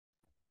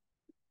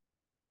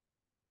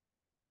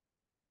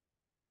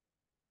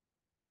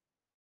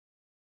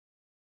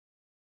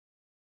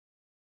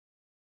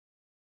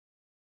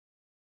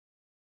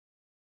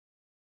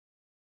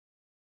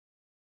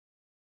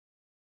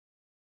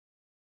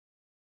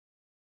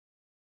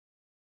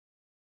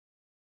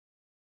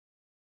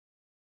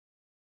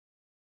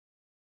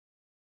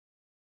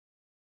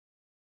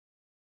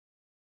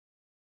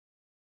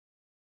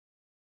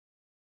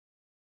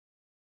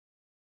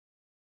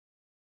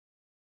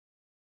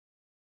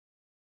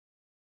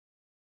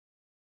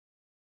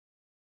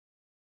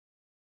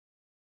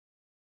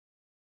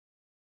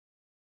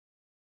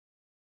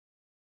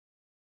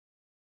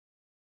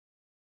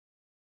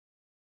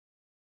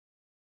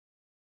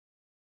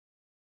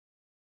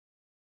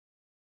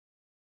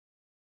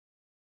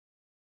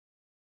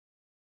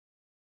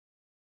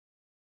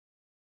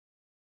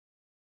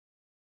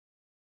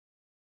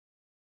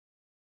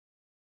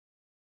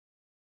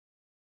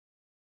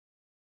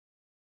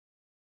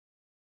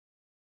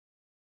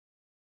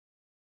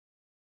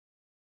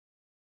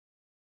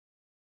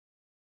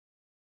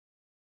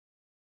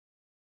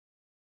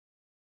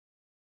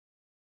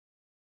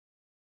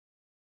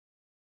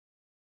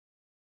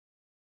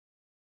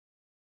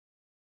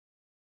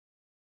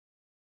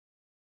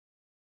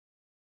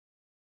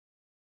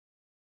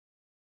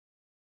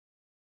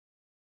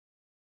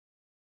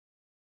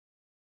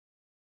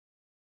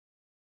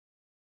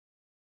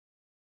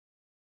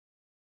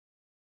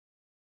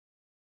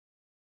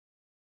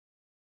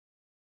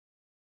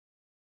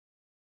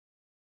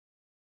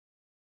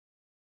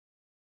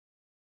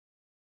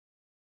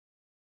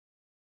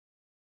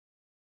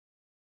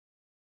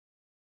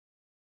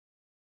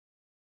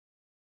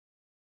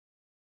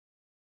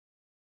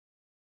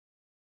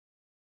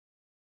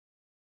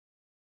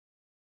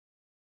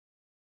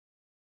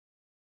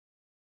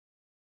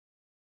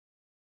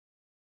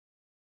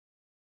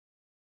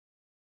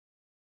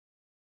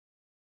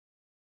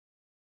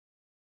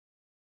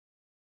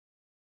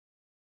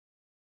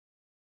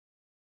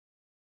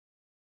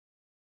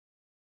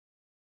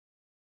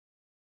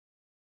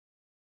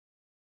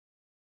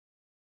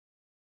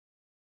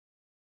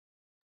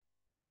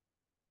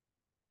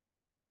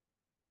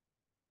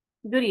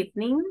Good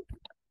evening.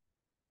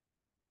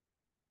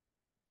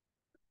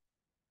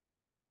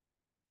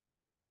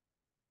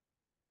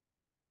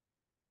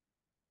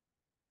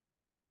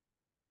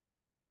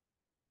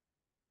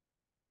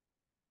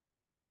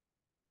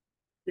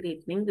 Good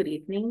evening, good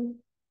evening.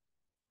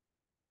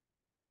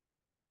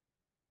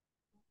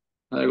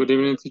 Hi, good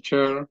evening,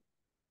 teacher.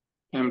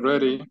 I'm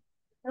ready.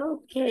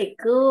 Okay,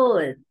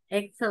 good.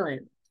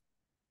 Excellent.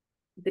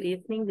 Good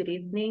evening, good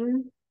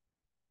evening.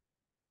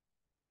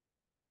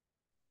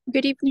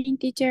 Good evening,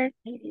 teacher.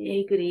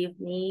 Hey, good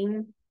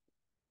evening.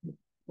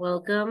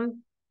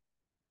 Welcome.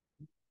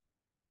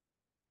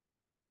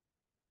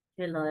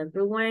 Hello,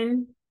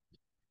 everyone.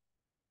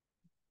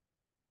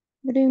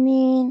 Good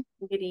evening.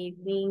 Good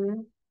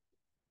evening.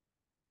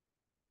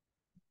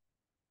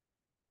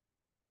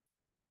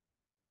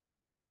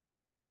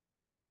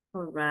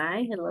 All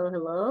right. Hello,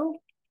 hello.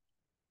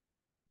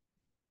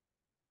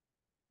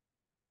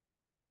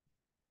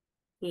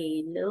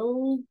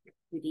 Hello.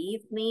 Good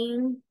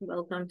evening.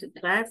 Welcome to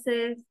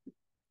classes.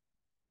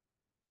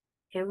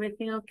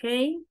 Everything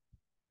okay?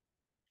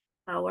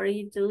 How are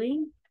you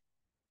doing?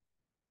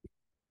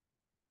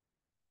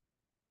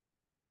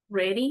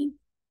 Ready?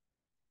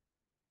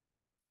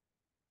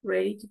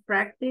 Ready to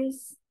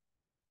practice?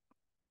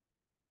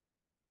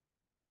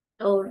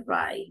 All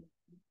right.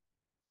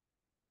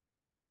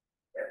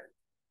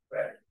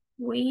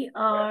 We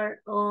are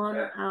on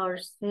our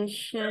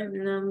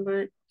session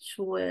number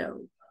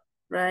 12,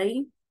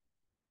 right?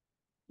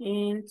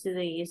 And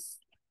today is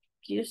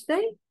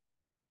Tuesday,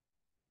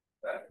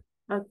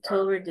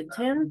 October the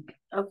 10th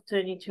of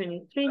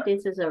 2023.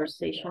 This is our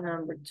session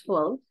number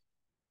 12.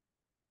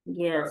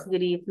 Yes,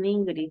 good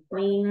evening, good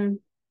evening.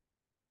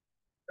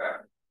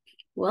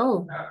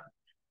 Well,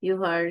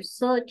 you are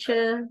such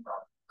a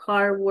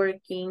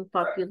hardworking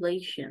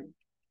population.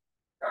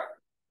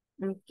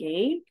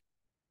 Okay.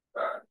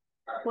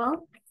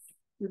 Well,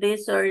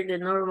 these are the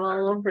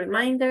normal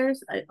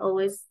reminders. I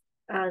always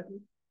add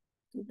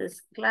to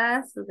this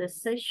class, to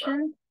this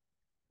session.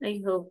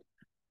 I hope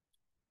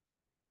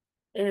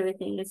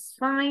everything is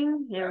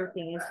fine.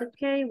 Everything is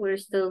okay. We're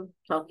still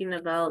talking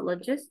about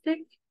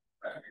logistics,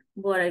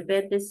 but I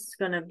bet this is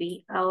gonna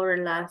be our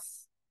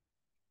last,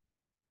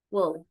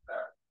 well,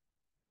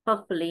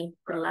 hopefully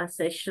the last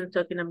session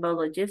talking about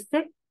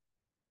logistics.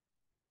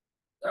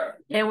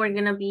 And we're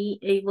gonna be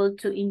able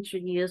to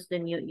introduce the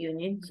new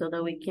unit so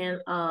that we can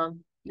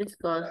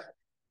discuss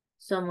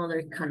some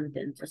other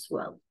content as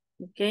well.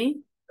 Okay.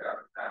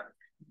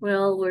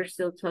 Well, we're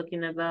still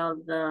talking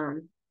about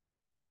the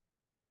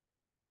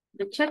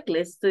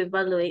checklist to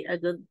evaluate a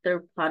good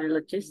third-party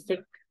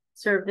logistic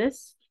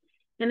service.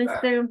 And it's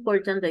very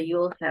important that you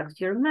all have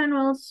your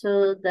manual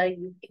so that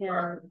you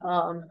can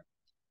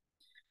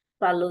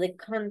follow the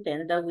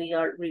content that we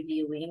are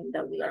reviewing,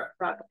 that we are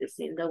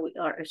practicing, that we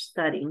are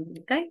studying,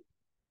 okay?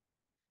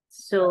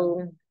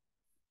 So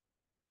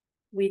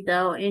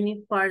without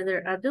any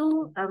further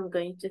ado, I'm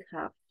going to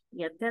have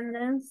the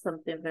attendance,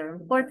 something very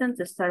important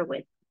to start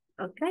with,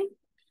 okay?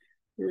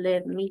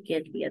 Let me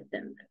get the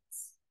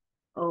attendance.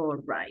 All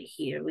right,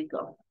 here we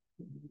go.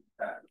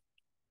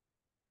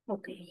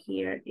 Okay,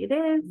 here it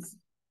is.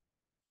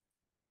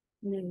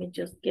 Let me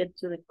just get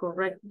to the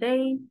correct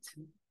date.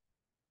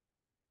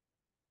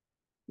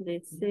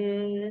 This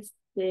is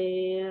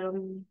the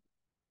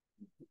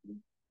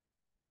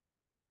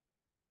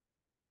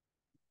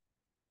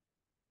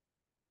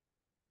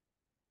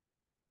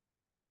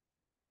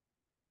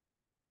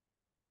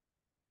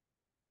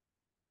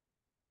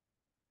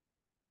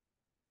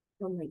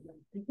oh my God,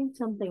 I think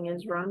something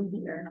is wrong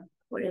here.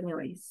 But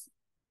anyways,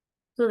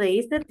 today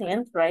is the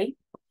 10th, right?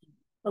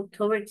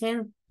 October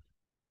 10th.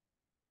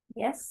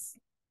 Yes.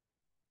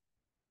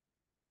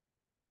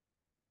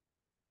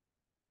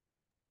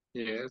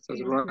 Yes,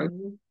 that's right.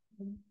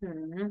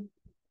 Mhm.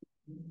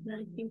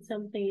 I think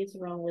something is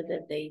wrong with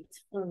the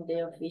date on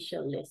the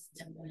official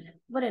list.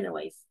 But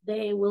anyways,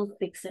 they will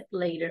fix it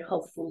later,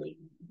 hopefully.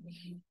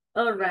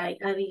 All right,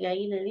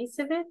 Abigail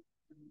Elizabeth.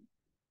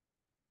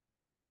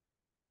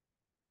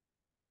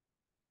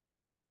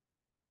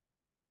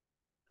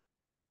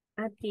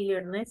 Atilio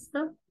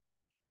Ernesto.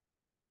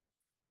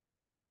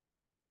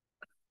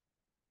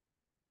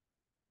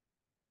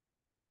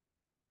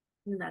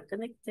 Not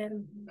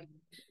connected.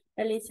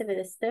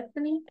 Elizabeth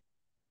Stephanie.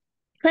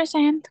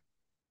 Present.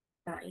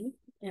 Hi.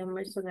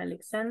 Emerson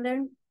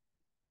Alexander.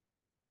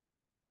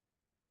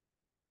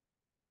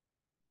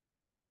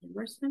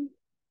 Emerson.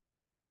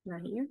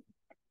 Not here.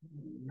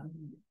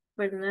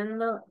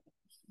 Fernando.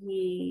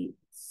 He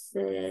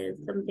says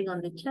something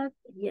on the chat.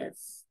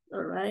 Yes.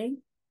 All right.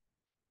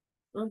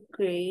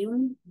 Okay.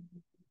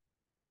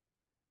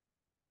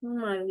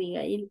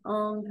 Abigail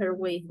on her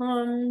way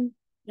home.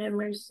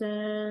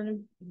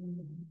 Emerson.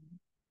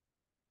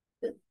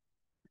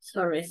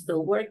 Sorry,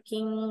 still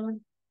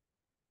working.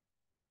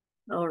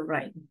 All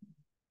right.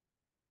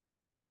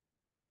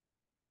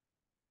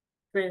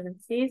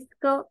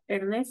 Francisco,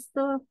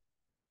 Ernesto.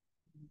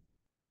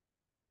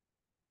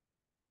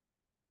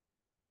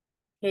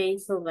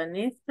 Hazel,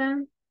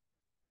 Vanessa.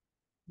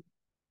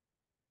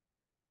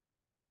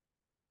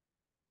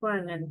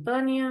 Juan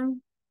Antonio,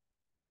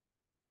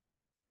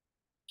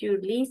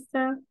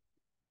 Julissa,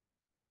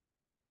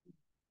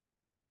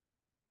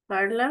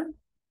 Carla,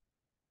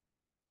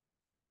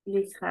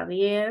 Luis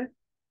Javier,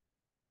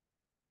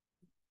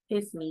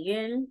 es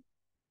Miguel,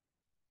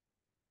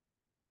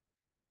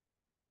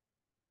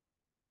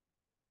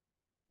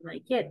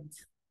 not yet.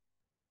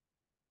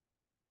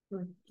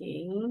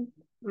 Okay,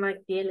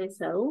 Magdiel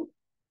Esaú,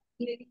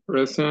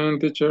 Present,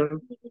 teacher.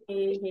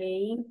 hey,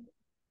 hey.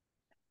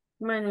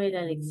 Manuel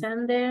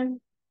Alexander,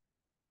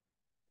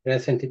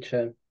 Present,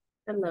 teacher.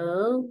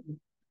 hello.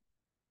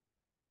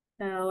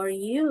 How are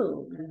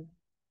you?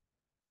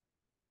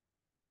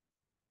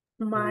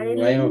 I am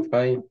Marilyn,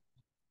 fine.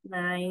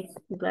 nice,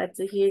 glad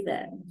to hear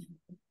that.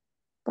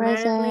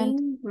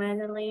 Present.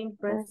 Madeline,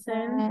 present.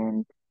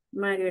 Present.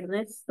 Mario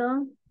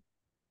Ernesto,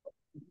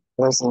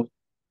 Present.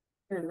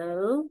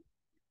 hello.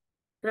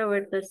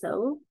 Roberto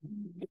Saúl,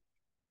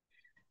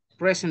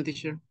 Present,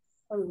 teacher.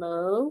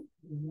 hello.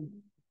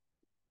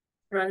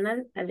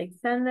 Ronald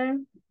Alexander,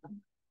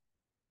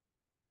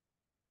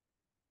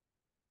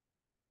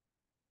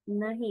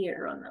 not here,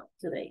 Ronald,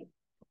 today.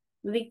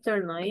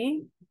 Victor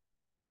Noé,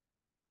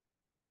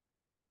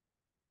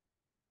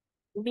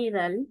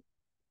 Vidal,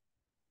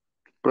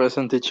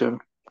 Present, teacher.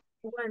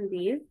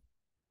 Wandir,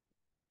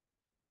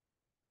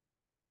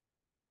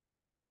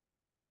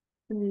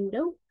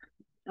 no,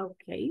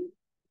 okay.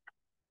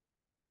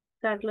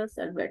 Carlos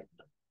Alberto,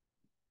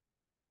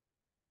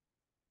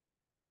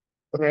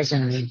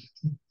 Present.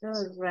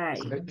 all right.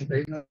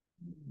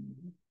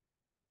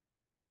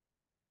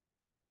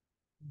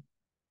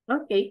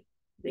 Okay,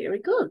 very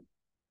good.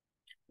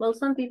 Well,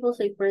 some people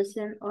say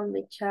present on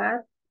the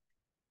chat.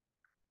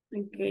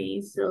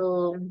 Okay,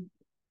 so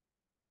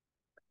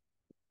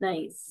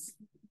nice.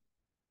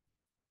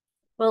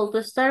 Well,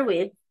 to start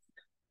with,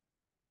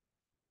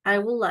 I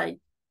would like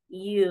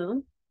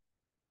you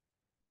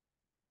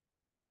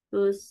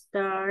to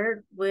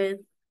start with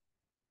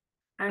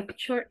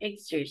actual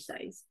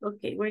exercise.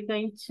 Okay, we're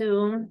going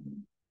to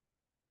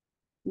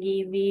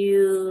give me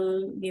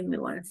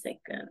 1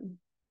 second.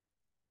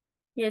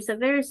 Yes, a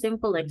very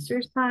simple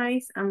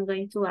exercise. I'm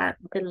going to add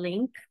the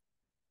link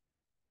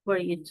for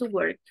you to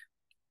work.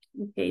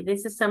 Okay,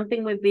 this is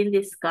something we've been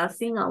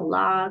discussing a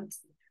lot.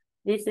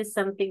 This is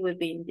something we've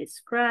been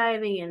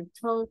describing and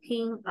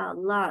talking a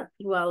lot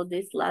throughout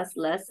these last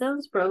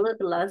lessons, probably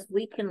the last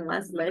week and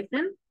last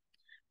lesson,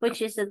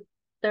 which is a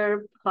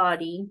third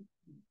party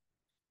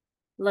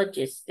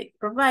logistic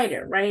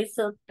provider, right?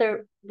 So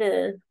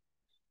the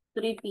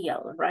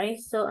 3PL, right?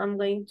 So I'm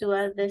going to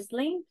add this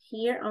link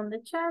here on the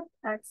chat,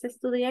 access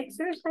to the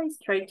exercise,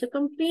 try to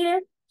complete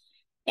it.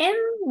 And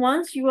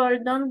once you are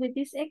done with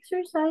this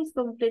exercise,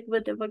 complete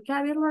with the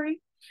vocabulary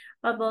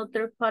about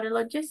third-party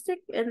logistic,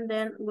 and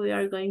then we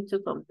are going to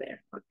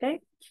compare,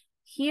 okay?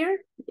 Here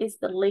is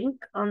the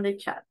link on the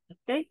chat,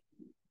 okay?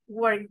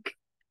 Work,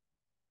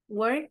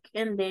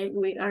 and then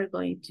we are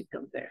going to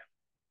compare.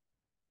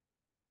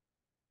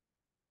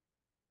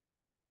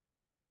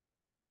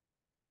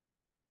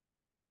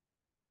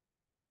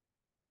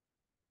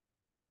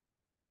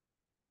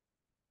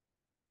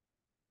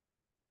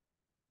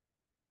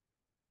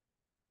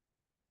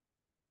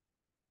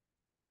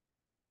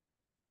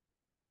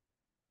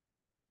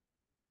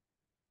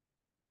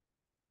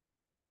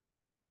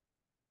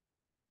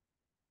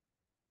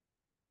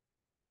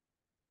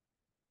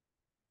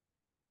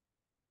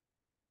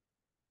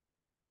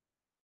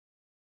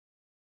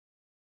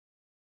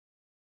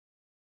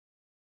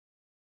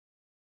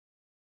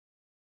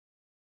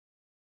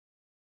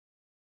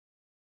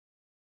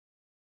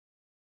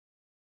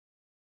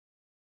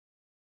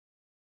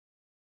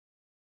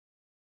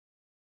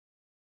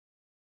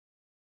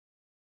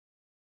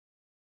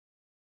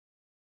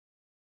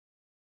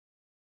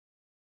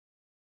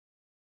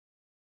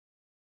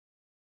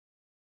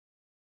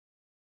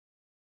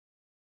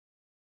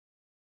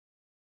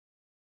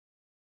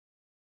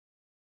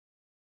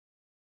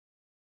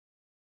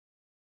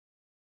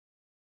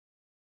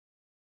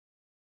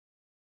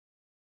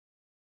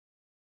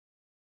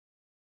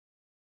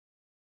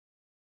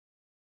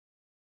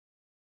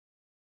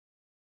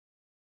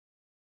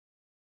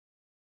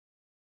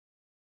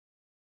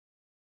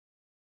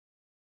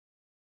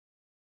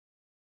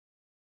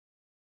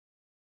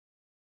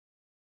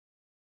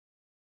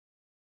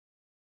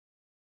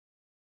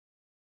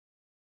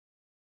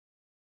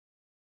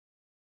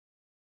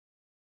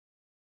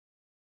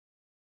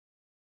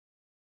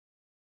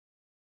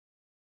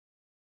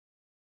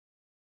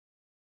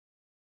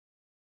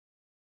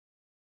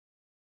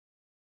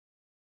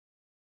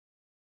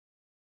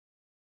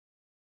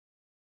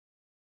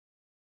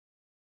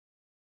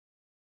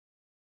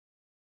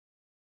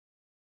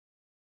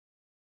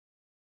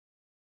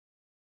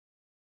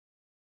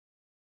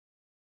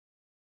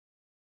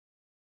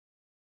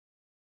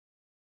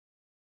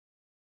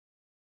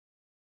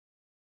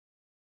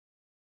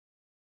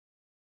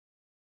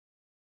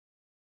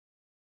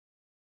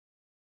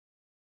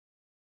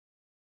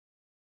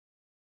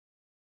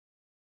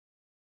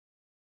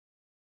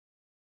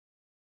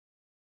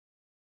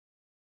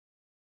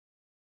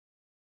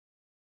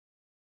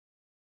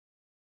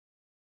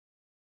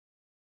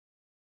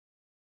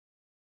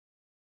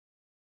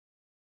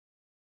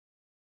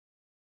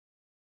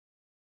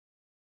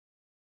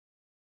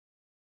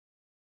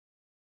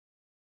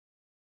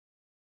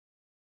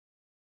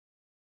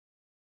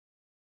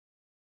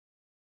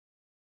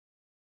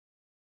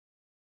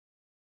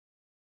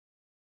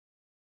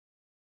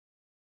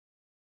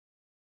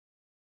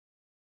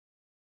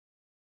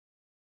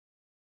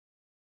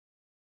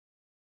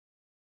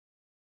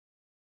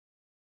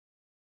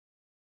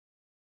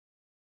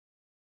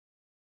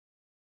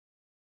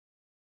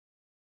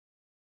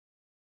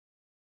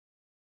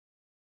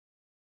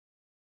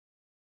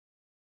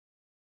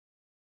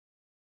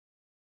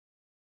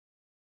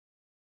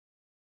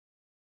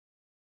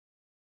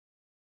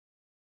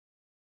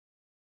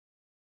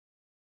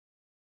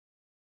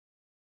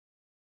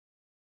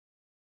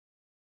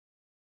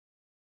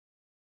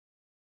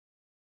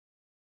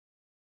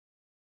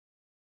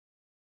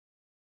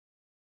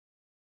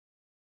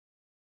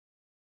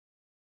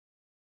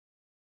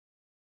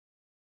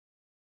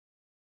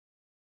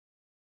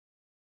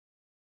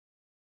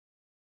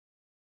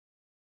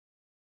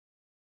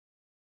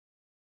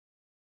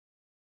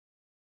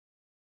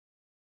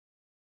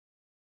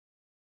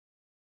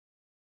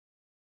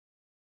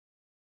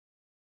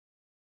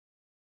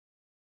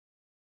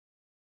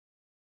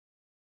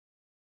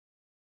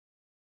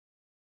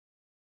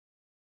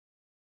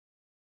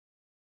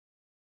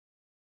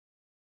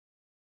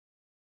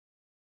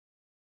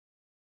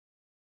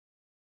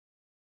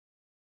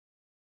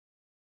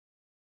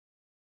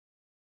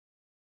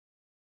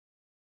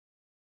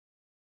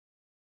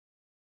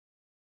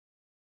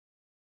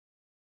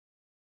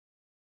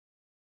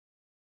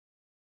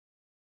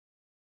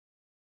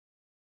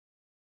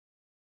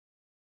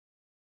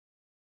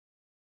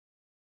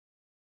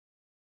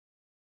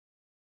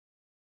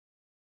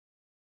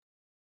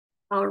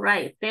 All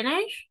right,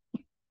 finish.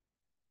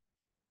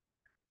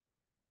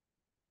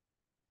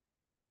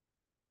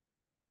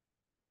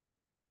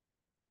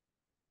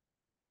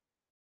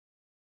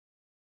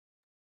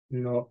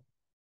 No.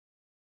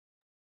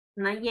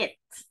 Not yet.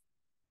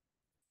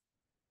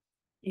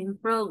 In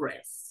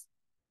progress.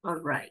 All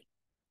right.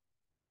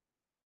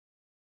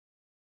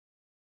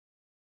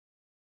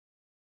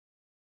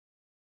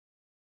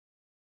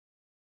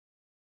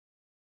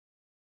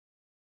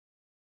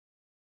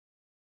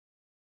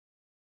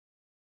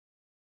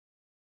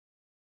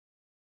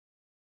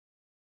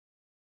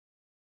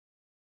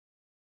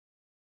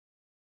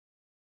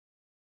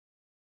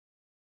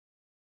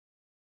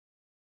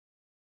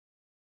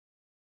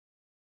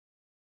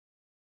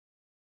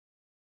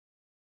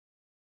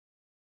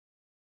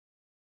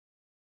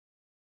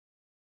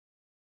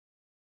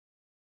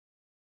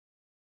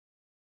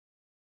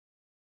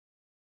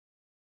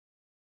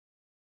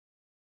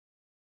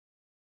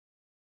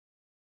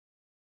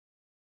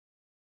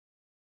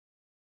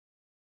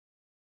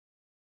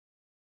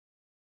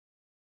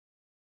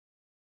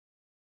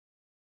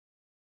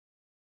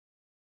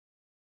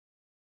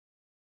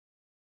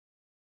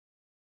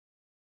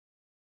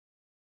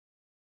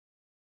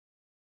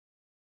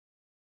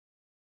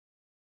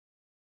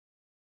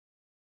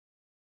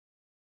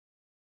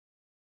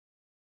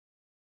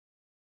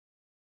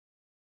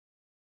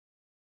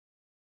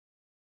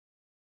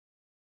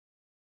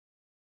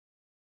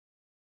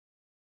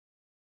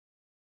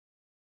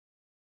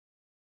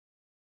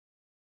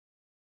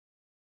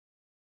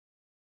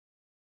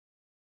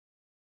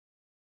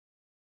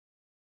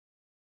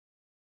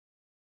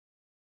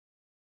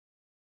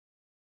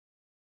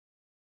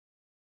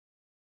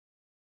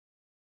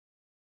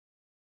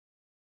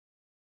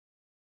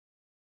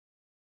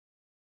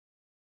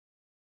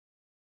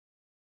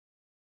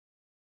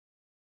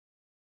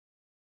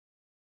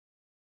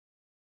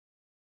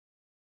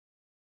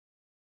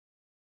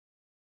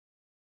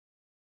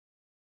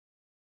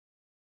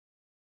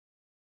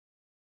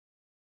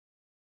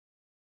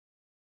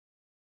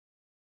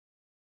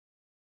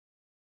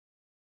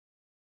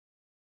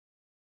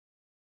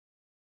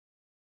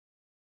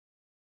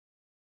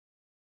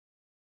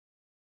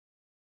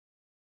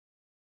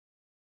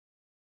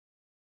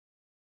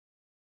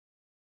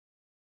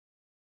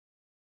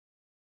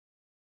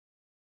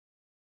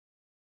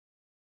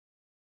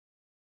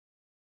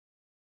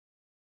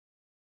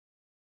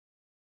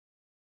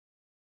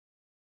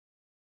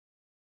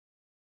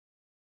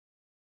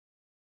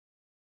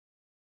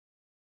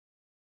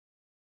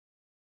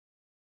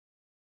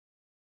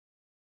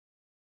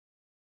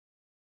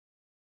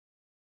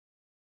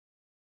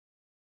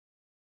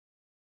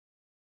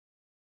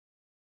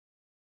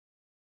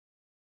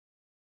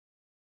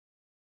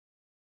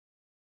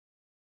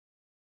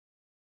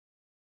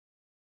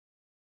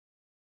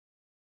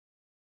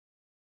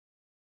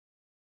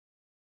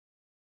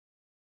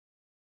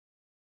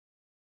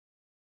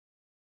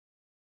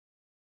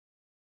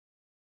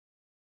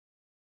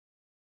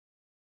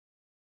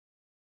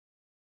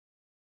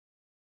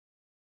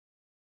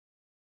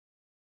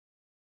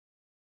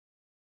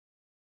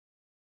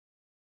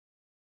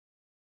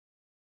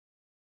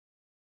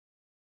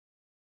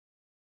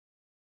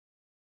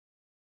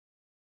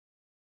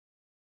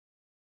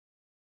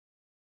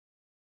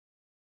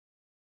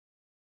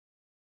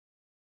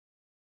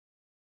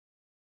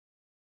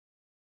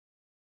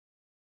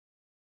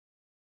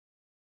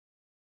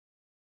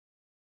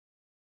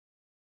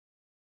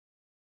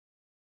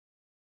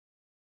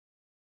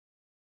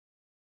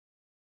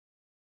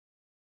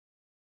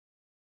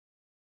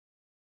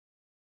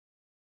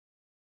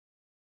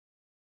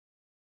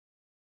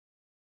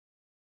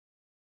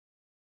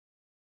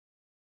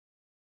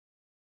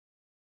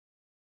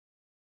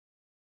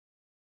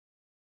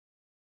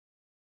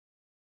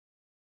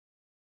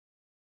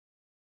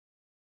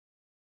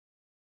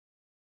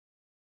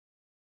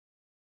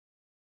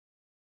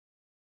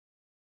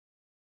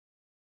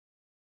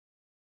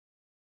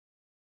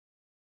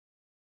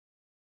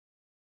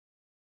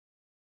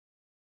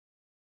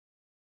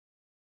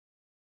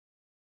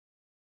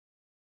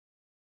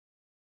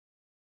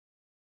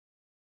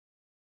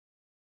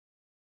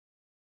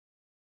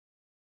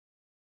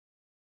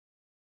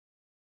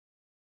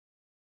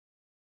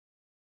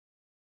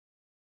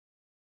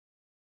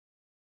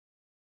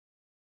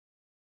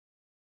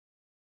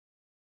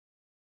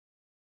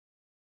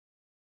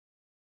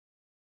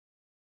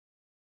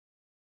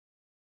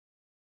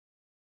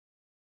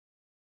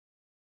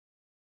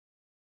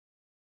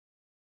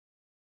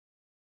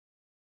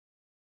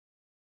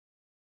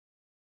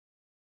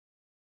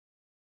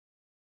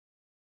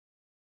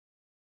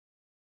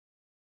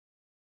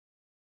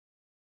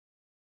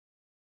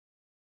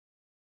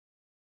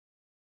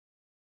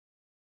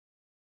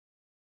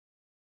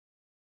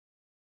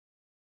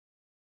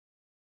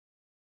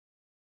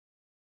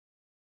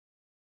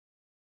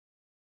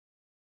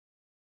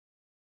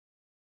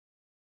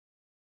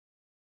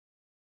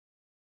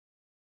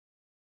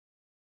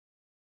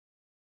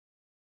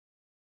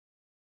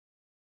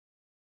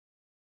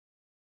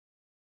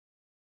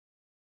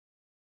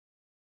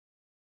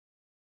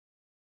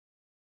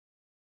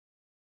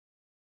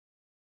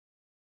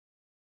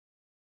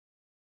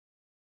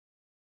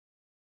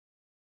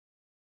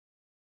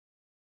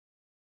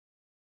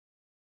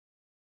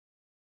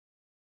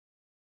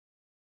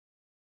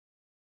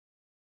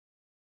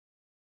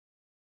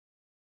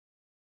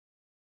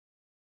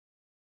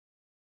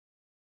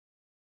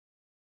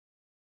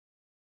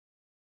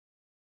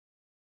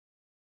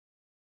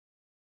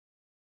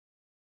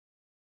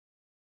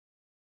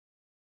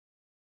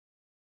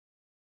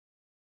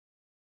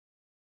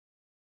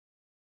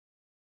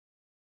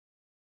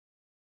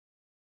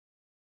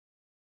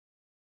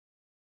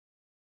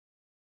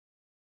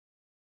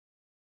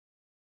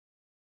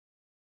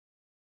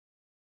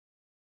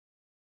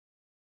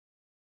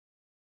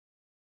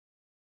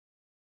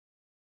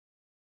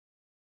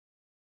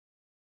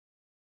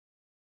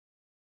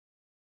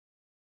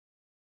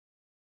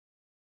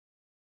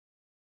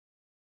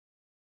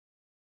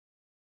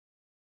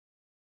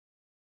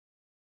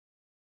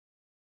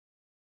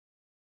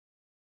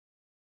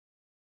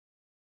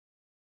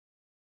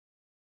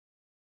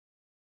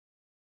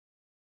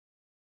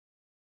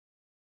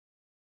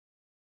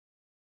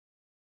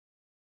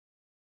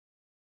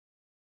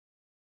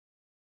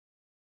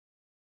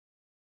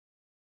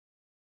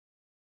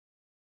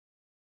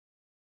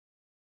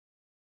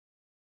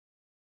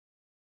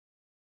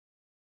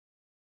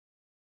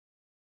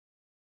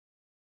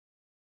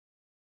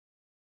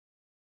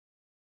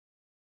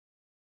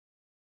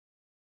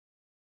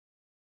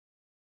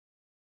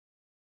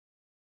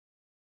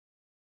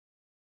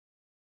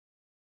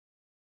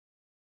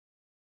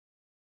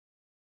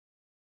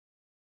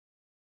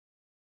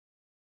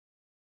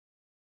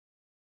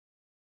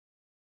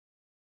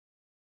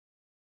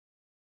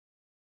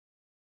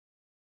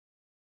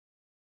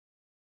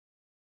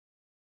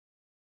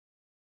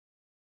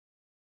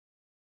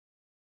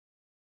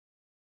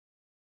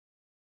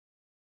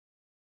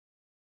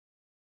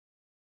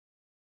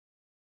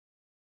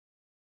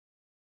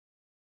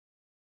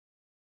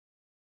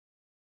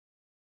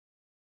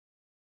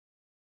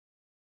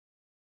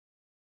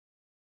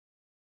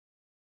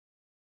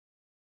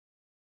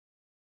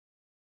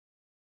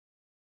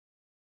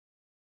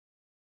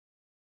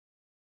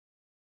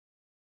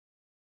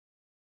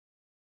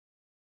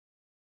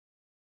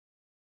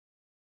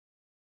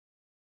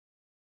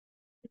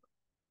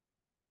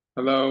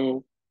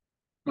 Hello,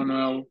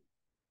 Manuel.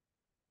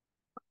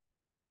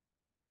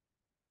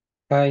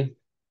 Hi.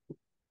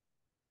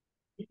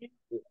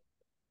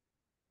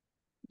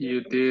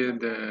 You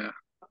did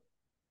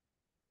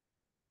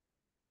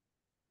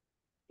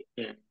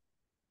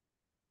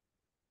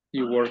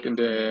you work in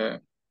the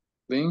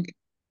link?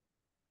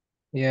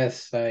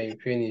 Yes, I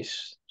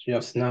finished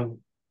just now.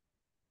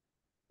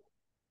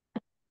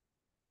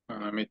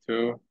 Me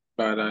too,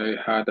 but I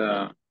had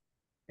a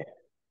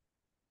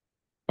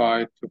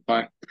 5 to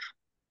 5.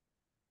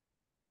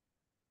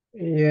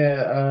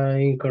 Yeah,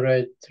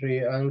 incorrect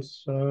 3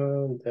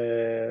 answer.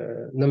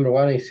 The number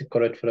 1 is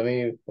correct for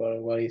me.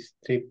 For what is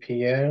 3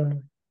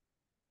 p.m.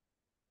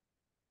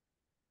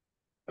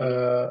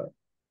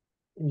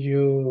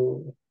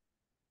 You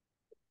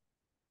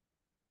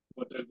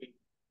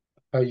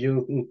are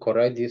you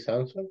correct this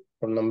answer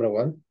for number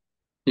 1?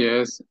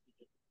 Yes,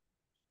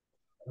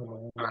 I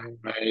Um,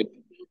 made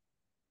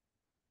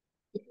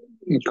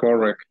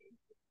incorrect.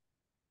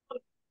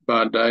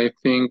 But I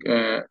think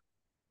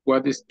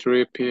what is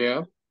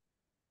 3PL?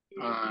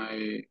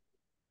 I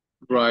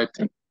write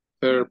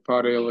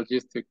third-party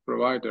logistic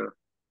provider.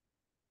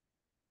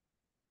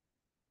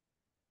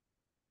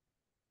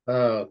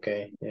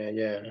 okay.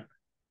 Yeah.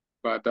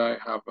 But I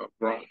have a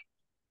wrong.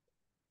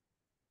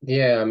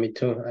 Yeah, me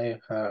too. I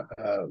have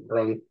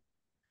wrong.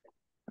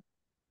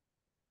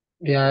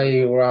 Yeah,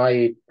 I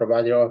write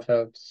provider of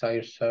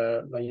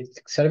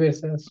logistic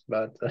services,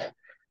 but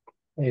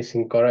it's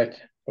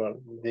incorrect for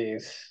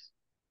this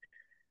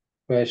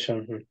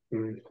question.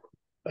 The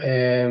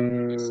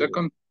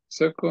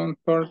second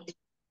part,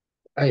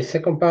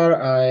 Second part,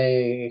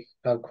 I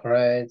have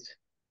correct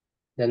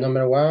the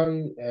number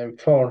 1 and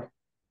 4.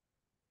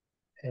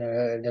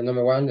 The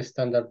number 1, the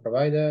standard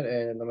provider,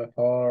 and number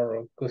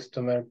 4,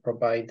 customer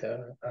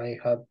provider. I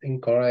have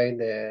incorrect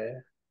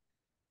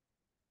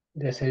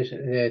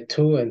the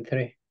 2 and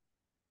 3.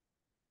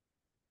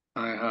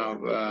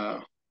 I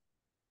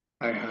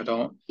had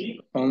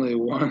only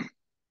one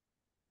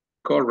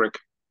correct.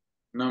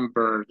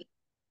 Number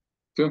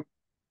 2,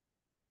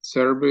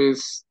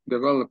 service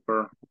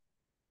developer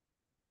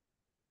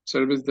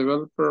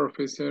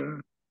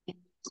officer,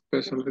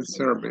 specialist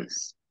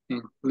service,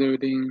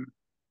 including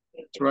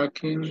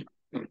tracking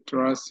and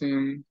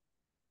tracing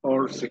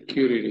or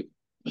security.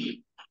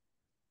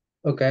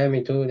 Okay,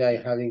 me too. I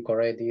have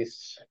incorrect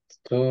this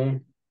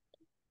 2.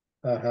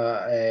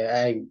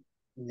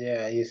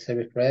 It's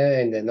service provider,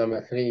 and the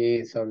number 3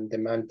 is on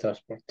demand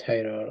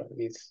transporter.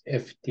 It's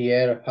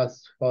FTL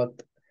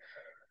hotspot.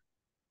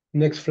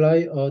 Next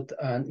flight out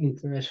an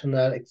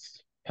international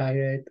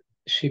expired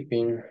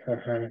shipping.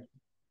 Okay,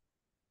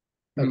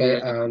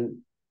 Yeah,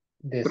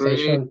 the 3,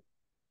 session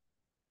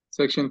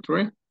section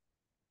 3,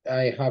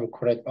 I have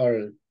correct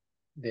all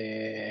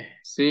the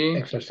C,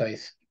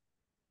 exercise.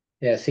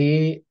 Yeah,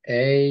 C,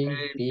 A,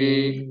 A,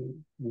 B,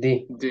 B,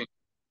 D. D.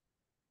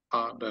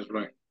 Ah, that's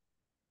right.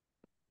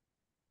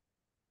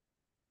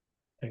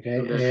 Okay,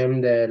 And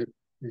then and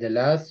the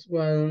last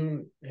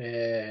one,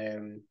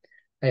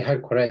 I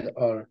have correct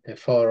all the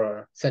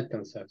 4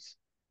 sentences.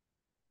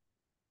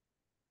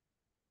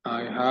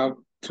 I have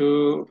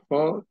two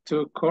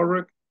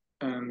correct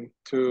and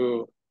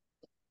 2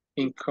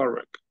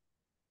 incorrect.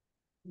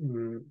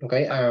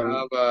 Okay, I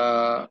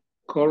have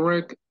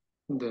correct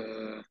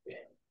the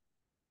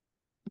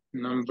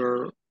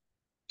number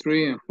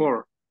 3 and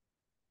 4.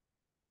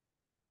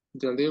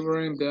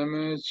 Delivering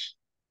damaged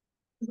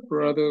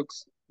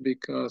products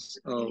because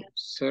of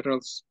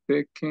serial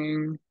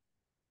speaking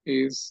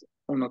is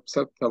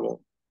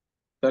unacceptable.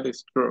 That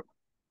is true.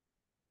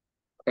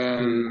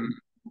 And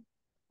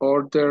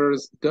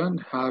orders don't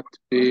have to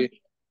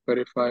be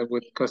verified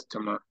with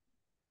customer.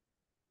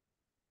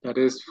 That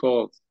is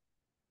false.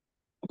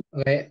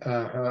 Okay,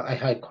 I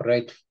had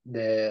correct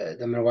the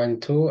number 1,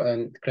 2,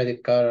 and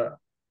credit card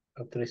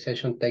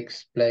authorization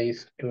takes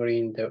place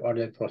during the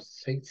order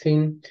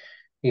processing.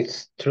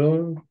 It's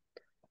true.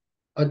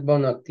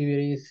 Outbound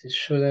activities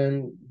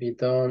shouldn't be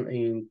done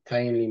in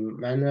timely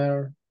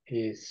manner.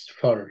 Is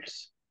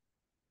false.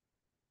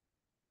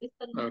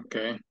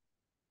 Okay.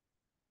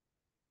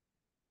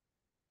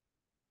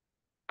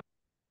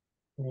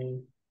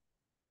 Mm.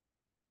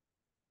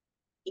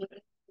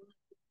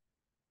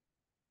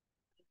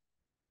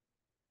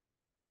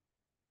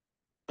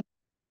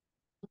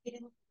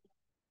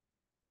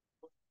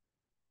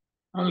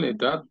 Only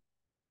that.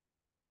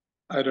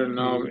 I don't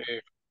know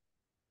if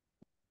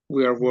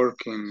we are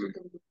working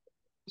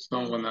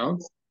someone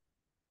else.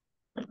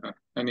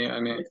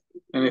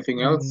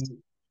 Anything else?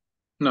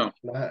 No.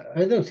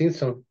 I don't think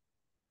so.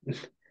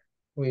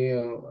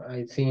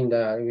 I think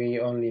that we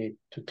only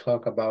to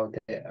talk about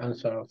the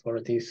answer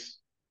for this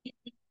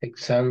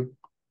exam.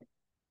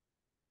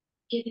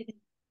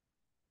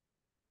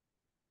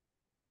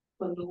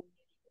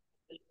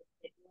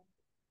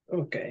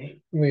 Okay,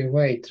 we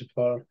wait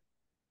for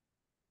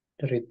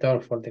the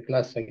return for the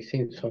class, I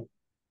think so.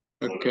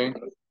 Okay.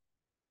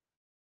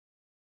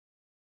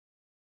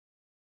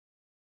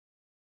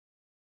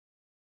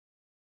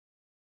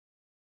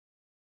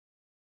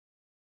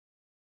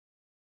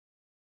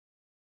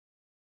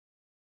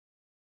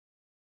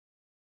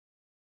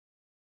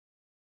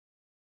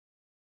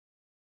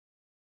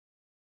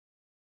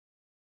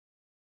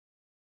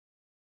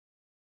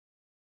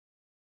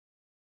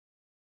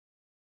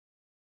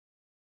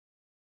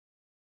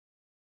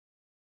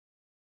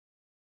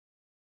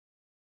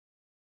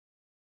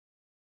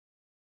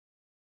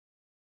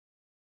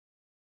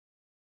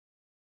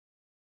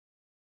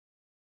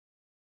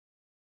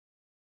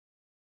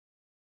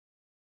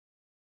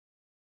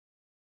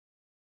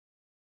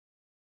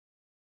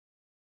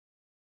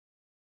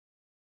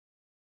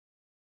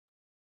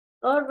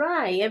 All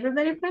right,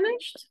 everybody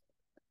finished?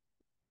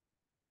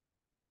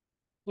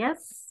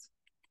 Yes?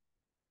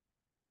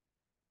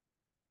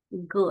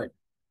 Good.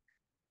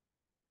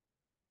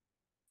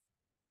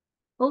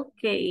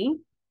 Okay.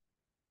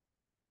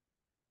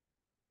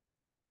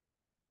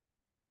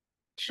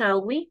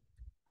 Shall we?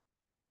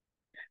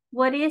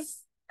 What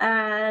is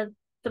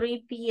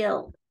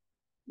 3PL?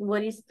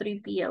 What is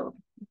 3PL?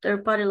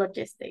 Third party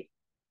logistic.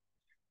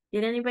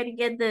 Did anybody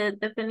get the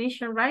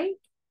definition right?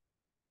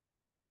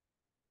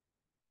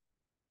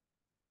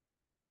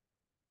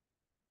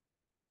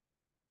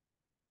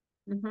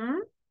 Mm-hmm.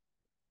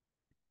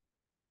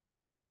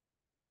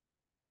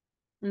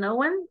 No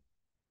one?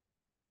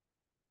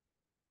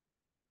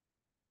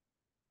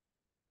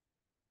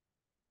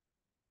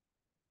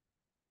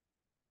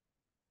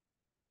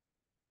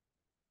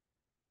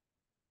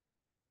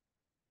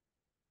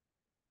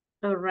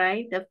 All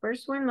right, the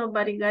first one,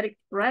 nobody got it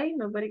right,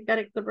 nobody got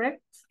it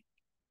correct.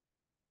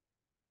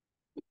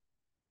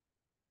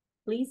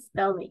 Please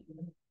tell me.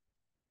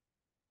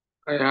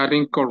 I had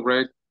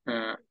incorrect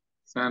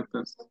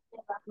sentence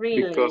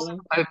because Really?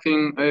 I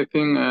think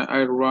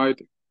I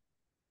write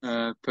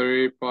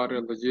third-party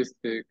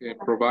logistic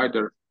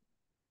provider.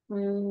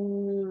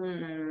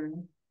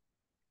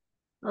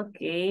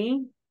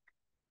 Okay.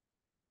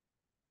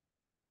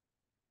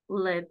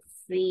 Let's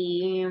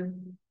see.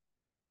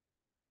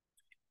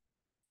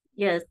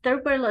 Yes,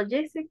 third-party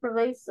logistics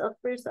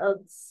offers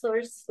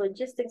outsourced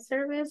logistics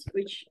service,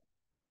 which,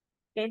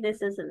 okay,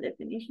 this is a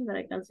definition that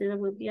I consider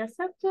will be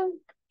accepted.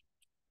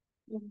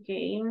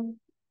 Okay.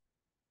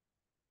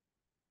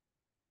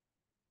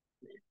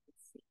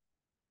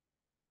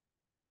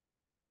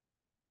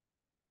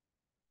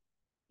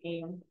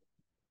 Okay.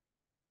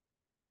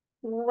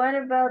 What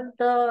about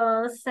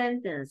the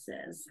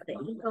sentences, the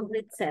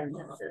incomplete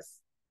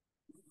sentences?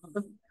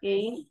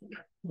 Okay.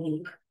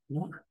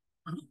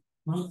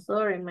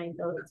 Sorry, my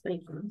dog is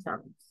making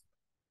sounds.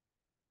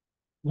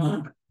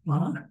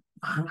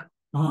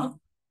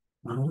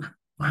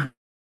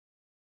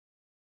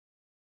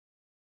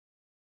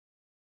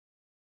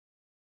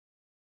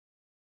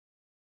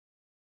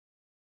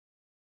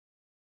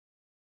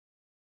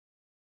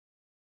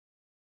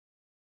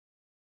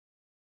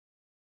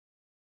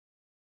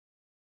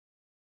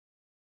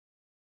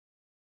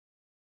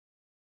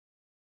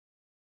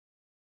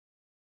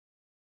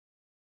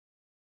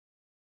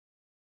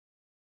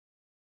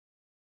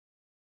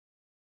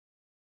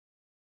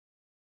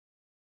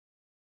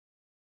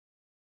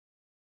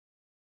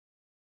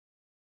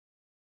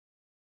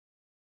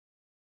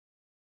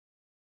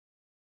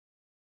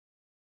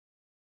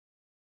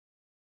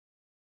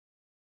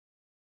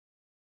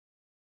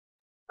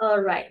 All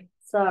right,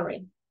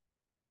 sorry.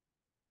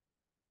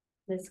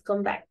 Let's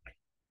come back.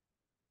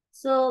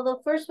 So the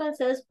first one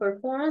says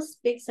performs,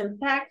 picks and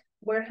pack,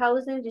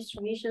 warehousing,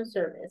 distribution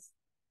service.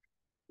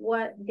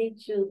 What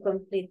did you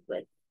complete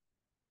with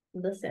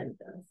the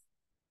sentence?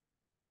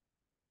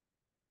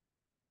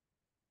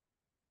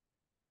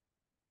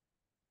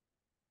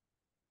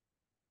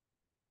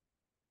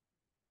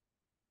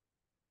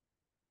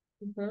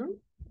 Mm-hmm.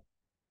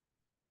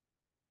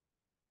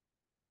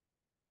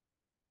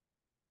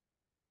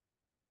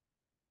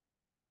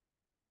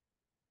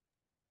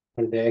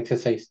 For the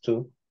exercise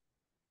 2,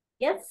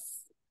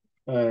 Yes.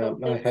 I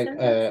Complete had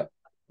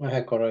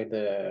sentence. correct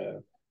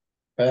the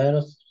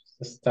first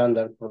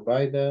standard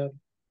provider,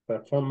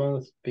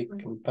 performance, pick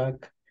and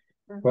pack,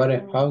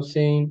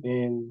 warehousing,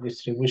 and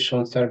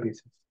distribution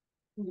services.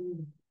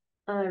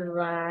 All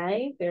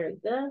right, very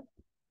good.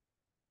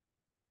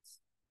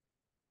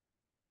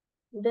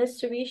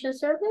 Distribution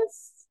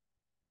service?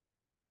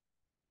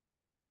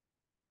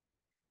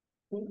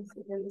 Let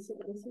me see.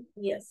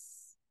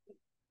 Yes.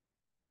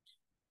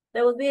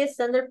 That would be a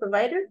standard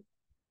provider?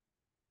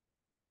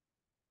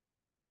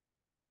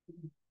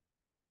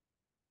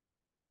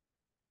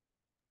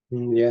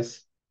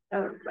 Yes.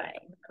 All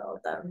right, hold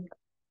on.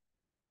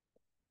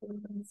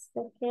 1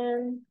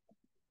 second.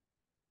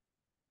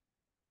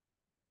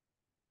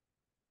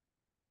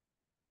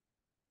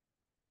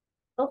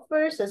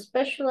 Offers a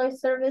specialized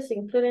service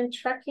including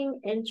tracking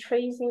and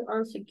tracing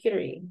on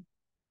security.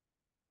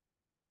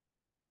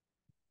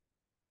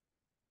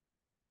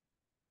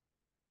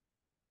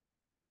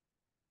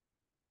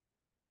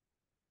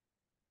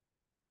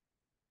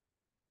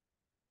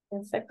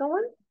 The second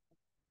one?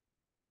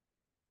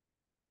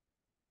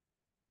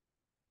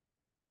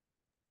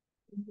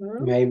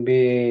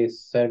 Maybe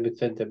service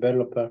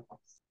developer.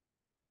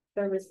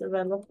 Service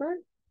developer.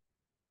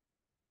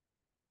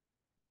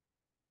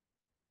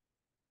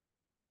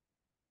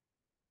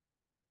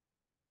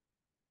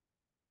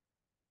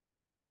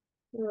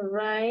 All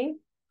right.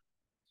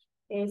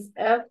 Is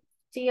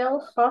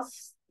FTL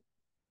host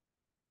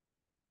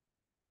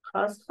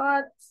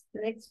hot.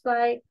 Next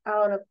flight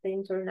out of the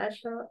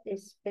international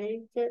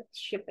expedited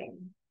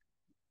shipping.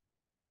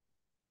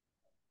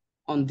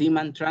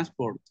 On-demand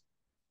transport.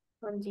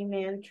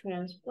 On-demand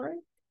transport.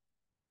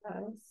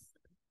 Yes.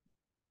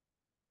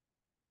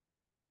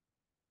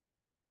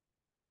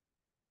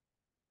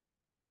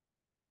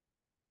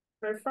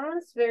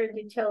 Performs very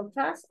detailed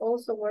tasks,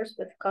 also works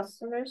with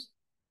customers.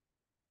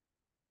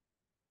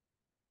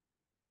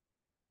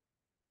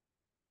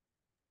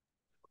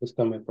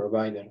 Customer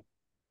provider.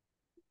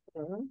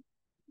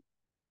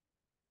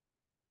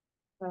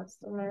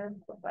 Customer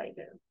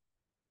provider.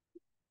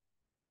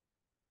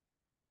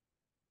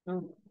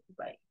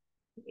 Right.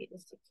 Wait a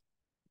second.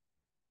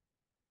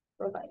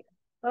 Provider.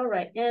 All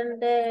right.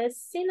 And the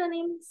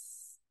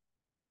synonyms: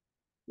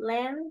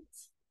 land,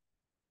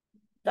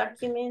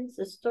 documents,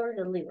 store,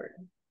 deliver.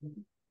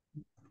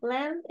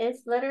 Land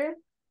is letter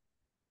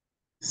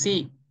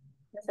C,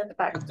 is a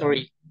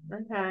factory.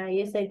 factory.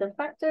 You say the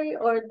factory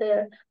or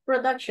the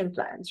production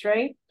plants,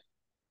 right?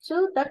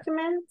 Two,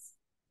 documents.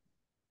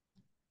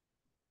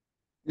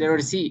 Letter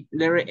C,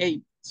 letter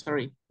A,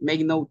 sorry,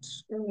 make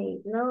notes.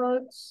 Make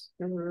notes,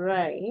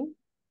 right?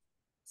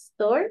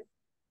 Store.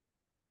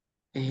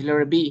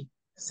 Letter B,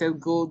 sell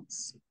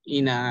goods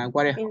in a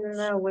warehouse. In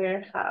a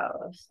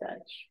warehouse,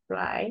 that's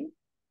right.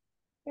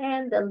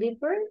 And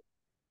deliver.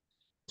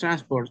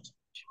 Transport.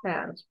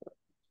 Transport.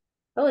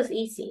 That was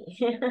easy.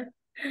 That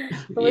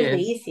was the Yes.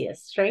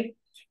 easiest, right?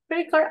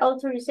 Credit card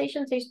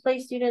authorization takes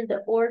place during the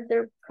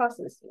order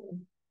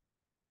processing.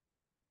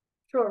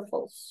 True or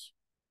false?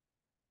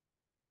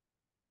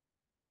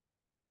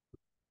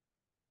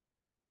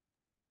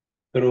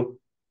 True.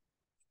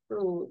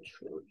 True.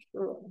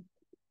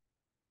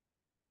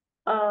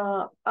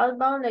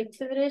 Outbound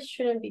activities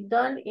shouldn't be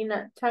done in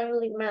a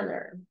timely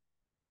manner.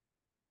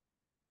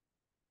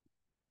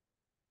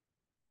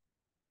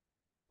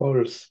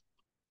 False.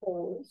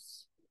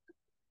 False.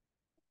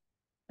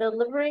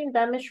 Delivering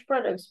damaged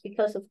products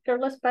because of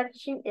careless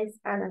packaging is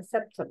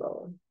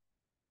unacceptable.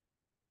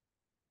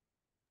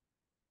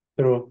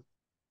 True.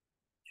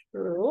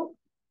 True.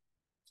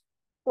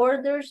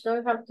 Orders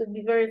don't have to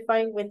be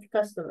verified with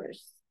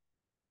customers.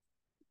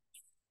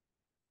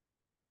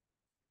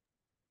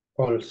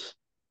 False.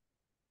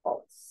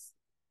 False.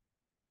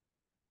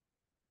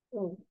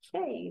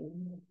 Okay.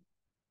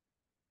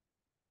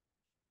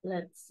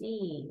 Let's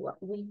see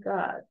what we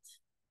got.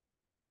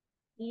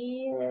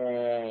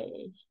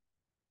 Yay.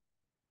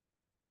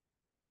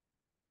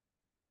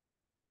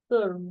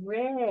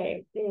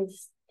 Correct.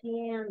 Is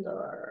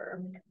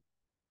standard.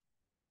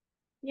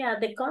 Yeah,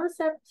 the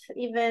concept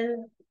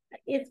even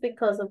it's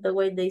because of the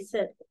way they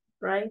said it,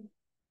 right?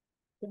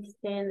 The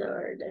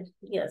standard,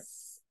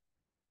 yes.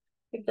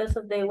 Because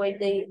of the way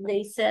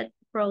they said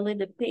probably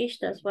the page,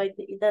 that's why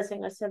it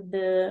doesn't accept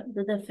the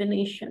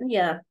definition.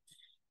 Yeah.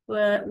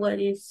 What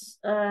is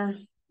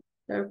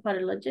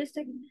third-party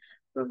logistic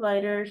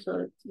provider?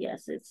 So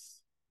yes,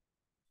 it's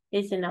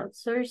an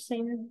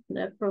outsourcing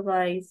that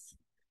provides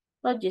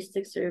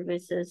logistic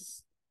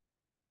services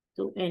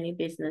to any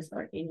business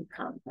or any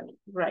company,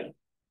 right?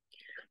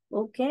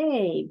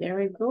 Okay,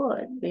 very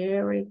good,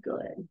 very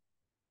good.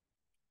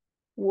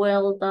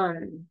 Well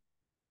done.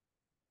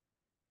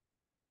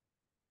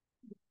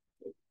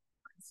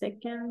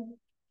 Second.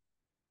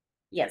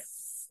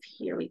 Yes,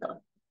 here we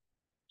go.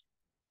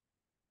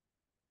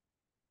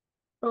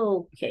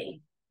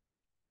 Okay.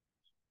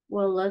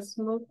 Well, let's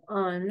move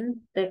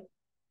on. The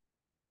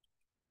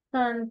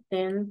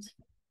content.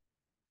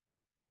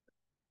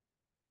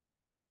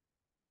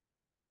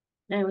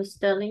 I was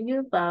telling you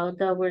about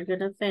that we're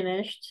gonna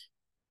finish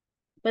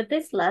with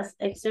this last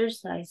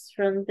exercise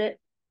from the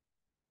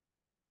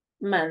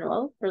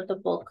manual for the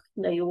book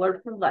that you were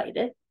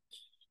provided.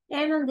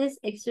 And on this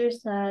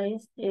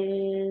exercise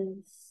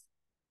is,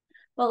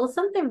 well,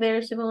 something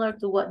very similar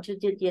to what you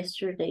did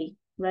yesterday,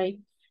 right?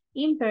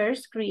 In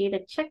pairs, create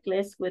a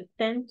checklist with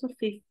 10 to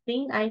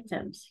 15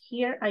 items.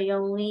 Here, I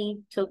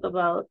only took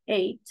about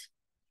 8.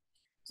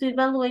 To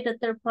evaluate a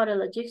third-party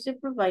logistic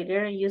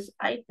provider, use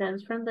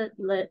items from the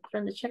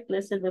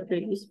checklist in the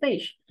previous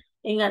page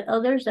and add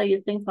others that you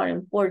think are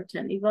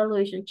important.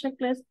 Evaluation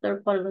checklist,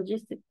 third-party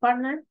logistic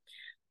partner.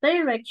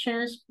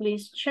 Directions,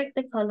 please check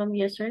the column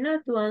yes or no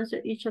to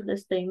answer each of the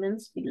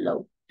statements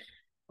below.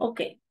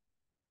 Okay,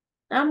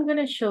 I'm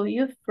gonna show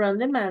you from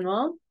the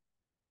manual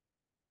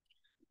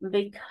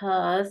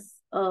because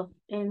of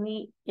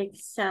any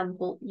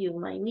example you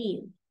might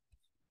need.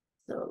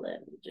 So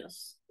let me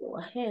just go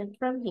ahead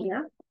from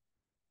here.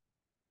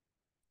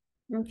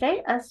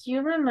 Okay, as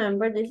you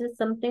remember, this is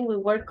something we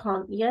worked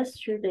on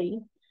yesterday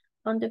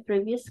on the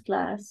previous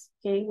class.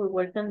 Okay, we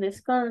worked on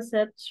these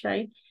concepts,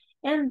 right?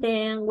 And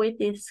then we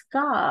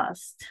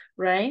discussed,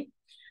 right?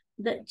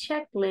 The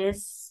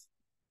checklists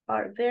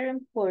are very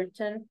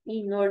important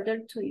in order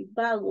to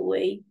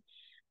evaluate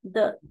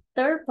the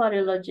third-party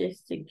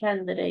logistic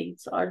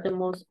candidates are the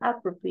most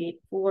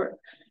appropriate for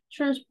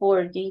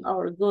transporting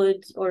our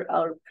goods or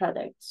our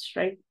products,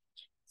 right?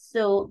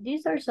 So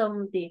these are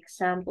some of the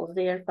examples.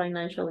 They are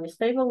financially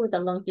stable with a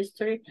long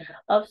history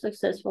of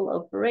successful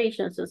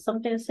operations. So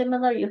something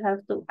similar you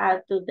have to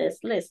add to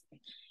this list.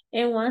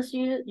 And once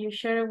you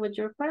share it with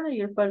your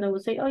partner will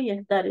say, oh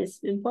yes, that is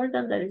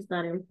important, that is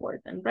not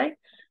important, right?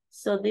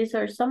 So these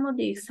are some of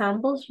the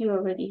examples you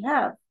already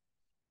have.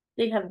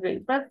 They have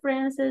great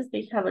references,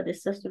 they have a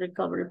disaster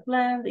recovery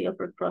plan, they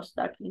offer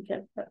cross-docking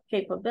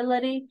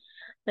capability,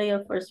 They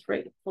offer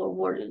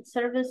straightforward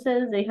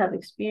services. They have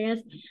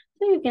experience.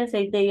 So you can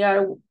say they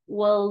are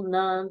well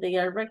known. They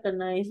are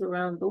recognized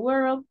around the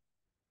world.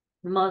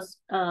 Most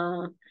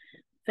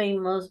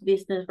famous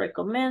business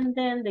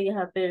recommended. They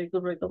have very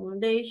good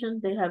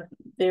recommendations. They have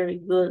very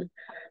good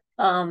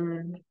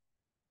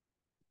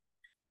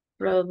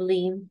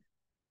probably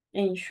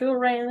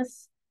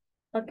insurance.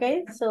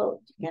 Okay,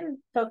 so you can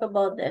talk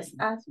about these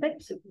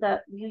aspects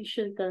that you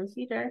should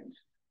consider,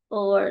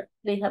 or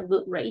they have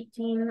good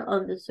rating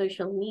on the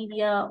social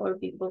media, or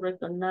people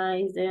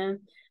recognize them,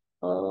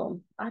 or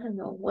I don't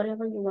know,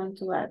 whatever you want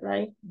to add,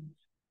 right?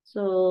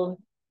 So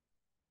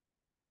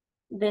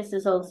this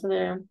is also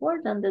very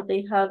important that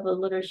they have a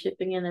leadership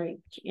in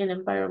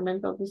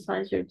environmental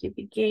design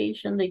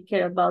certification. They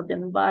care about the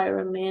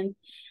environment.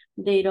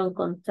 They don't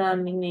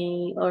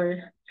contaminate,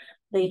 or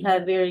they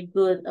have very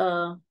good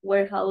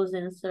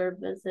warehousing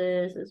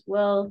services as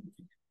well.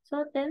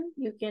 So then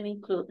you can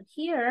include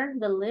here,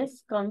 the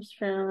list comes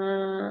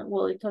from,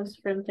 well, it comes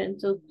from 10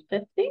 to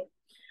 50.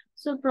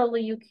 So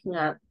probably you can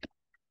add,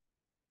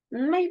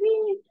 maybe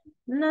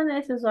not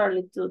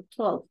necessarily to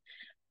 12,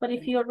 but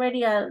if you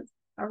already add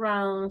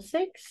around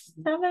 6,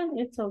 7,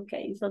 it's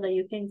okay, so that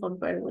you can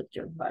compare with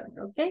your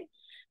partner, okay?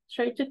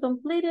 Try to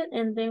complete it,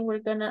 and then we're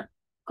gonna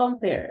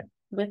compare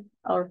with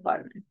our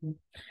partner.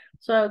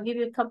 So I'll give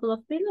you a couple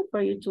of minutes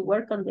for you to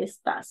work on this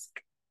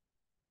task.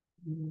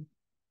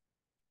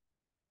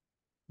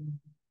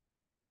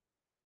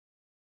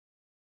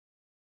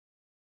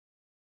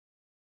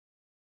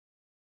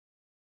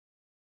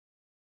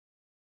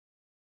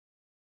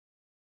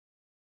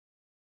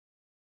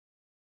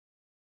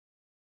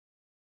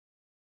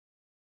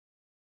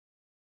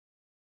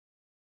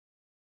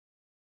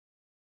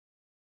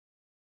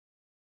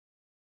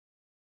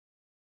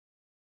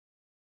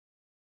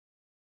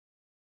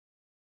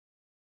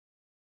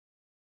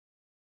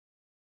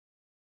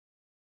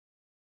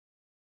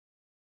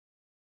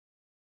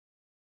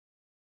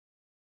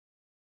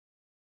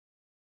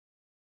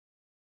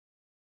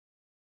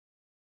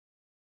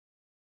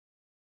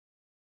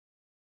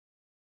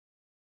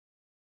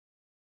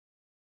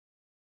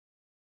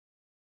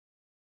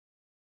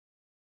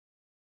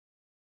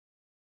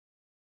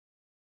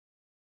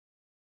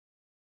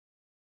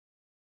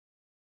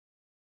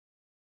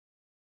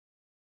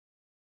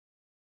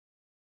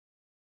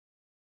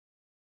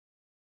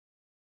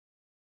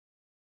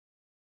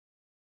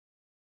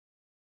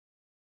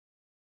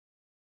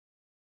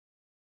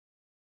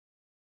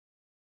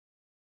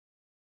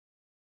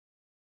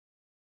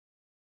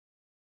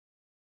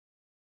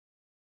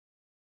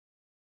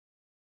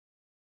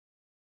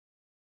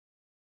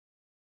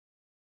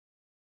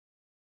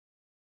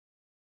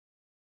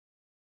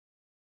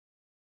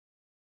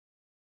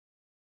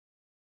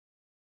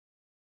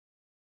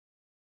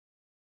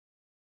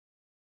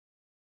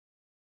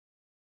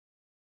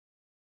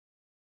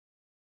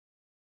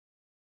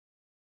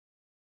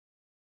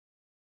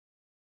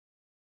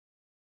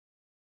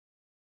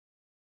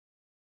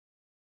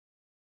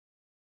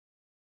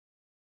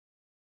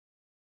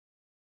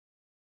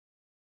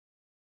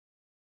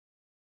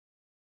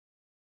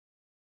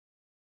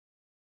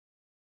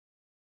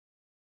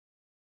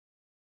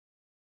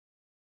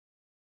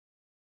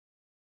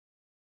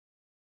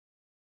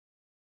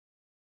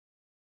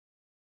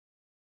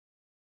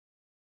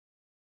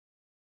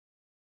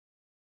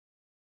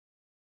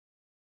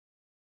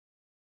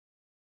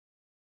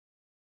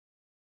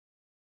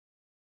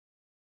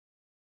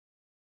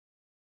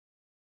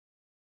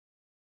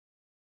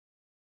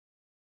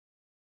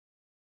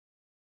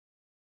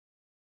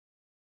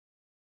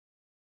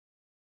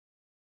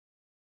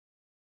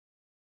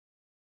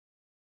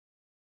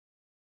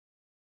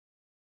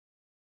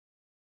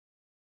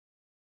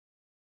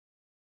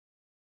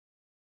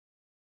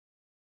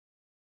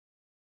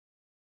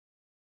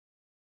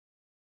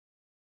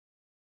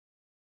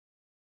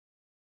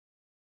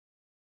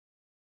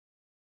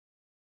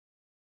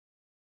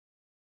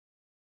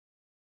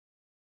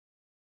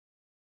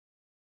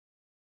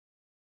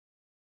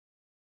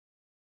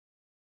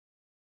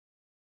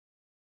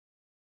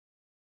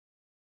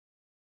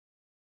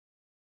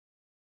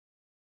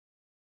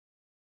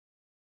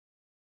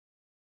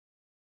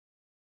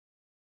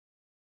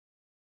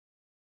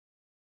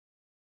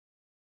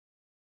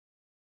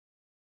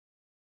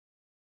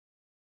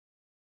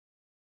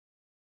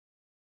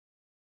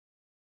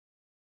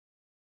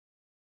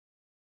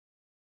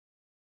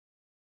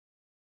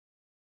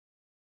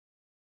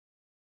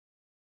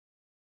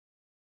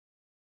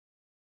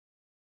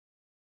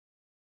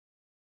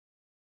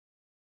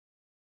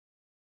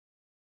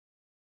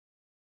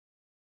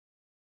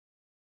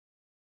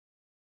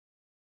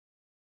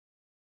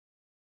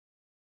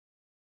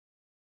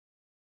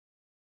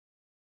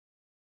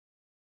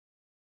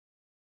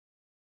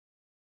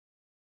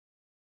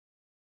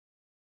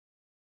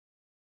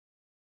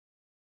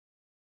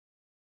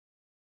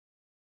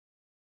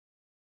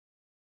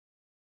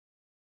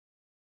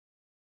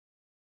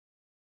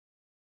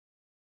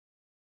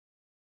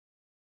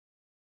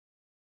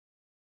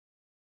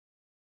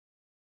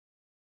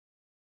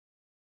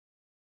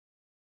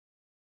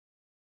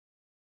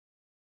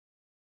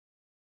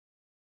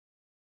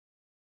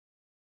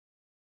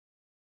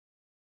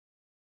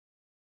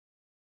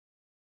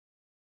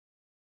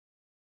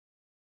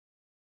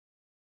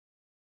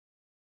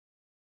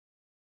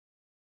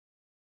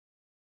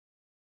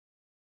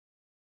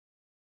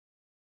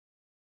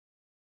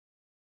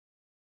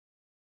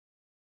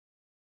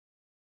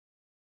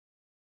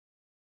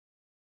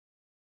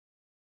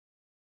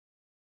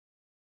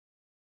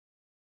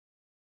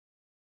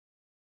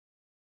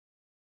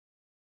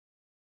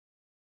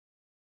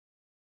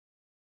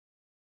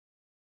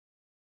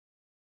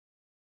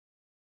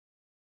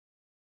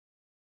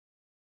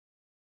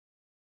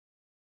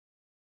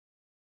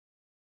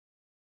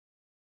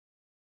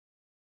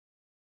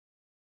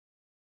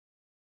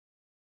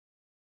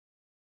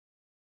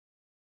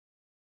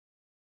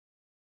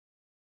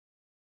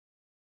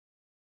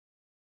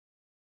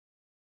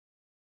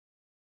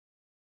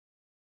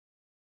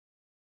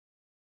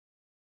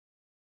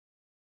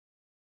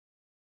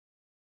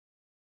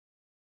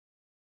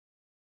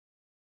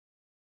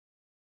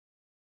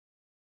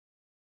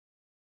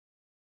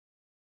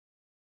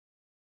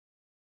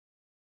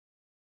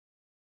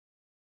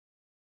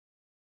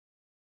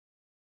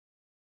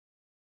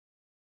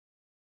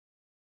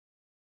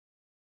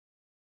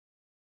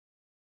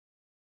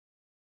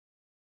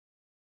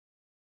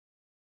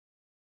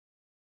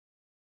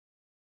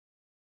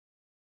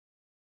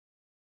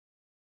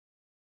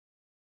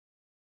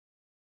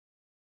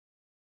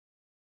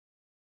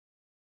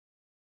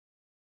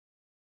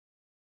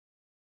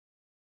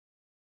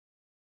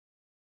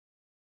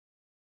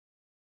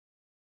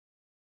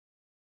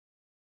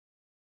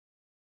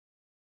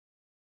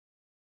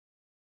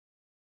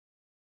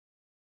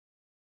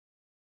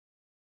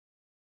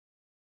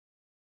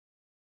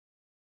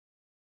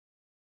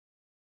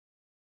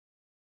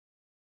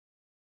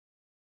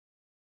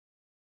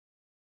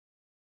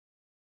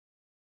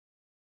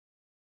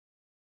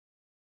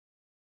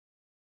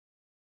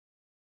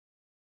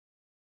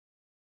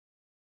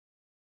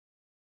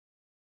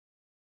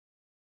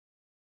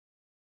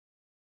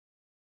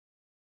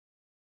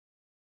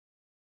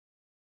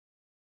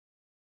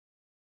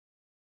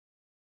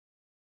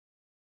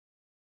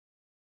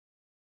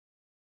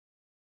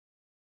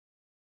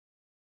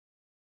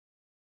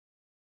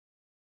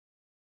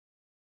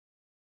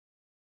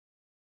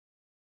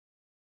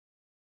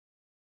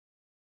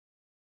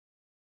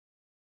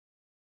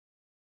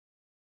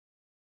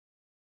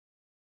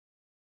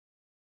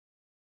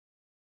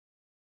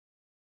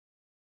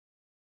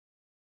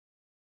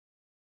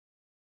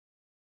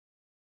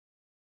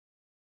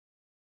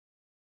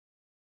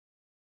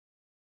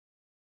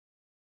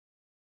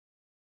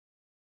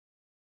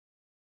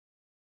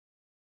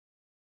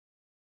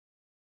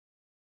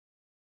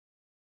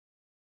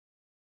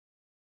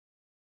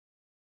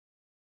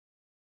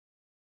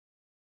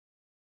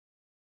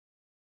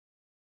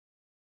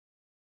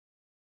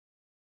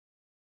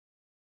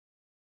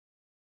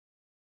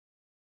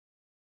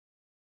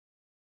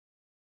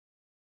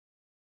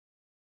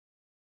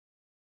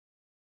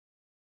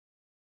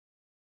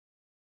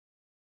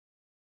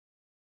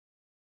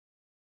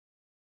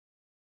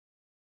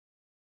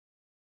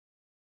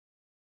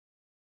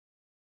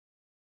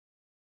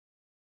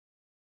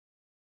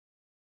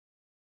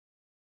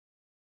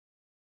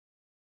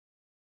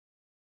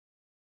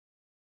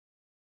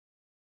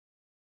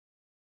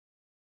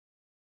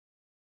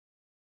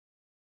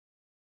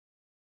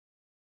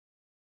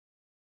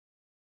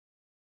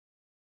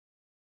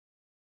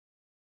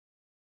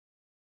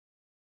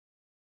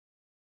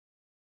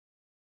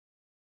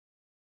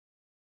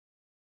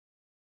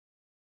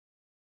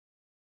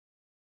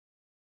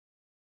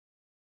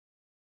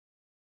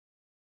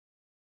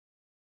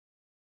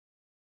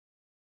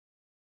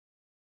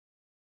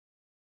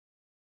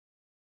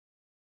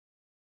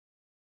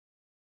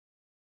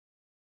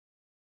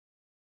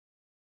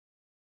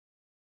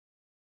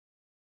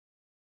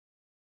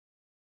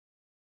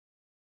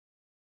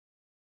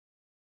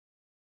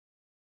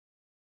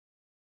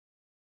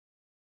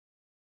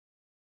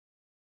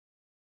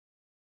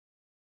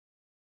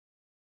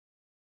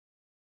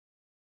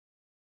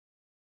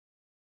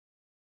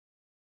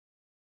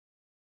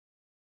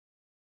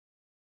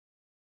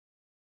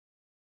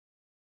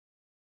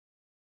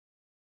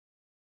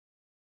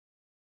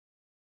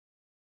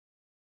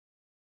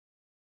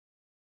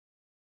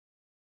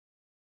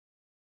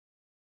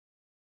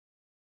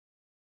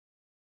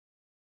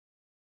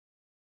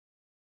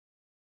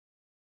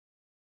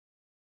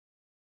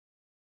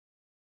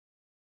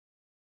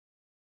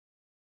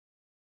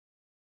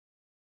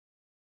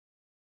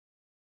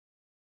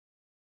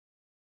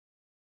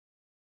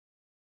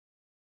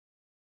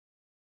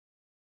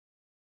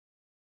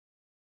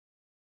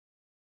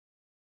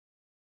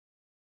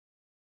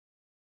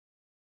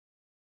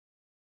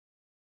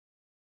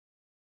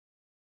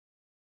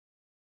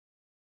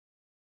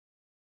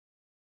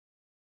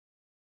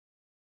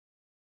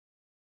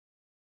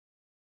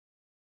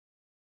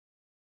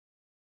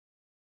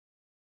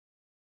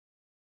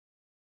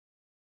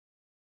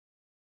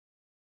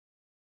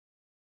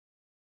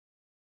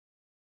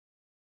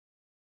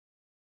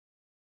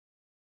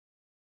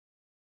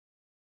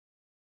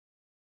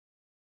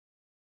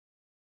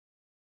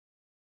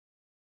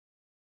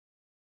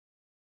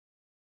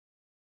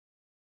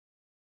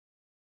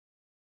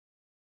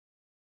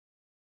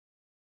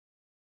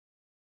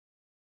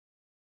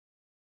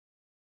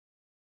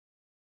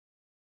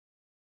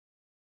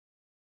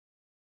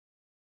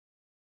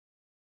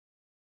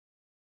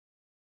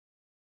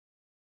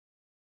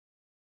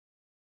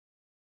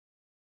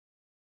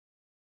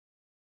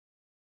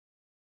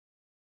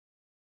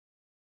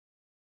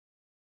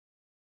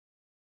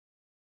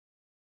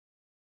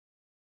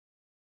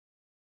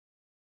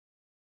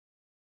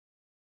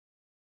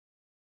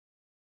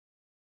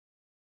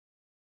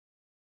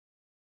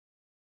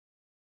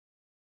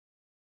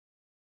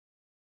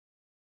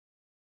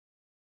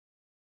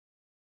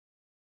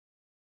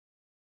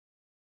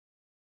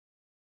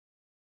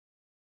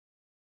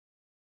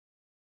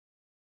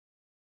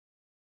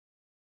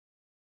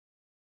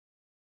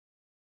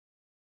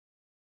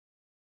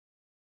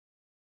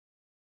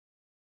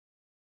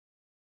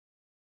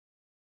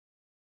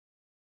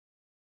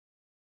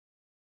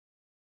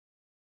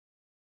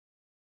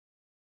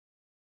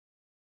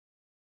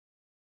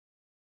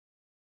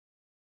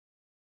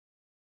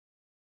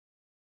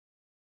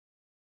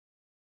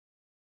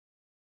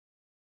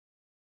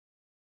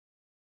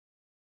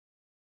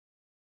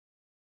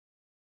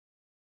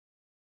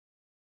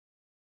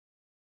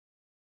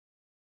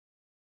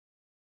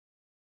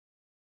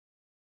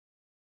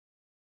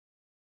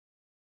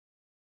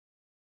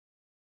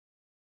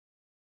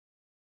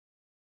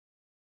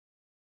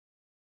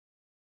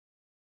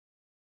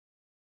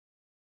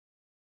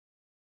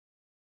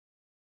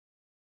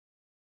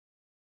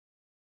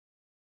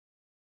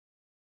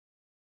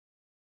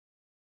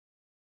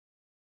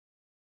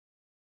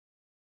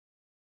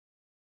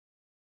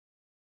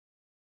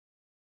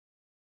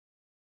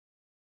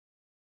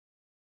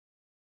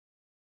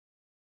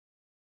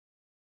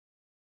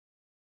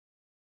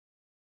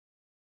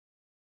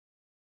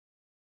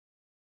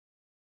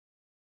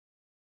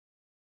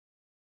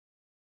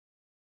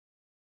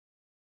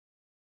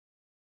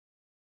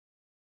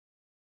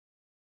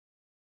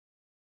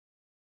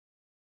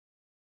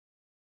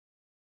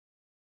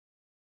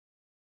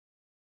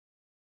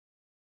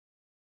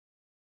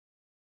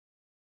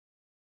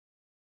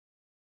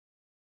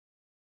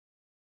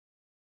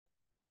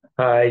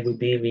 Hi,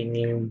 good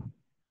evening.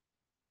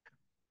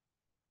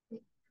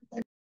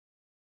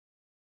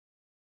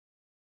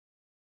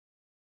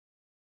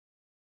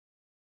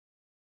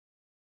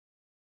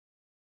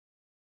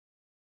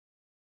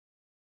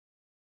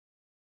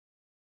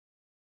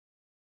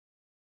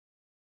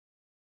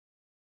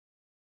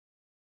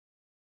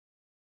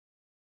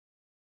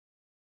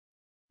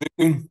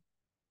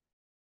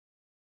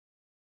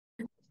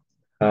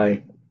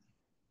 Hi.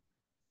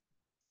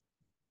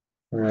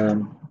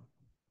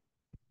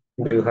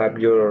 Do you have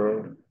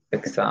your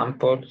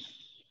examples?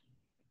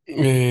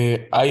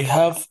 I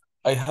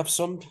have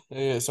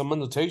some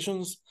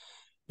annotations.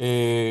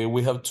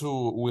 We have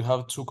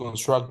to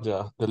construct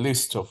the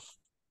list of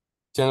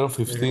 10 or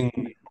 15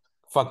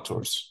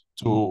 factors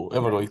to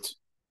evaluate.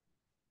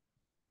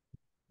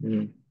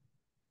 Mm.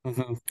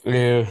 Mhm.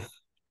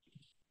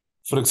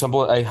 For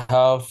example, I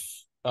have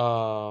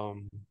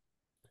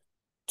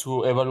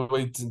to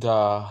evaluate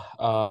the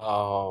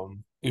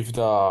if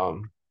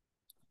the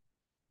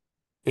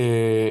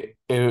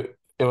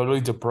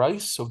evaluate the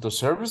price of the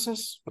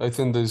services. I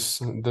think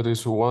that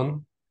is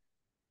one.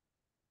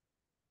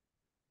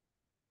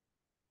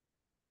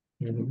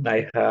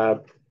 I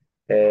have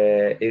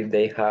if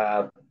they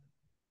have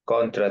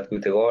contract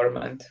with the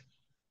government.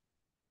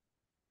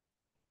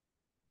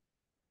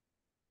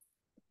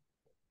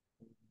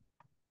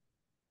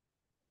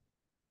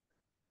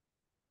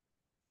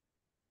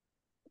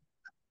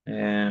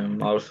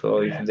 Also,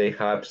 if they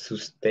have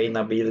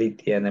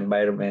sustainability and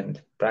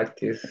environment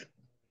practice,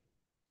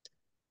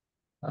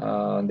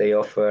 they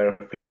offer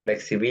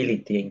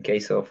flexibility in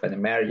case of an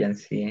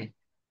emergency.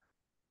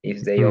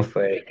 If they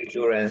offer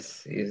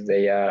insurance, if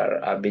they are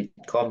a big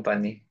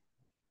company.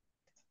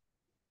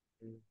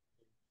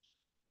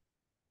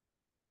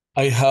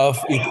 I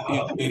have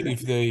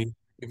it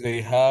if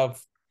they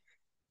have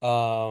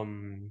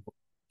um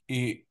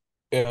i-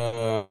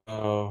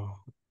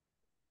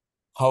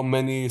 how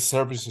many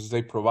services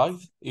they provide,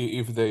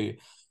 if they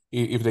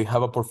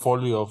have a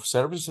portfolio of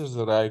services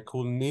that I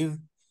could need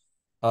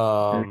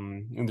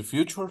in the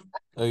future.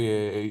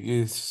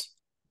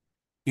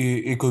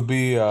 It could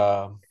be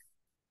a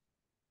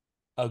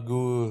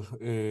good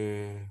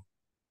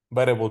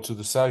variable to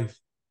decide.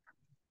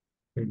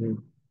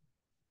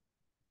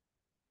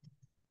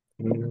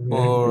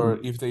 Or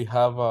if they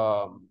have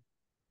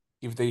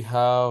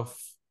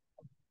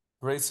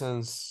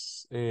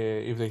presence,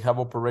 if they have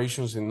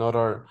operations in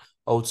other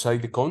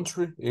outside the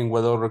country, in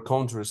what other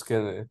countries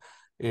can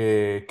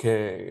they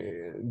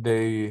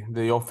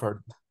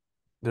offer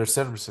their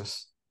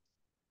services.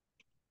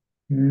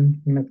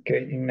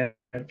 Okay,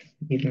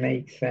 it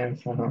makes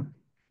sense.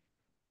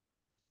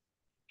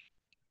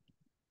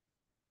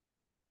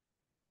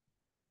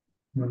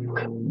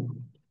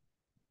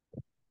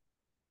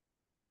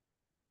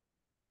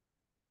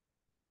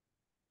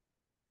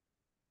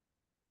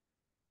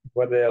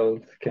 What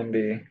else can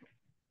be?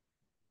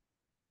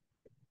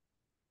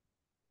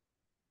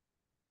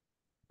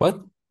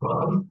 What?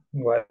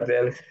 What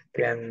else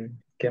can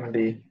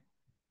be?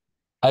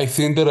 I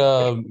think that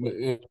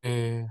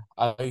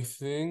I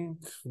think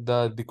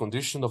that the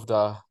condition of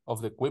the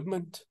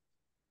equipment,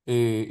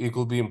 it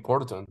could be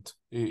important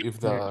if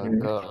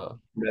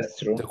That's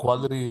true. the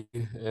quality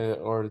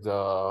or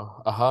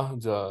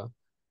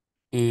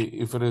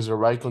if it is the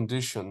right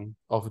condition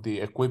of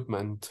the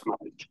equipment.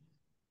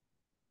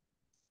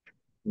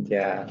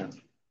 Yeah,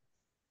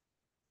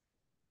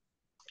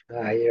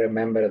 I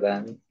remember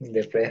that in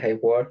the place I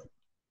work,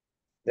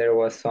 there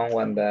was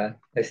someone that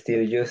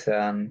still use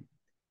a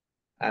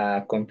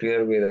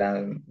computer with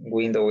a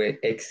Windows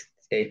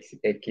XP.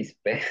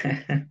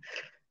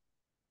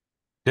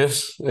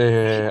 Yes,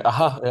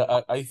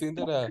 I think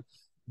that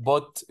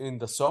but in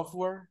the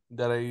software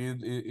that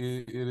it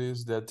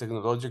is the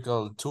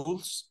technological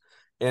tools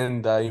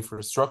and the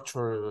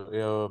infrastructure.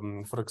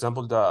 For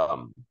example,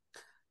 the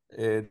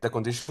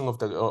condition of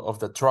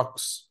the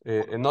trucks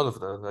and all of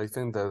that. I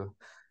think that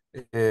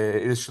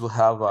it should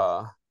have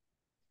a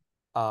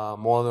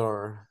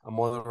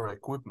modern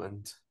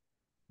equipment.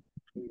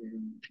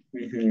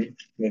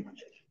 Yeah,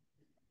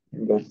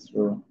 that's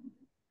true.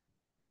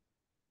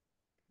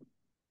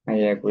 I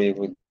agree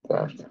with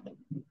that.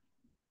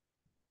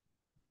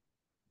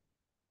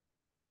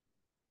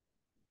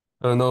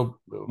 I don't know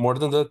more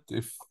than that.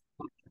 If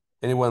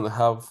anyone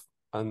have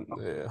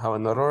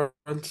another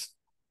else.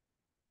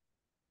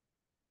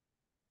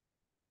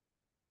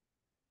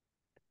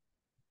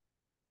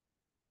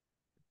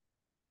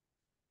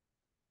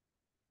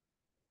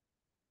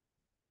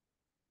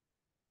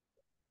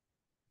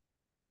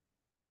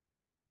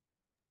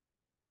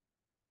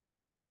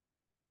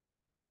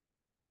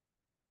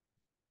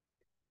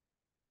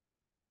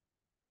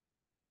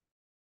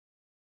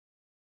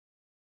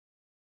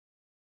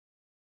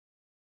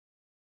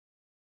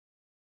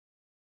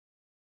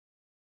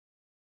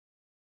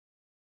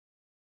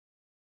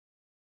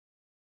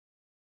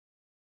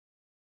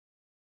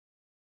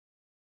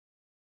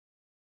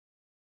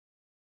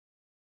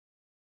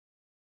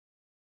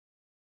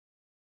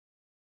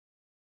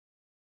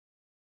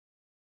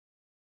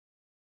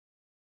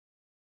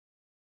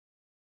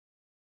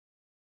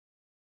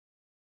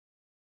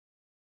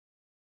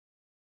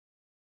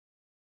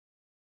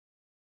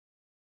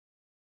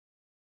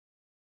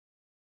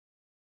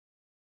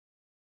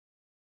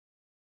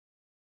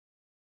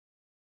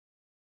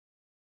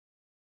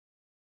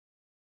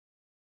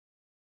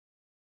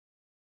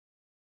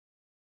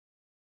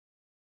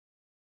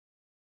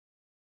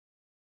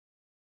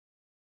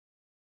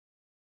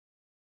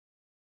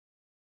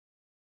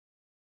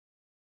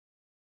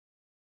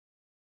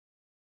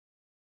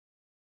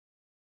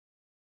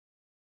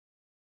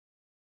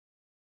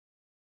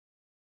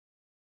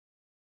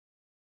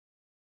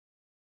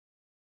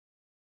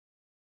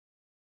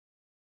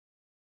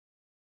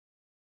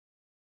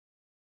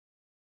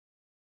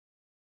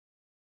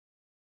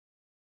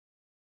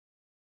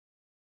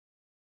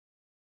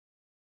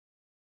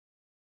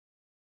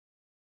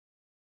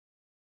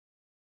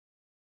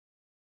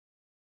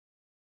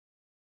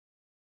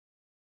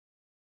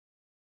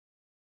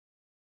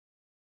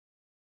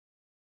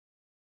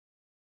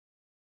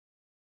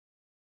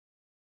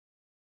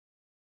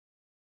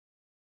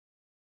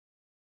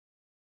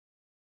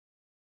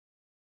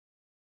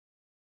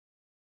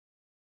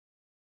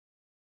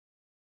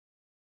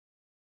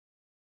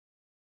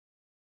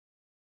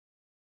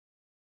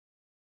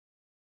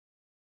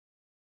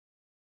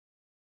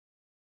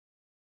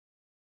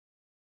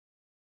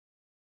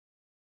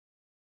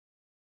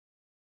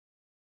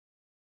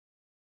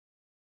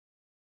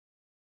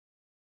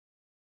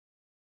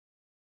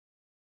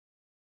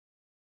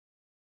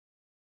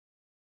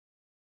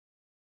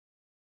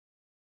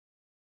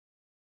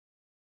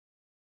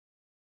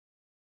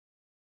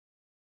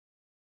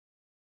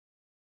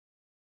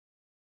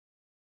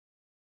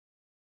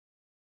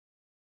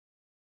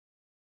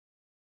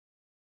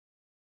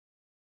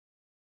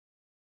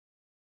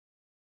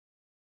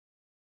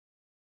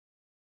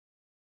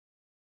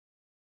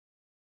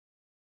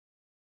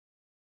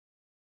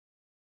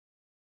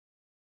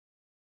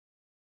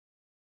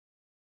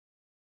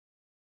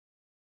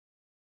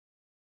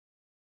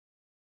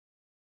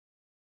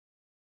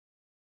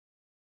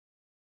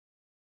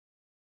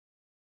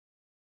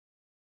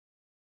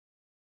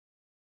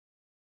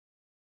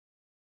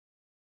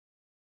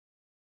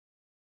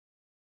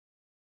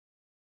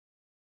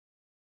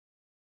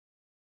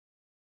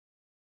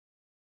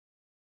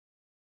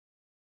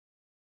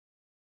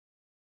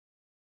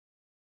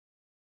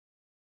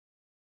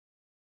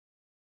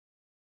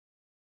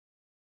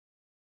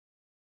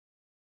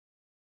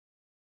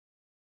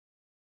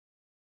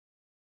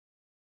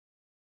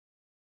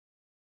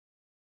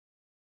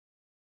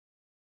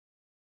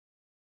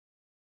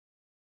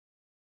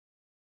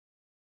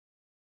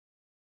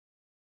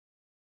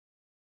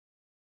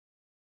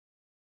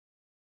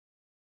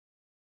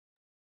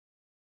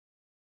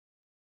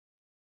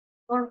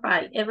 All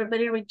right,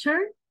 everybody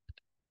return.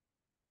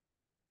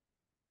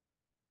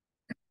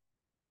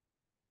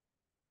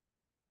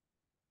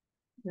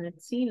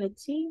 Let's see,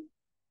 let's see.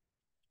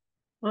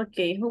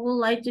 Okay, who would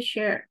like to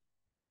share?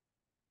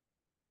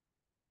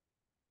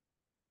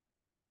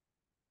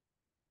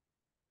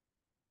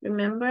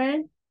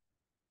 Remember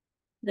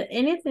that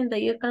anything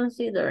that you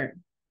consider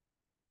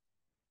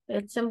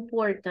it's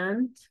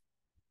important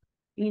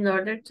in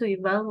order to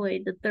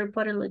evaluate the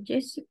third-party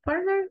logistic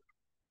partner,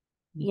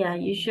 yeah,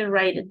 you should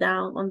write it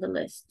down on the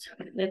list.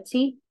 Let's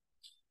see.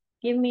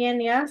 Give me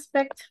any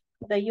aspect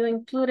that you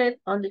included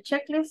on the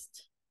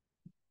checklist.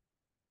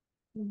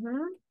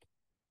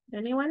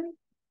 Anyone?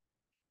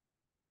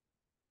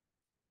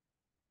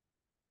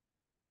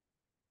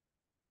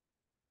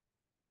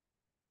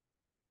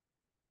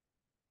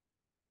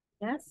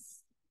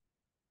 Yes.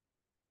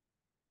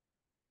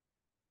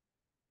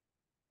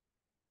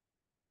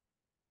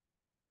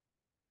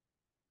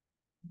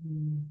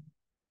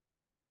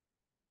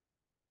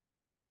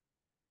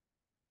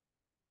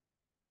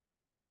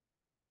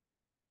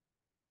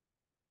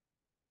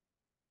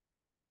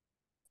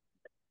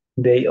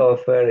 They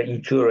offer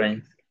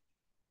insurance.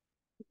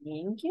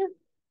 Thank you.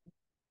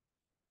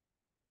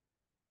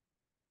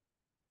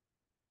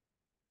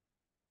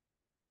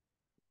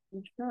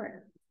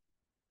 Sure.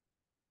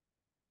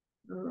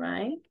 All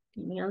right.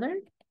 Any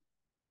other?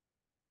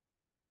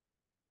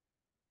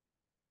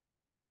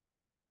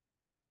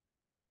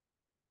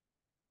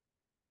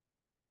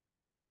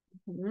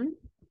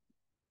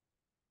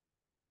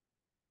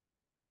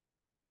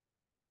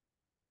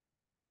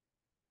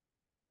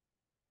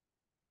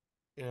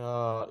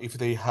 If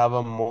they have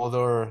a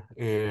modern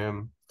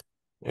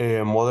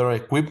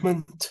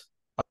equipment,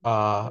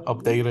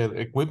 updated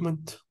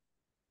equipment.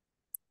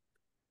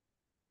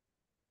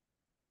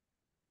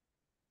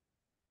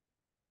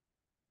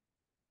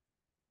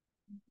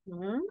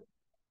 All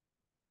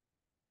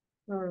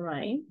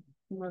right.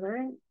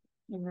 Modern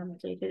and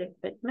updated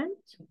equipment.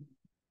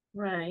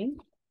 Right.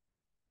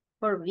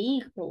 For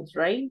vehicles,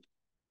 right?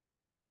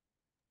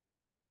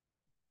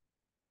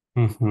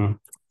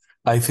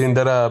 I think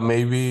that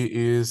maybe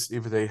is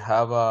if they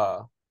have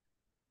a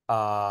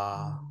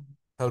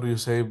how do you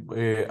say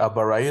a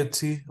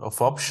variety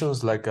of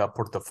options like a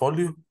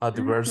portfolio, a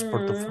diverse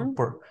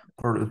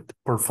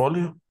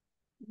portfolio.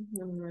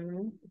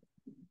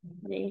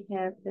 They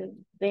have the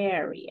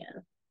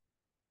variant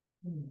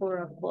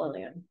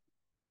portfolio.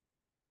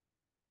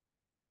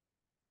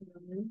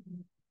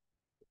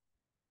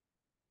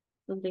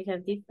 So they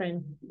have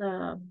different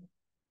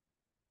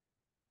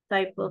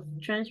type of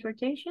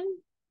transportation,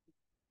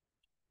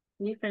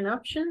 different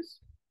options.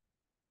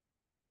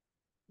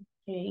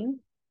 Okay.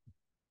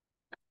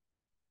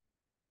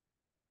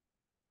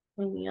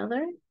 Any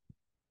other?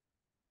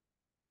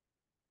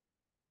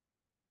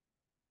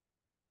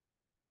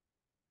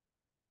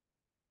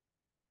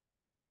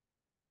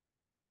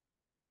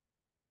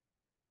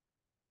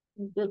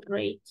 Good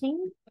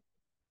rating.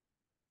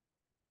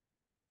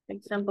 For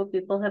example,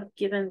 people have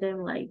given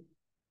them like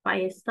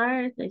 5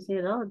 stars. They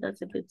said, oh,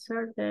 that's a good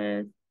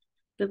service,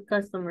 good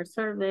customer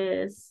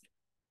service.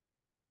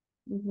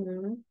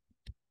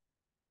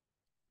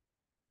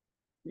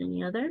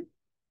 Any other?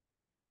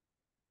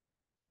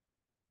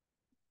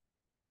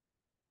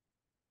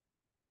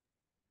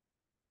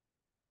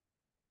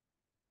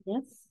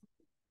 Yes.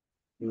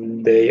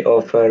 They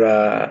offer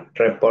a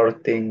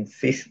reporting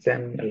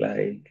system,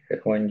 like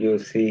when you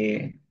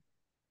see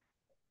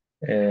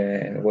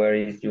where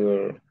is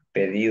your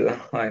pedido.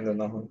 I don't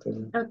know how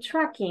to. A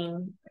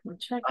tracking.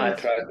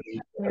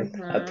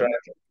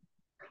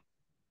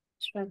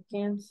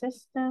 Tracking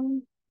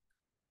system.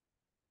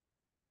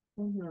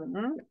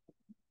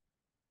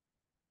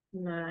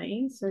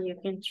 Nice. So you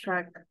can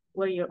track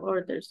where your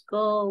orders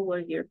go, where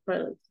your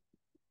products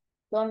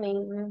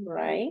coming,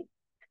 right?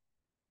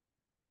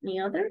 Any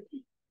other?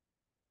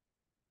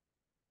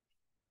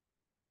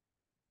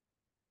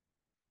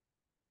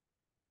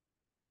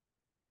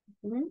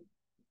 So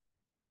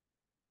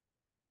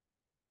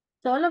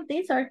all of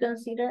these are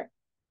considered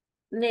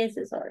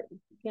necessary,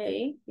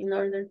 okay, in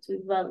order to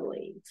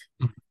evaluate.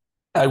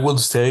 I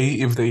would say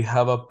if they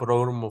have a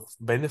program of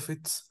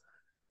benefits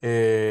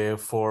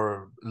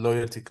for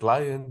loyalty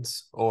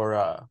clients or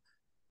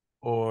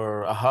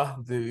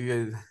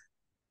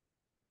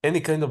any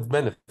kind of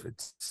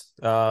benefits,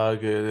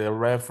 the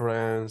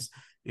reference,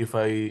 if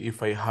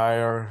I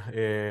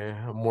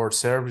hire more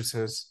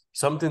services,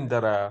 something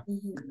that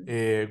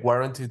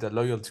guarantee the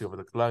loyalty of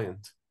the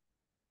client.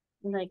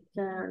 Like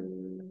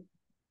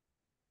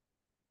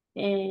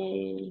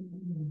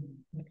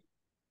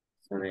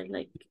sorry,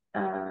 like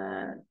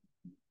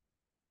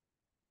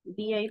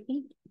VIP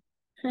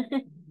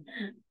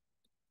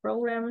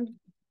program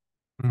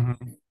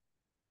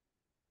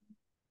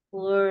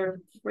for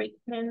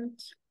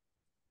frequent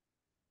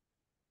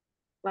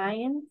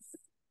clients.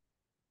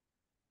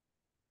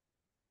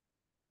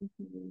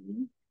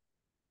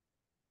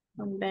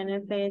 Some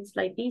benefits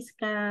like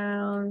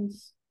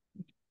discounts,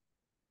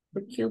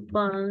 for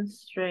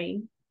coupons,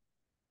 right?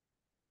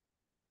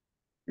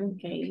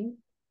 Okay.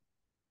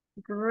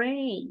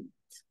 Great.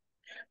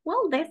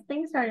 Well, these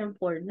things are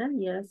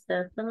important. Yes,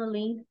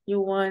 definitely.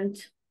 You want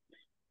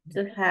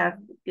to have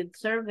good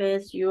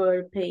service.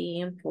 You're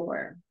paying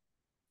for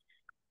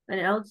an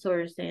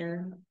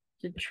outsourcing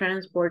to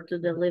transport, to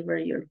deliver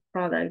your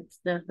products.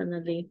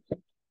 Definitely,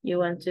 you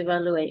want to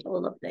evaluate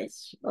all of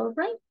this. All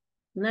right.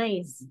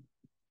 Nice.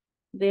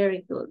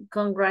 Very good.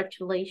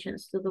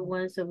 Congratulations to the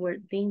ones that were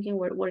thinking,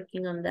 we're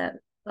working on that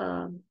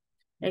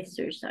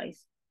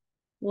exercise.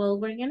 Well,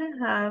 we're gonna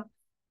have,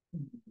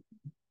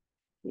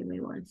 give me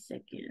 1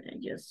 second, I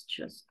just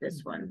chose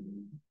this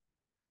one.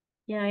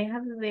 Yeah, I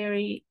have a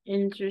very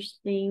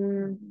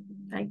interesting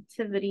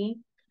activity.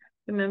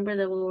 Remember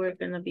that we were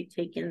gonna be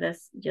taking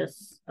this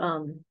just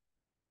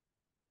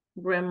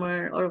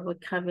grammar or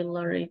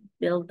vocabulary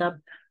build up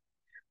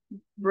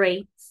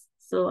breaks.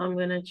 So I'm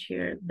gonna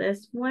share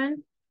this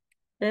one.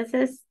 This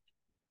is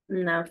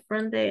not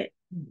from the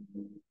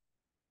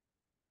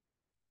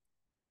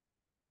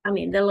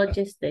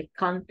logistic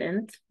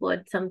content,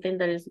 but something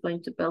that is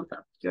going to build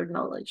up your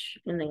knowledge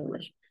in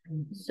English.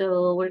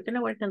 So we're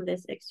gonna work on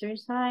this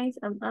exercise.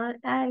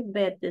 I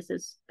bet this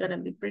is gonna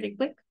be pretty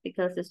quick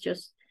because it's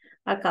just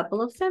a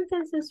couple of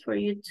sentences for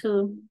you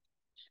to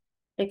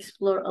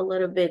explore a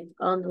little bit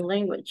on the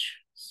language.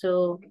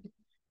 So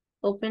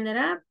open it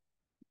up.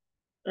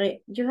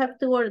 You have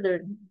to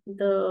order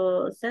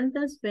the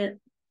sentence, but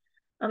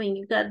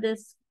you got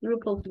this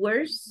group of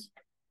words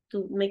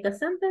to make a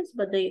sentence,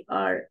 but they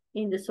are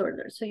in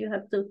disorder. So you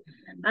have to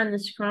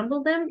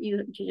unscramble them.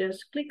 You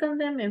just click on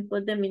them and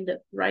put them in the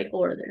right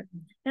order.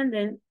 And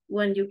then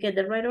when you get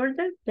the right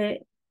order,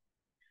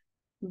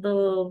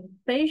 the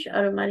page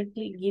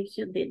automatically gives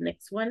you the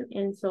next one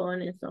and so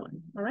on and so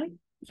on. All right.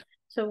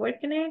 So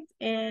work on it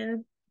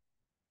and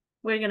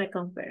we're going to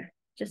compare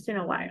just in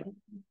a while.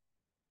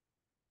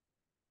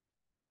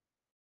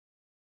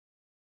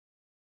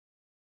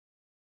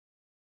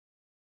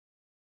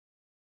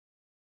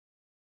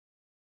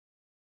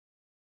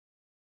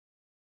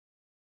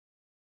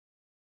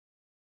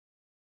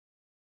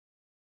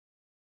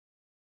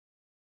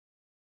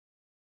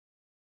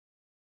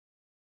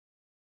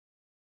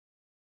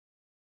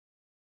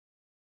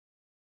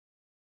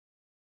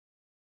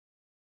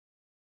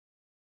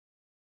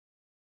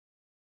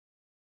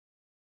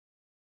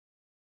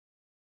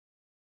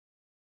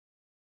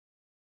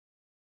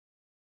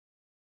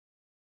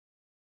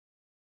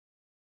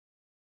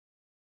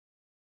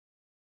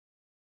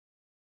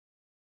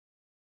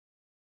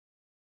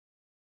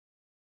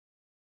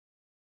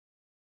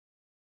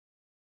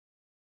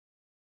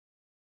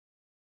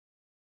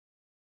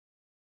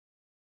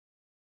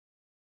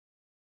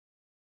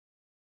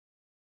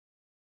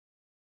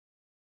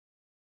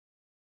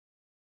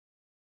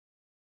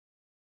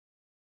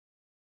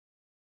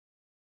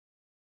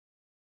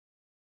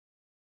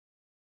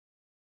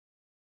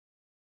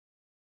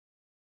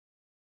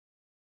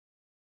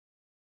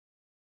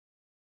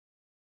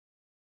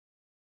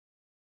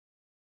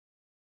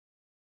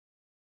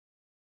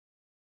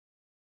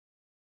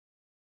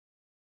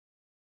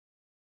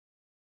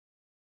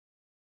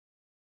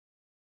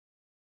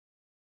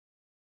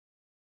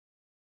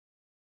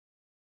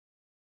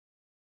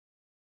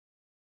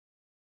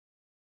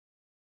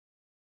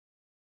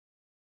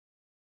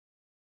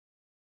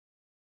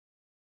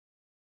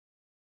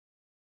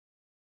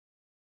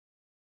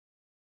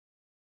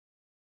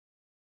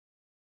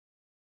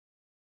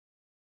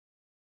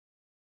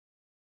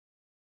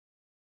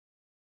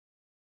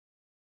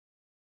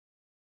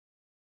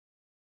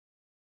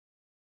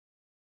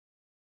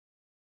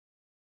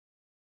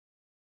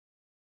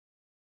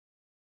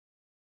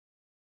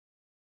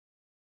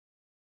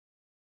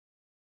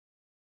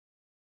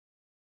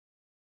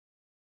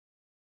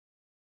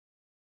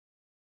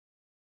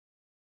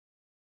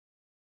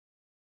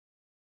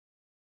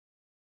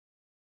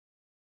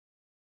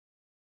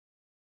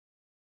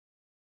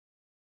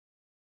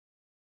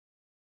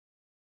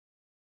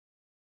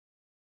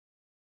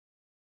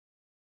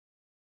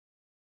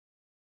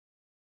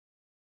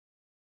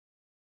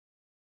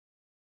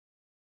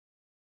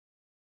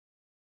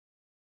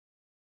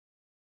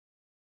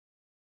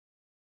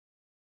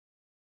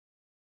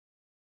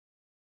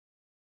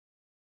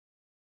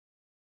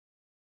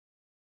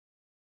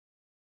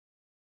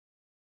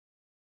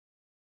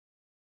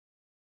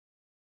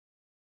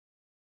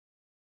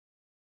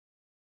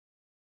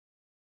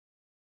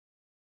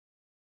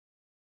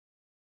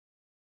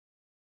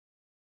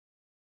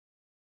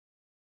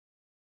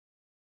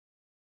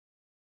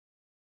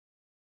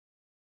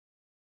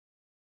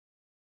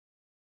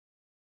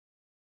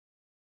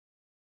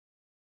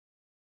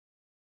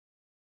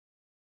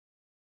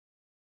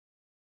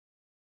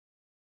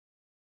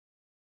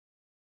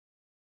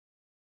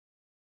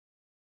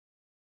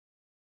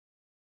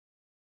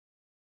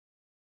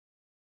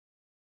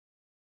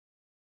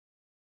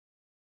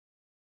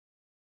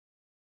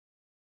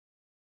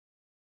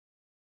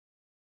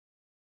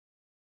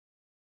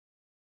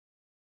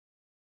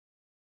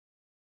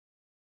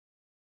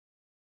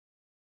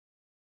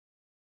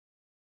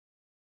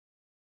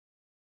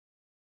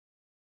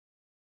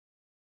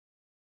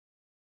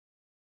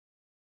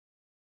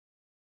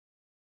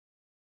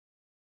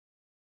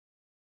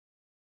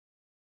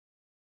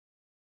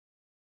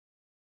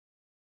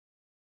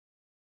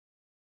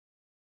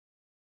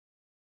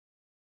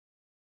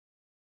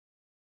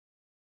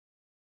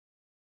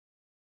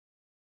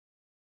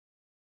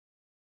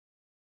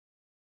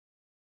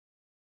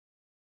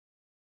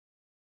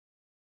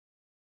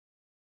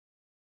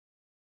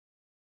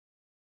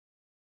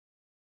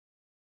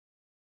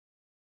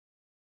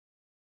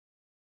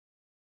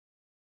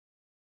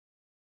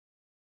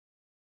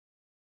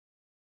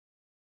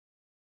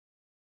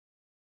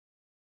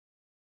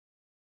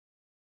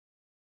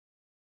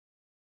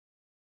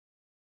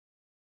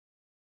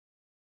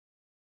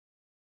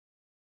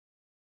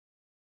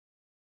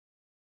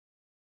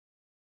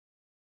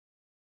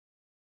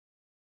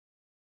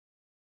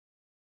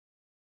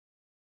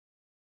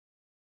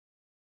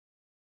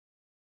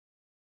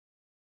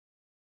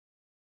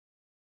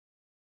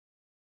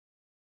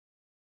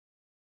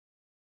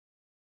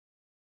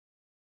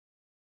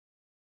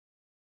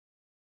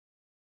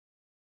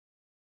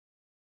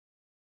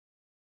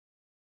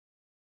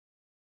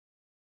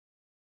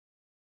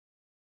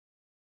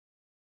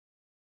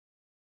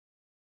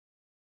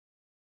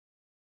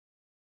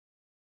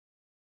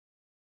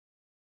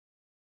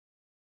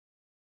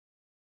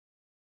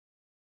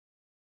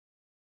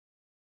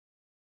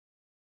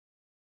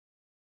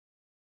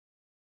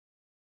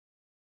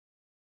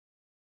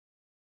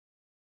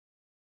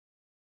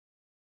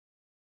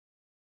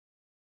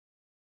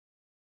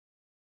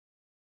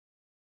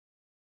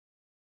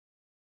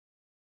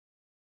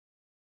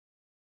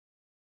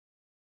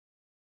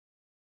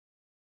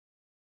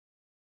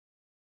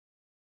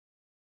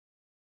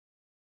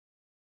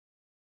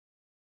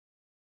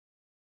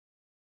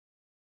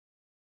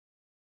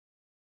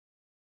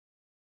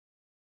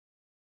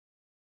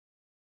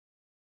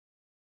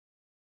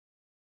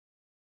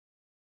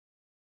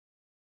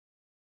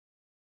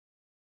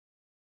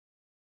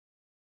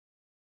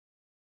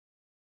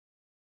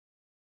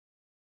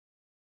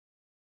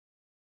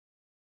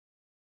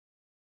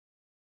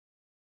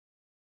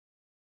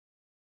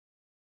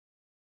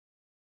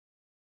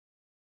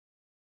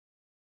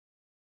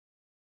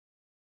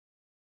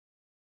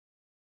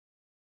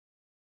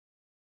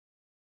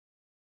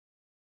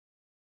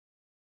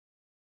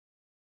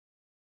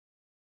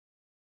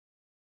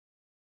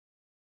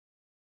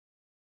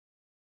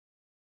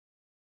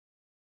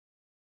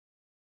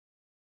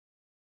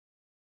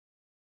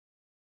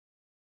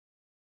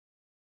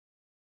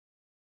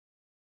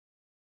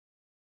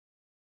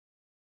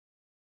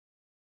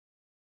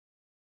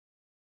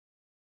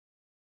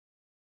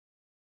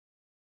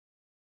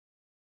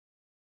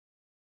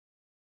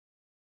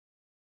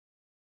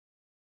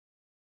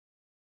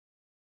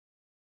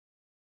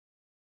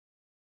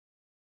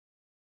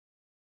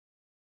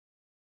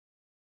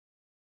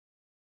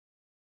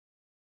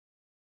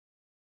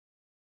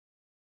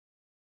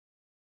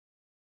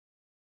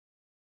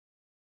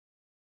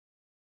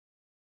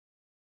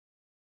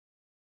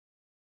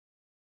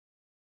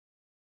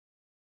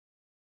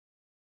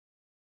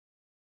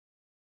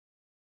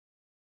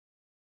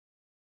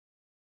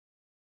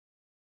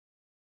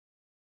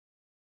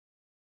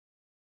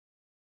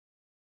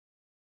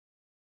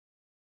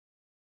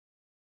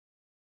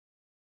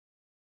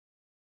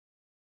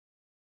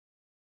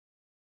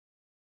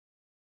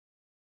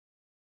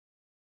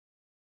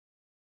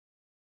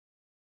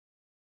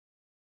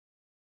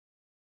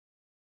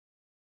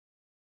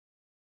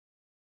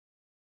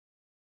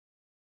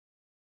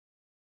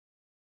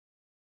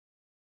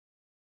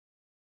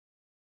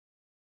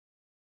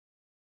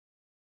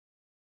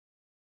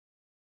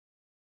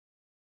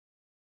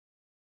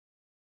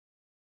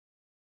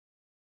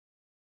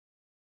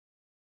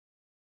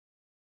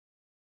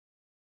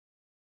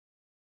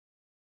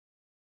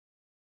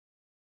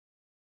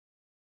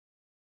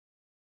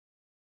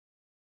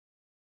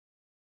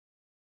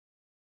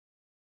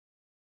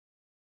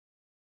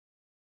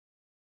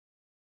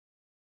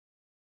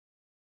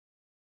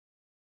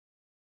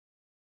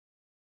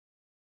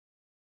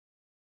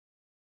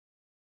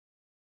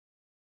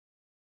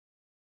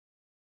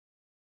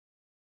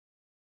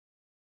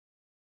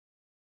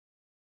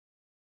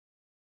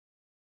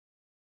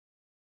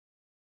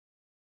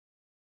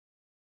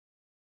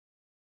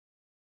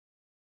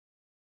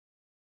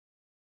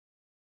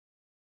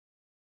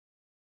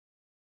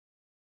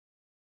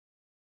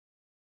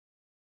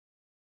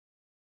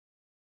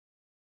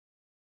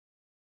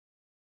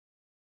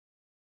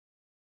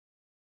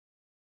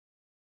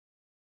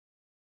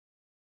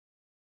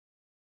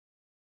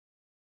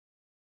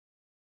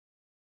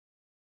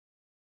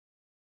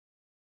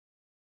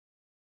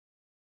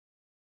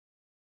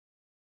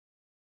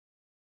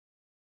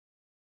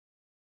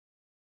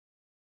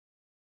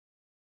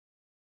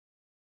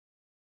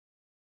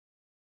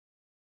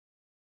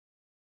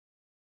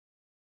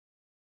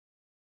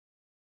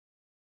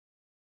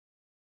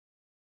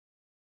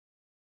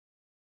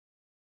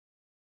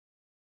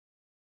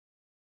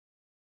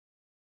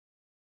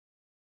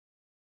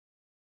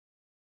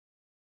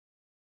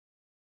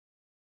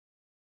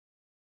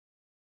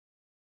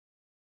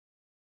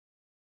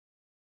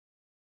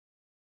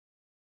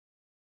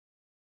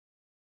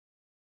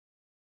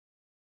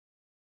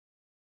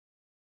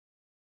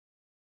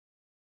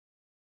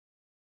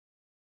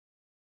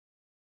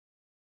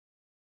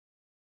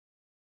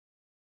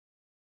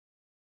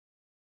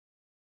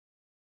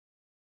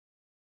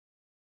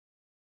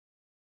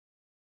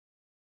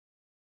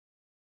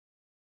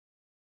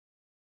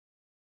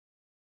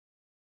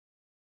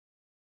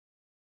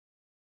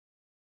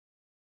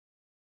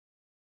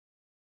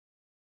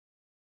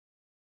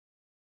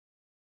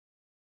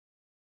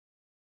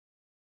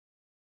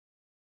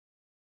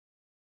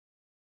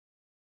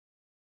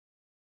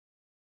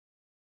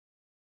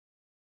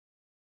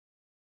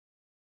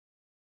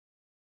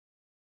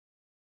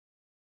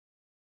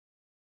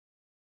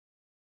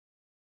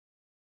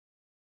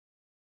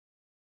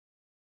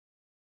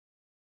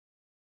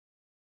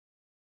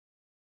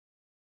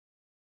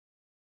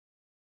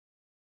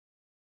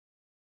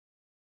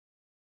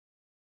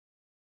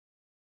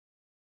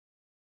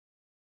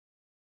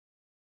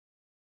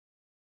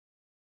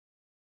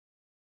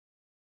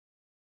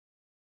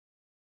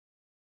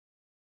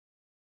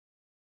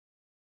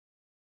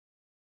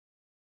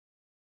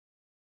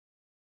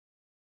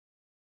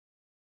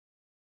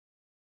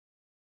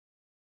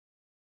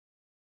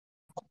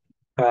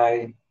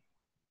 Hi.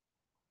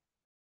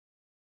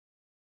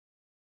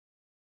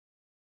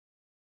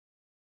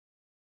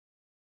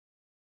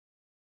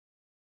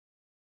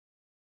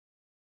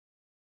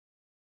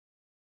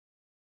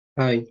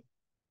 Hi.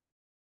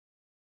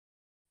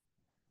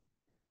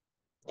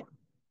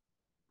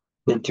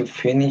 Did you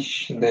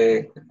finish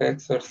the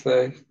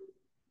exercise?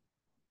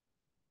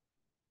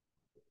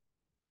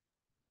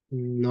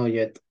 Not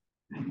yet.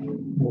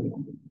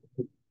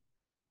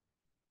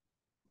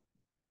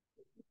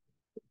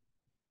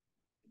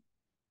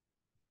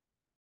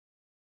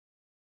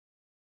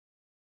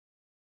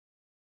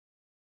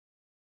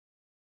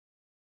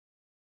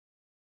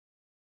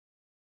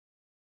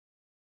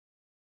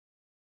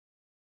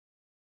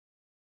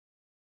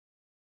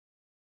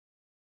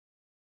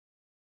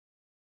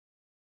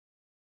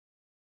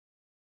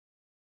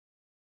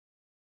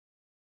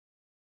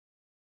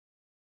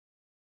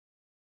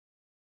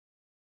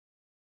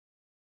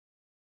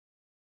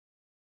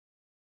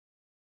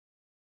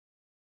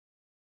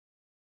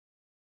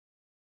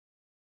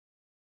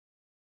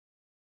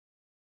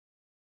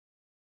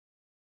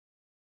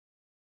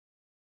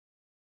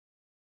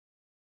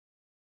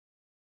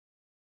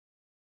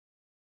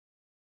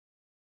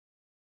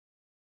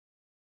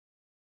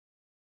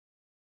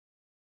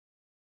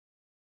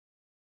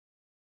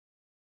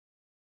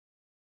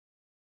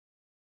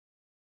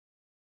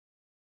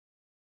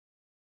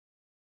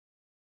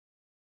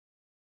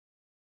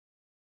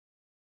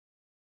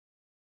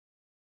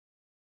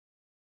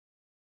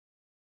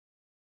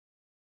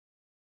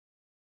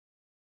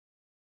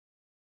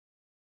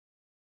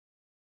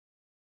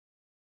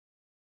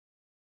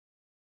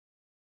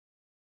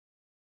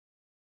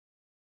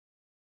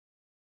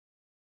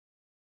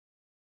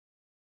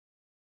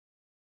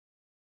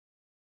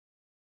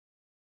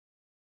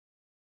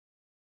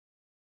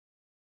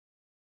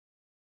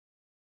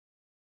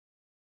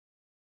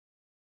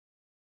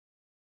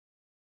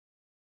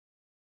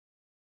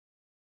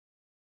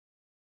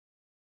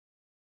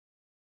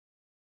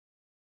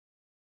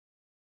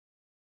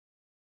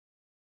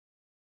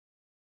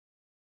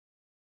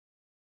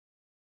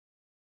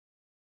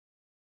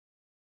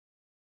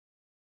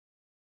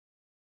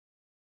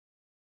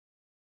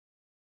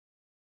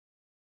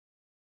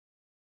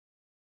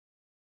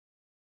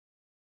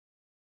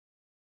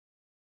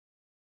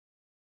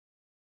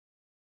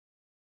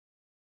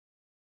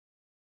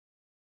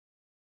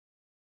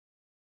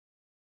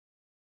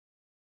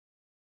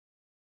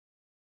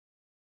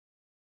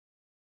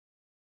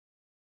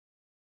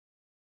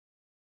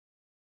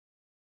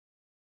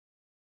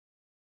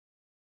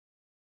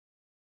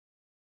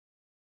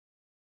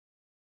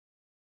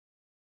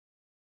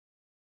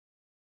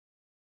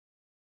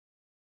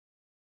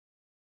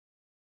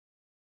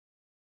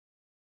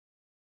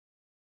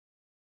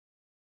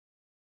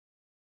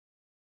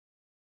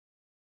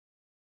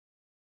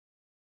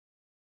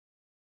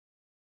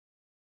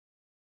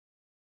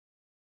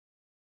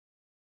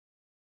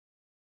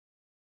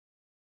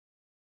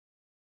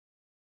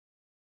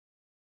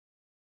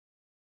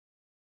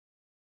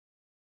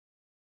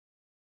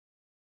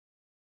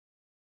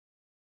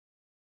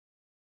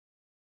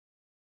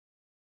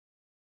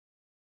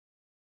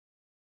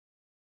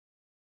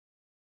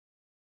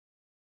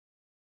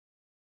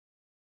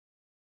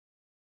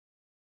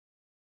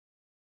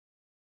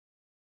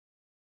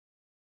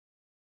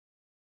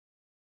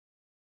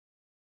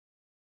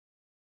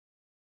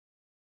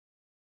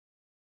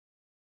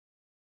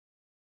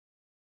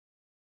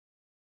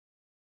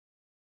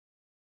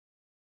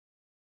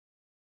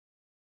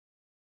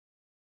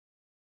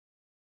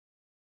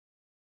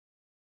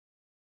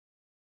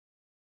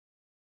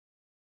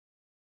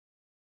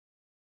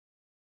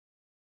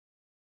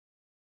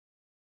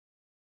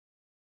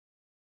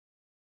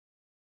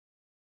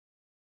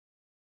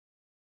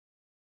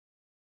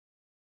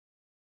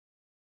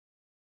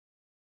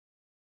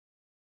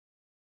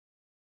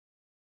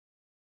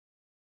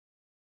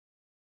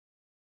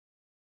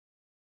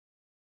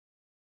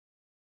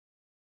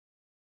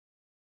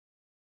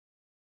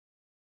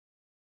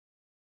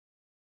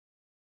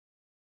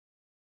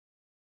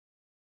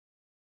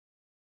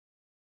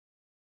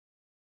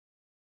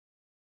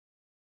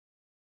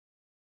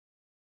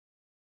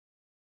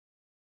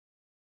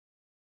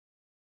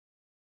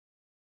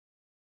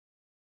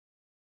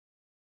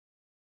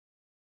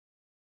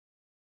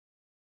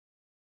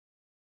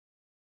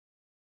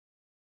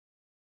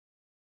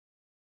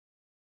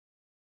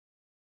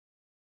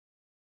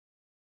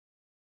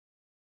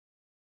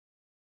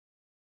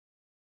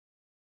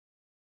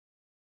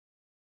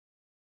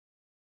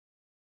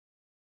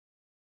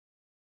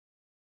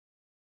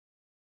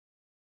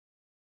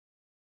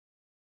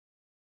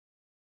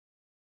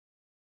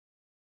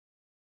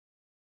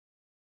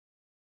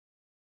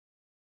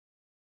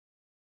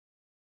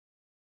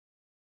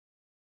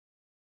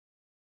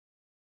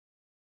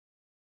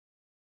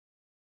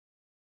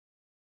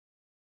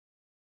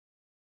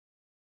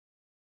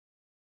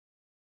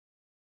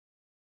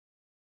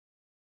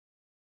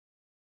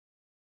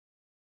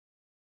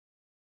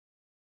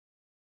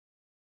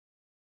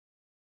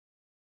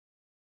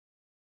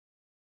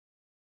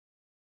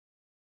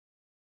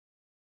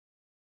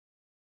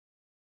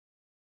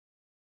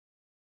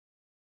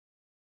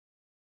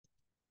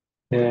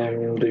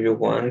 Do you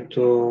want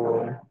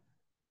to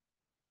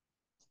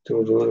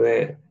do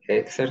the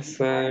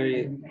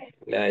exercise?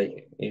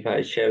 Like if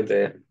I share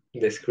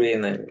the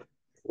screen and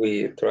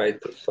we try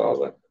to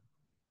solve it.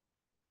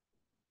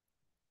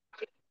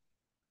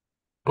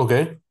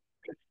 Okay.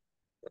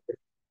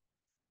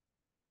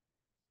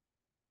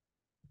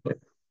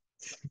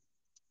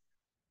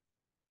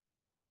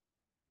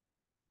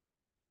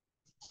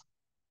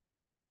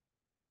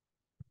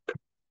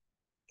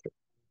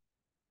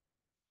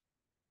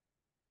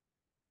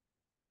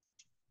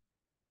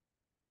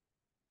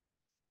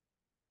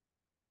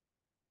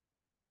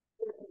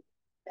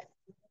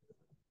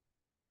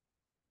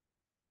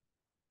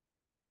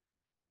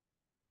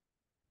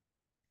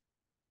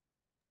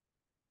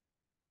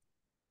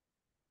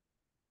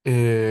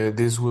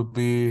 This would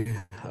be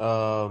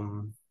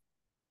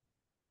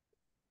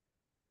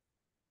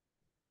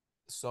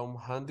some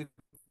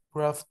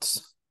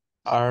handicrafts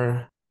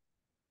aren't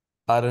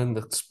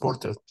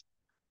exported.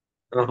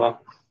 Uh-huh.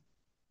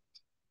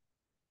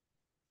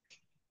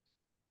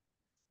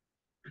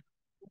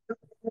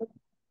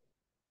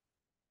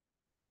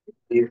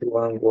 This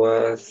one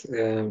was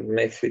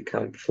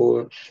Mexican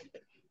food.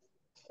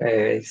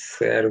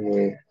 Served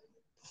with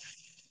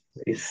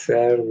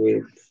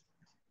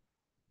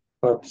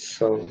hot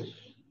sauce.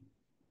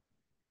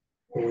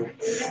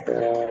 It's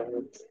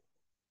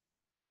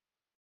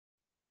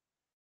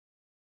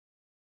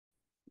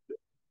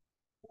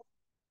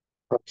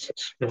hot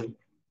sauce.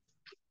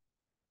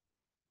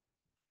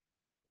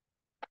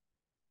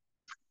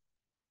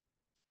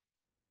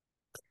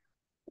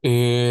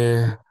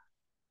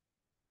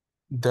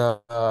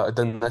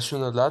 The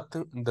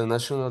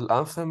national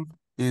anthem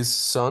is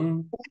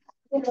sung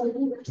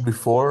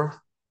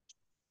before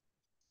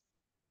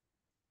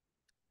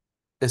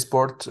a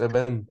sport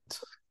event.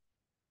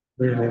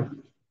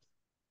 Mhm.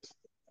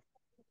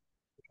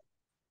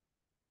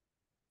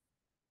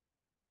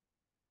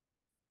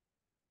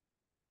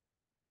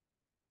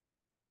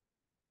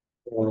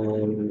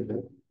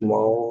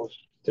 Most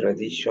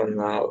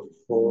traditional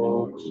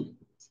foods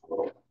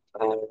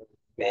are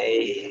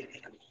made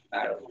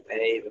are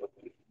made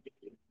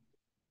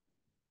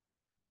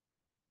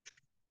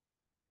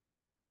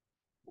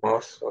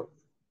most of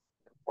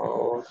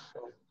most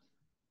of,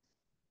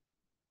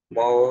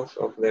 most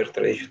of their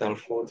traditional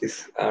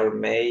foods are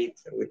made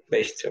with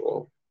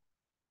vegetable.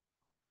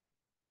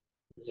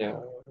 Yeah.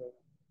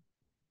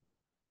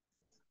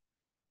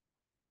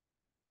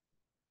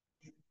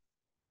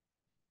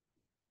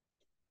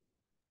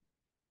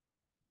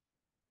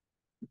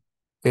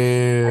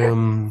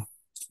 In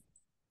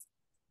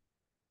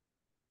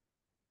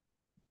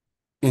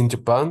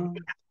Japan,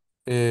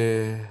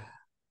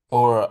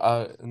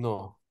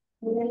 no,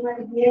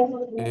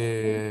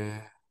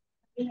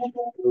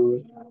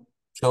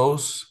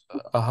 shows,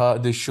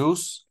 the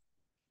shoes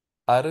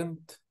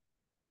aren't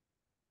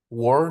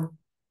worn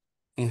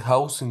in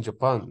house in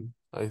Japan,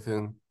 I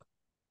think.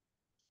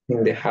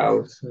 In the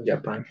house in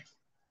Japan.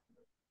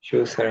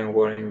 Shoes aren't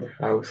worn in the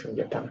house in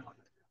Japan.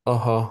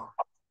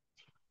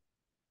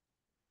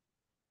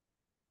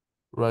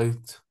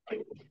 Right.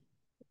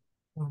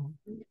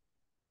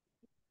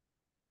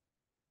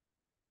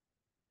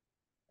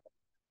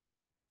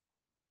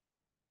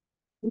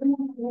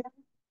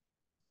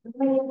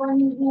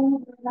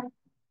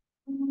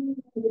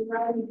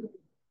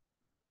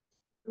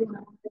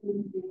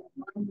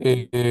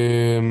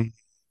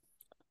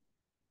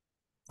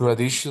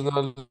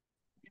 Traditional,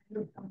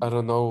 I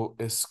don't know,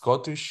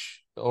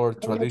 Scottish or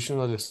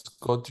traditional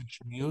Scottish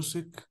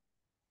music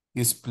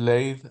is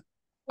played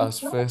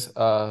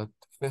at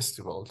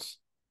festivals.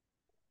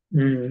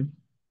 Mm.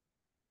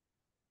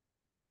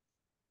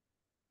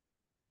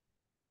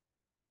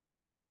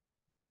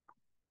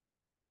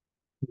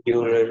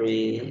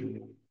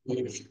 Jewelry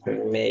is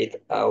made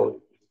out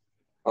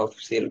of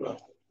silver.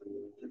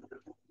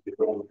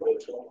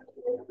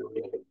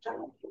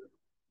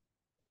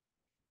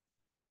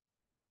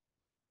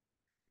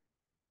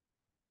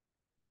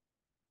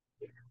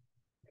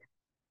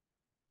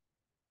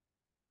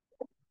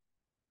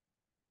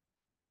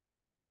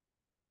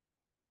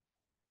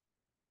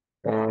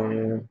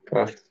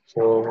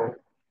 Castles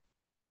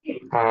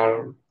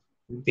are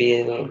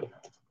built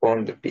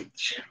on the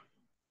beach.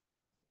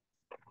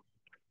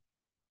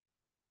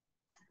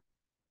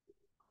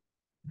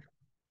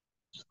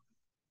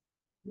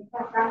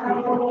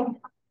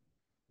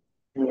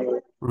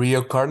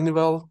 Rio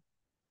Carnival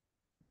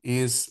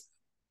is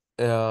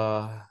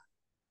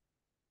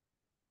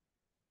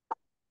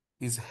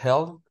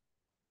held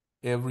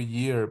every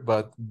year,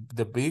 but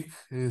the big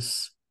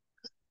is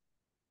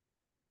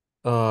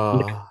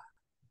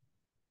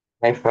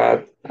I've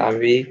had a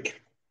big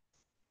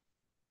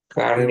Rio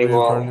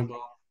carnival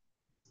Carnival.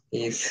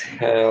 is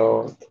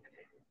held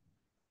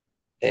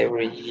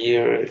every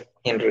year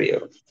in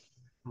Rio.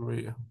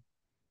 Rio.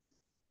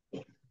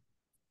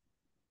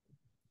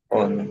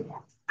 On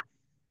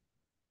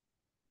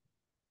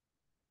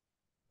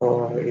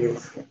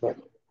is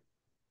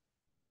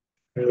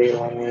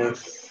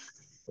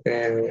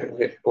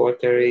the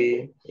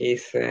pottery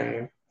is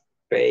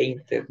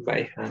painted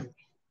by hand.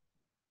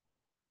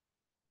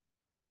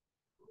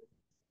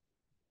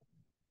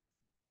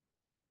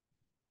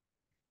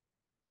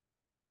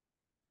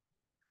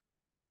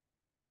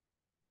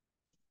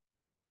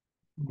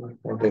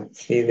 Let's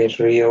see the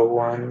Rio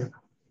one.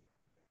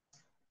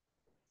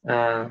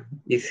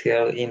 It's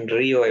held in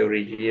Rio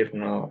every year,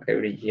 no,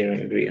 every year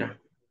in Rio.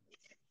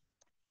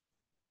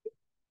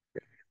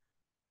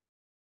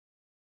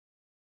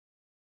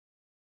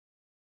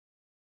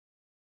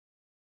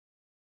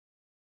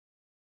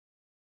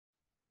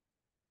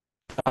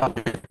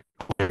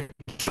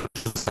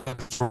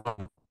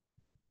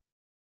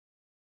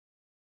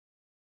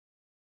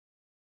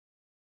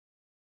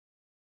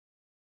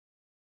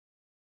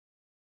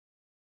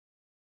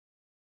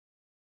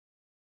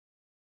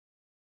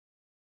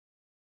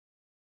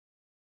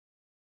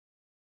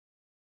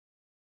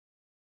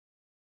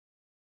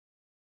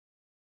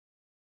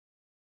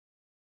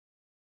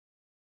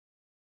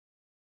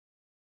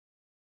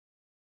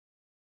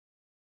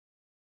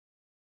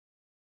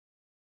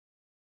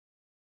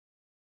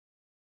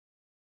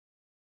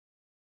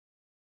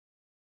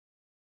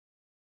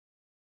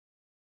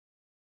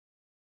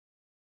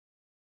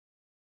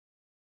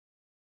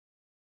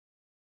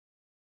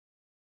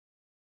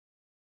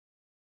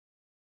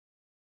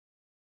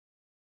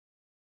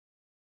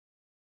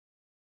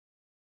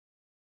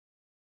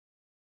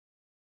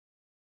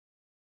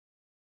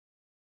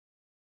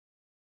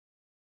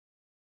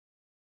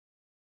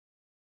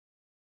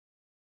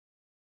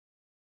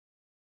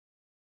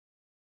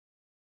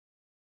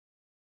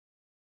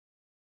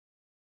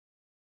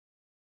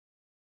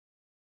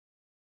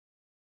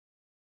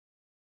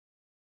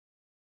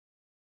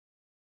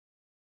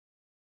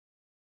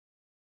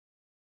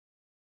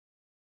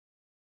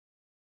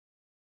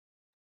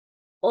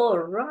 All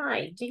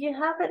right. Do you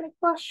have any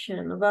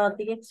question about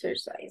the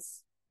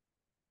exercise?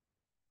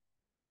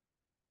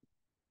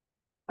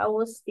 How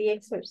was the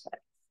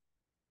exercise?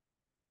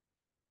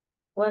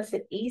 Was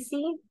it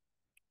easy?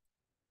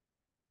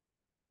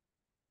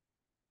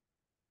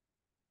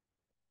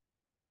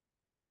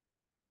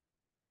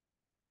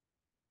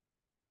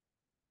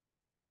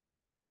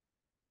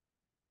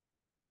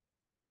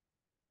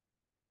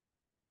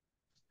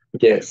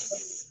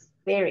 Yes.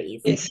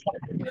 Very easy.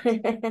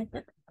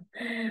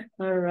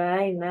 All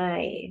right,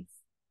 nice.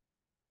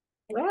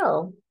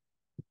 Well,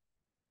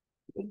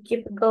 we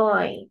keep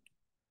going.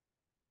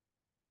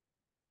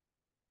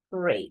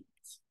 Great.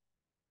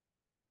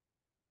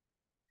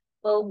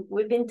 Well,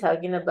 we've been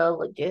talking about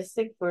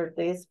logistics for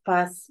this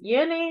past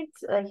unit.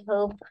 I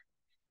hope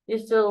you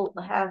still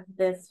have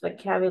this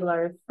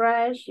vocabulary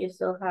fresh. You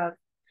still have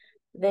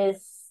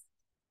this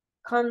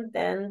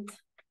content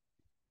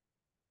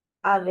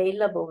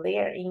available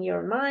there in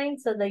your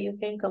mind so that you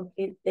can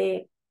complete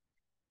the,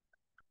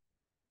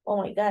 oh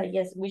my God,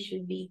 yes, we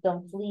should be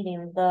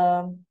completing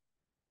the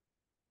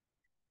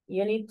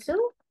unit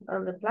 2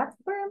 on the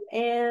platform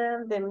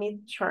and the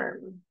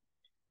midterm.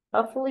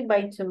 Hopefully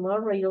by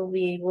tomorrow, you'll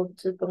be able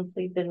to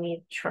complete the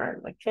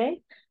midterm,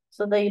 okay?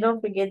 So that you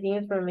don't forget the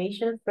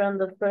information from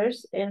the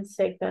first and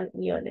second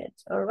unit,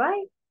 all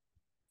right?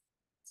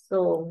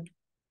 So,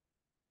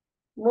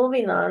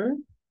 moving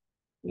on.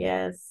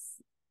 Yes,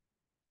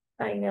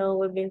 I know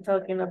we've been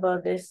talking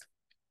about this.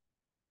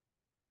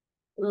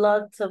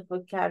 Lots of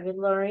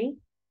vocabulary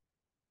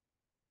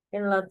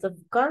and lots of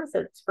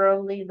concepts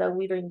probably that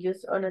we don't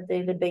use on a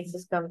daily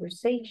basis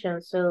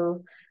conversation.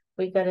 So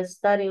we gotta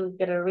study, we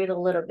gotta read a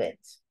little bit,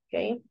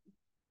 okay?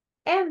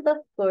 And of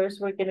course,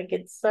 we're gonna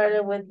get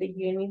started with the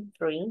unit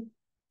 3.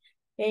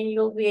 And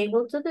you'll be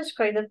able to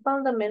describe the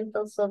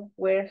fundamentals of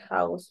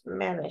warehouse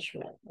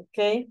management,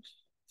 okay?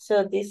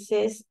 So this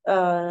is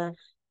a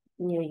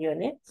new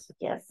unit,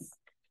 yes.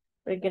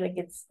 We're gonna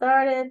get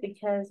started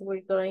because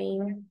we're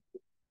going,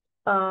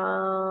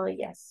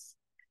 yes.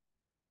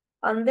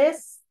 On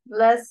this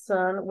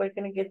lesson, we're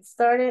gonna get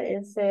started.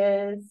 It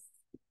says,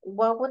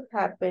 what would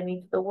happen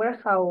if the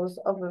warehouse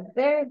of a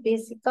very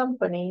busy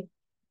company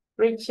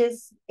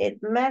reaches its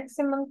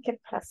maximum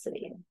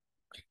capacity?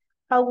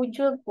 How would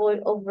you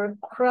avoid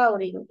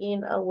overcrowding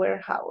in a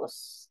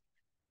warehouse?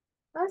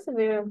 That's a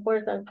very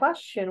important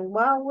question.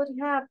 What would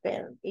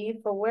happen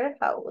if a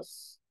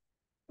warehouse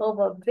of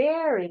a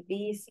very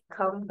busy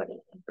company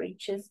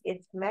reaches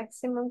its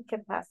maximum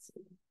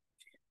capacity?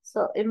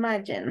 So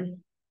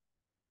imagine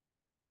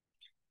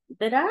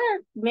there are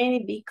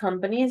many big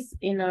companies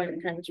in our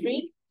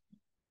country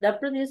that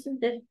produce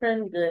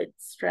different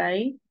goods,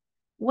 right?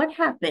 What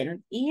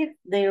happens if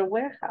their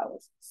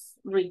warehouse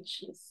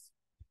reach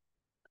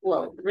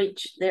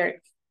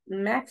their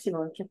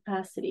maximum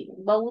capacity?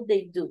 What would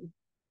they do?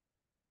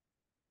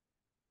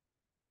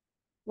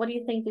 What do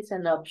you think is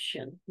an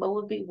option? What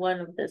would be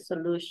one of the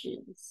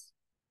solutions?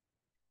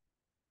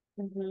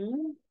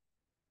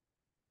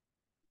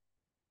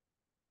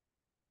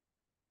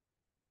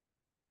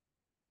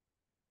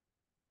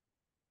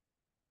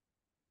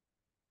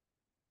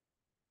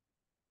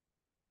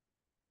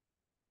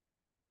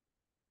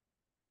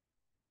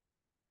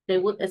 They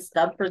would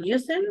stop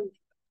producing?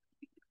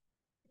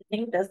 I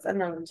think that's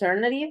an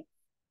alternative.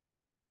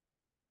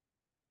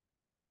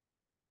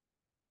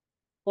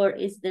 Or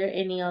is there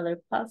any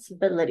other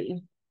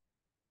possibility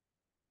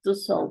to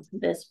solve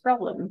this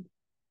problem?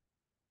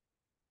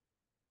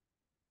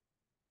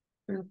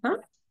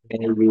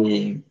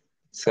 Maybe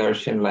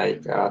searching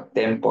like a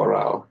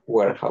temporal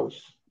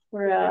warehouse.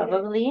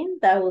 Probably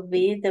that would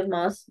be the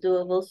most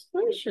doable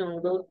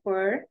solution. Look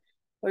for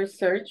or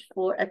search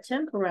for a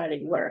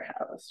temporary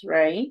warehouse,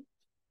 right?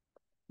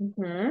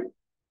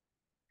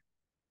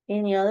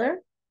 Any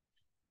other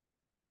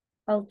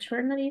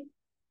alternative?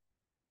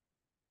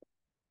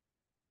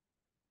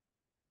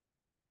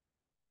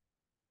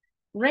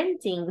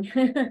 Renting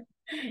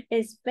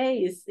a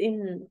space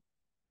in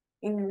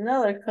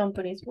another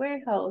company's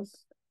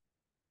warehouse.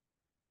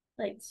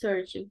 Like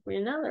searching for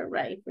another,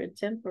 right? For a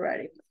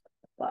temporary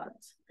spot.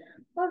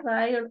 All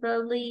right, or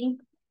probably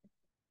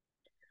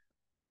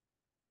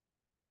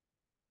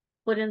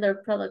putting their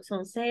products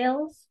on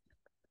sales.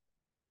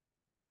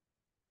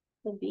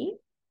 Could be.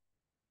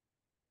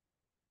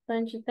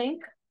 Don't you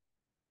think?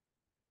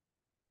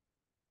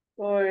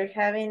 Or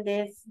having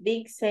these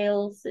big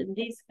sales and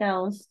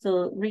discounts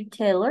to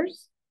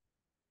retailers.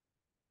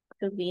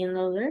 Could be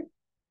another.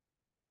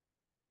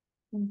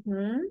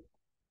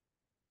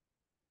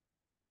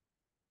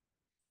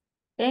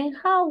 And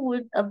how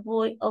would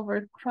avoid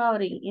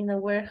overcrowding in a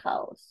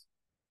warehouse?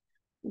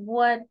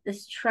 What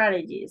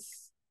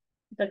strategies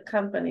the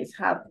companies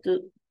have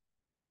to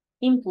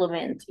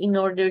implement in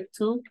order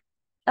to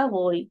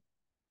avoid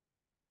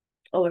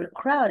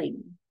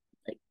overcrowding,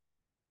 like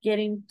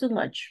getting too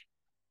much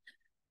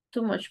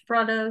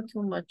product,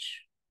 too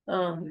much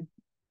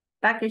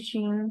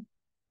packaging.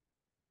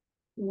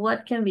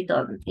 What can be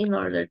done in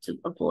order to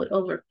avoid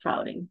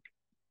overcrowding?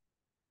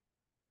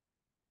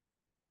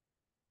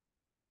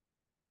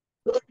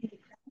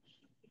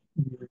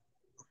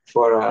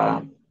 For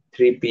a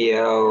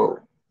 3PL,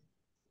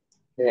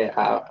 a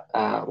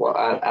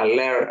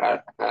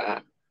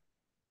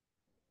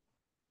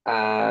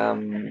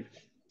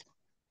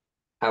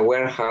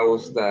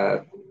warehouse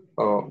that,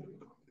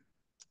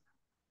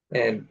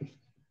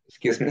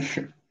 excuse me,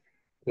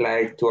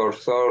 like to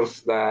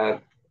outsource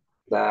that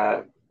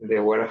the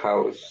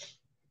warehouse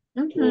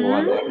to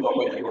other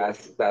company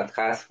that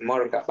has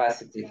more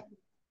capacity.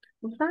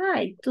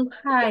 Right, to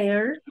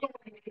hire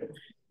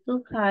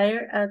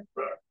a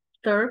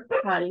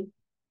third-party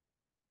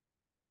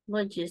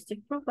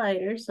logistic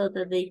provider so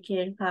that they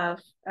can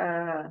have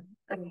a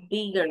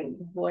bigger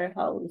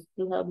warehouse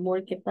to have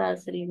more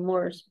capacity,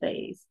 more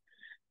space.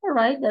 All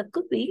right, that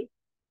could be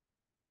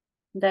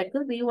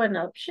one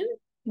option.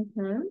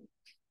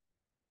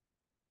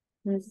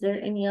 Is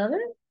there any other?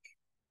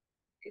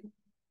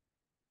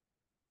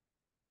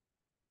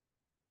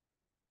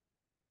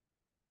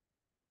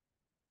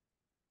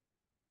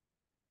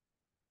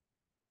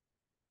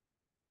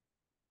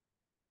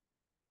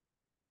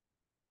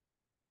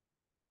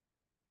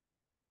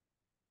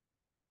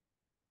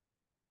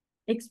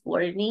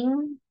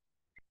 Exporting,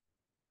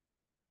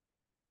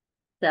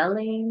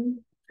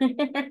 selling,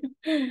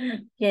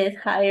 yes,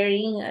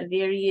 hiring a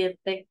very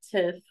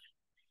effective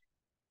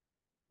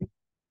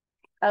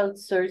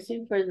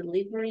outsourcing for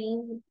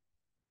delivering,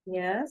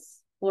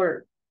 yes,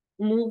 for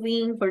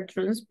moving, for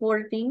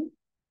transporting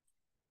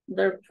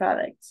their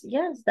products.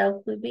 Yes,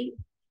 that could be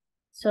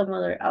some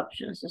other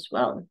options as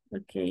well.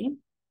 Okay.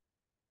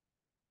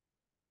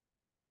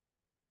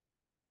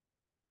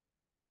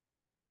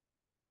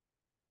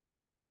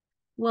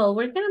 Well,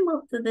 we're gonna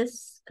move to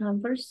this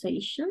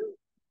conversation.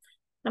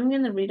 I'm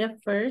gonna read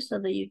it first so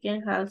that you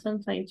can have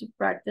some time to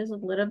practice a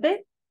little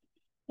bit.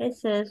 It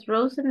says,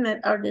 Rose and Ned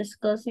are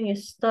discussing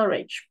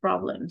storage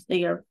problems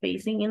they are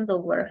facing in the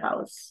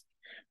warehouse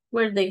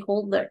where they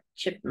hold their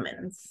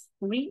shipments.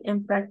 Read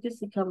and practice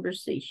the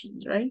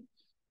conversations, right?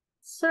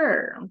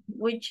 Sir,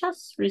 we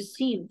just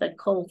received a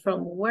call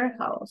from a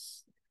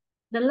warehouse.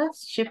 The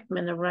last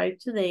shipment arrived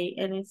today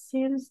and it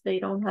seems they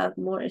don't have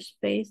more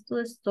space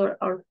to store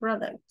our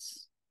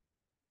products.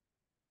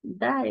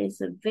 That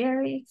is a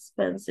very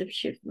expensive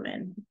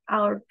shipment.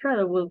 Our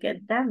product will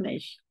get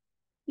damaged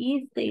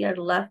if they are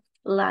left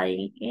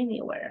lying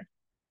anywhere.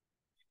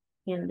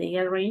 Can they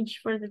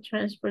arrange for the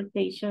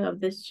transportation of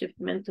this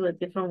shipment to a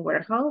different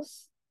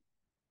warehouse?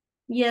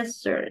 Yes,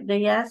 sir.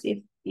 They asked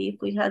if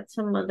we had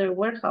some other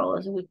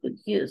warehouse we could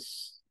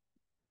use.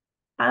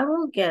 I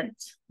will get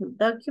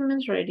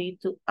documents ready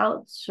to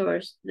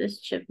outsource this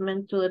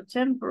shipment to a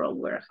temporal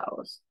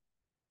warehouse.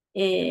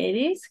 It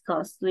is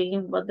costly,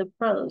 but the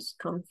products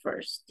come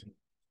first.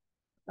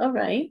 All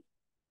right.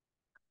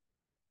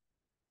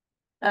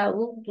 I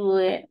will do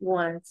it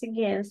once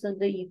again so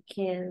that you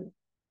can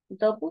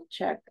double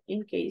check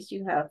in case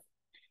you have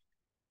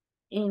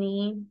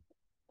any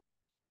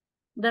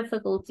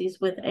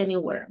difficulties with any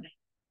word.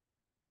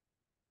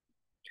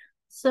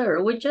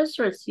 Sir, we just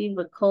received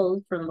a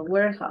call from the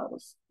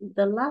warehouse.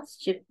 The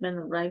last shipment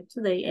arrived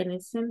today and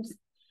it seems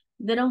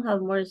they don't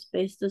have more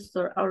space to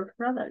store our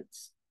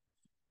products.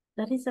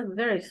 That is a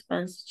very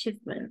expensive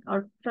shipment.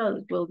 Our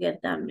products will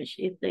get damaged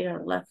if they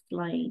are left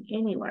lying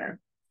anywhere.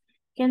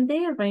 Can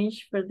they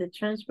arrange for the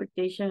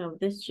transportation of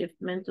this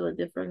shipment to a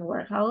different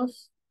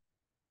warehouse?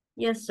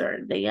 Yes, sir.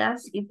 They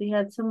asked if we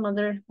had some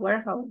other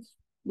warehouse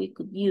we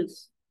could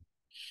use.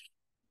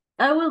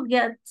 I will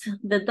get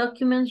the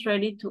documents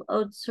ready to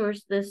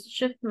outsource this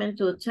shipment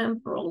to a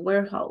temporal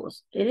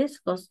warehouse. It is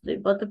costly,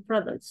 but the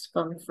products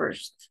come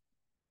first.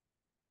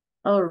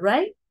 All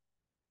right.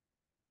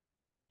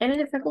 Any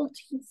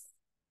difficulties?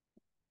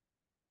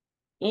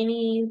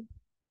 Any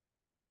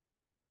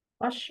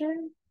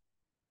question?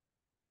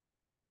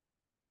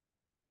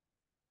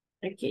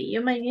 Okay,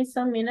 you might need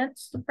some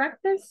minutes to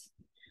practice.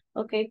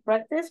 Okay,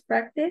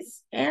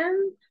 practice.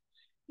 And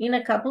in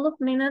a couple of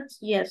minutes,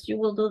 yes, you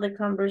will do the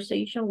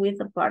conversation with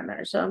a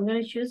partner. So I'm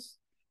going to choose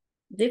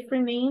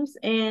different names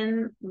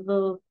and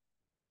the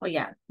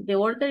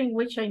order in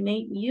which I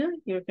name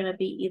you, you're going to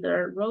be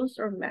either Rose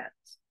or Matt.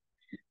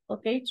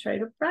 Okay, try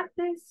to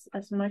practice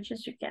as much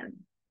as you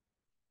can.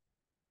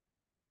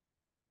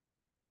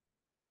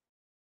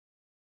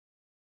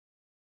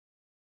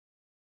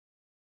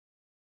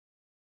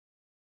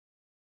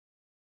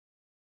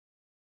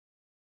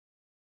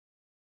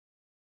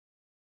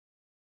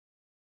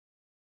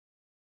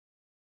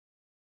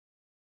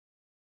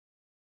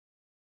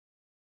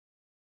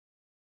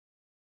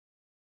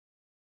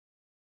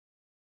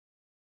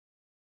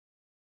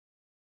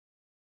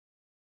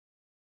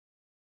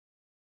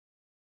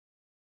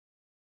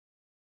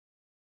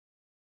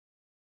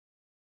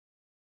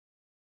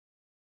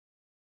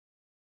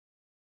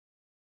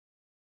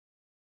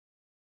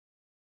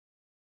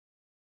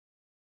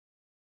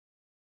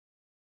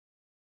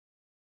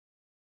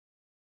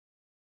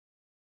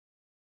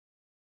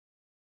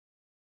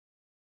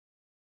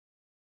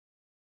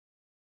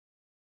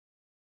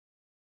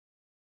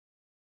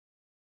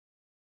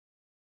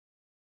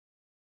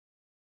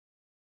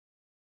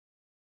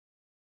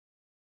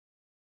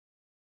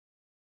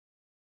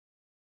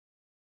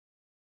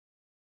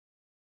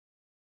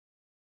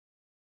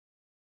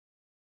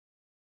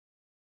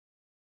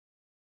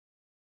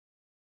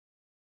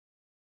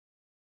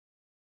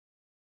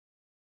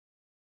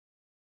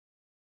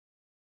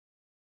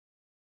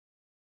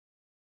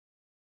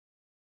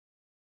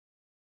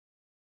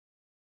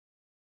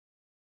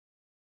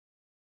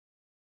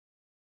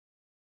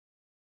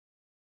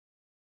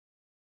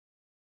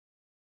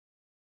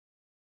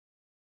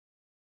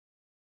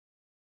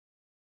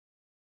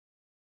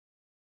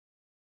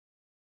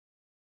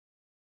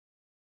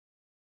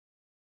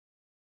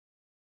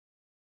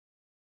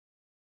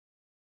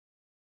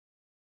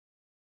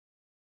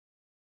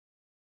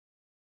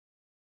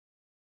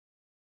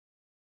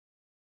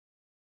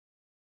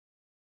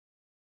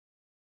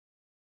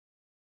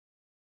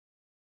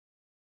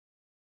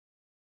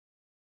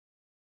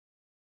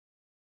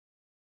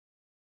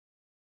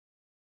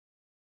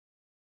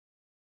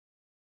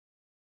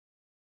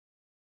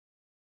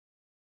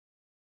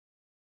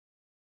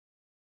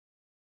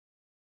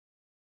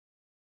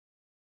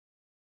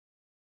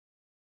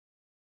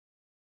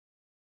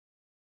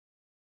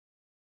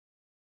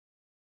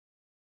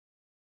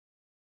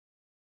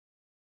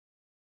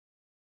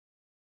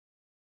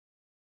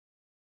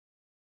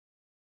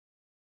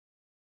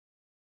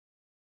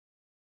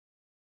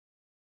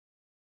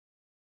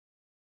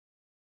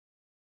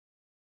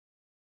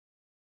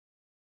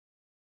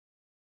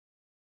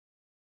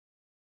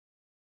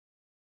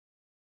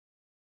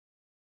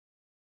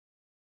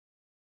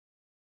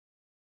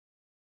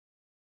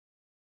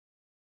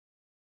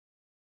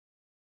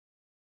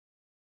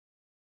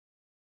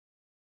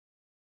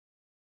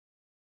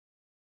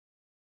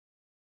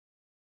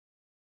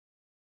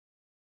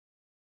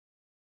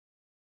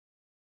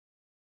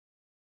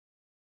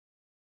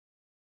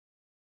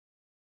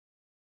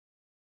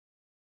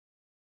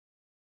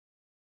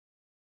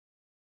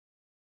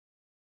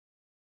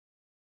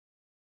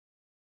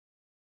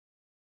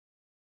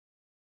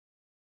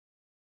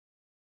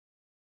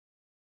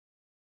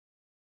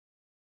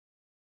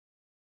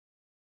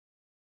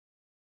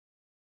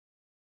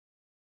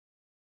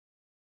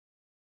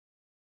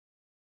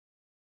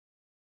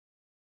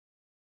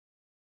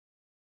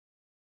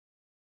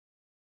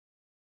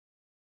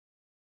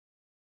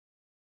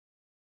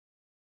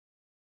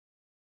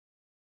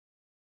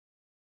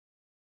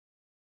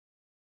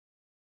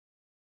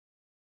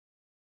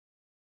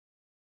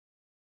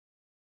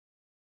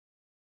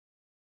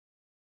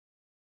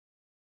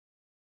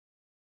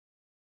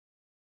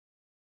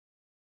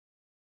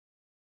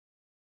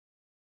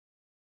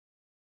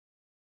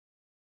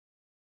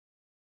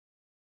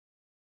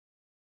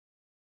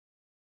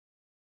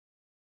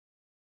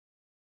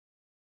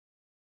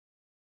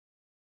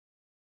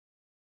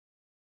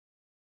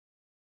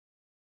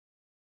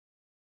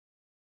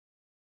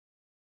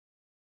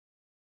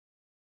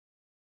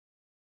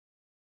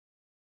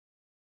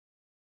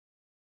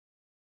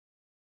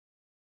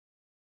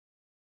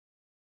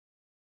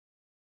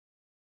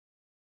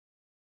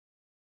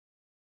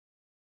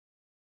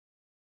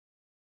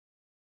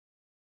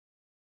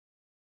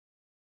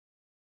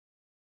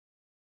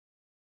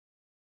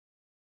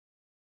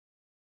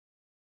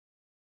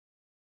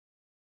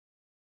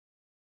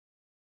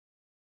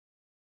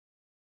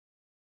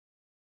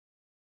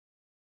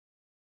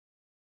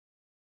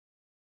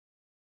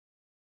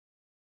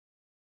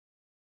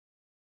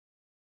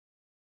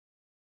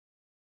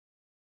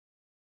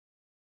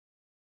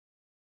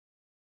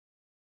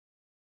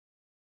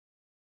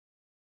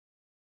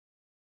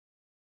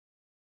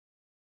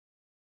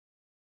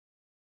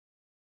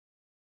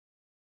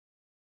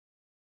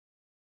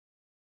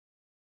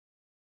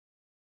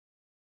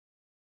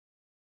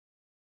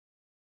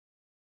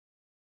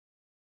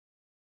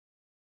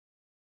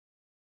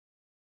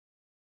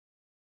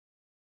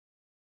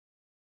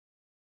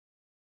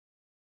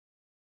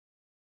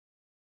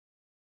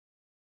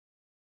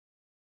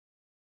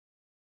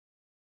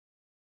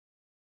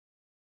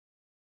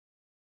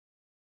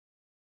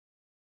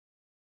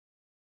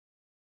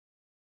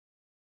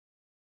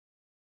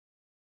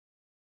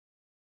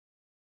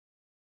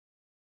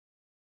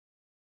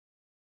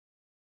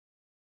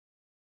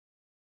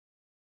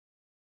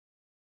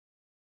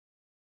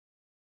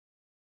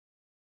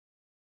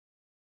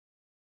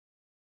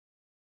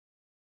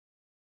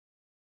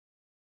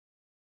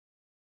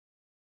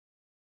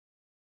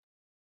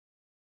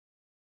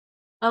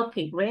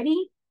 Okay,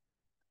 ready?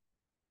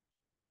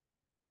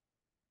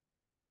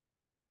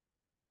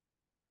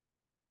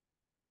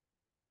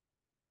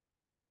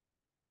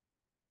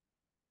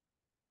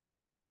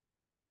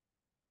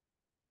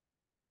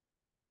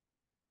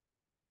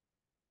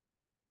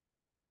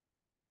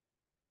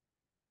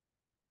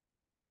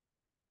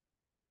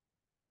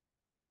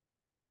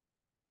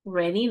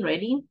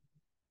 Ready?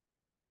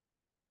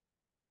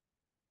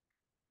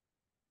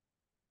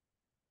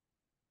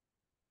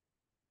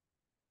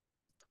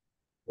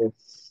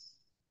 Yes.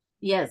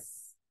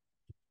 Yes.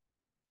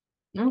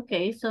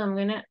 Okay, so I'm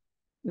gonna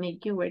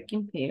make you work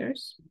in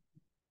pairs.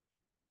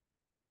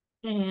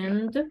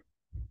 And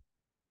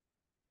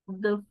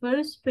the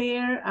first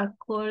pair,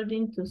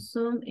 according to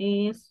Zoom,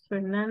 is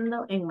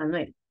Fernando and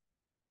Manuel.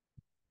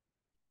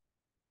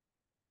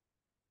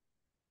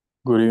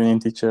 Good evening,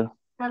 teacher.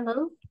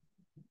 Hello.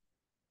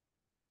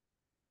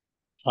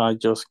 I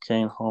just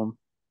came home.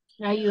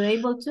 Are you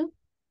able to?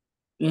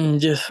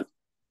 Yes.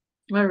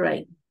 All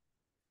right.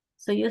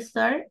 So you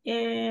start,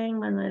 and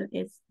Manuel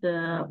is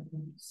the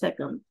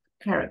second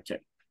character.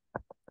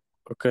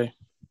 Okay,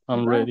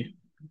 I'm Go. ready.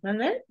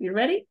 Manuel, you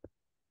ready?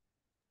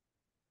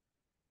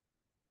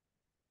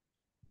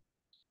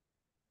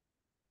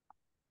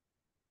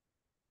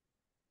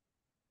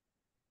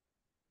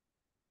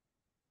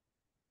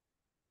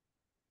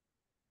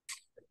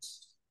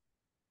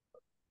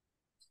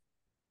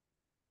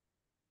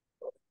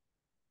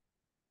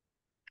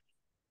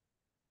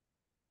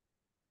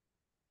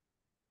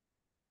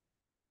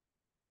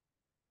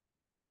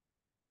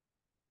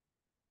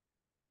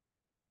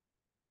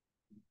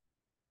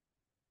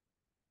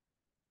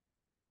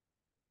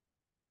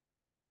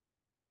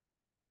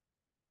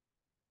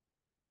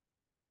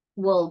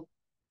 Well,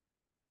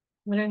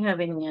 we don't have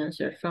any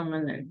answer from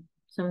Manuel.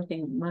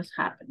 Something must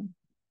happen.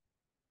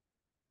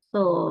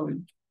 So,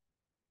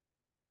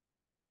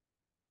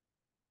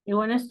 you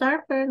want to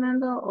start,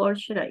 Fernando, or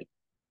should I?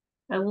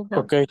 I will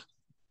help. Okay.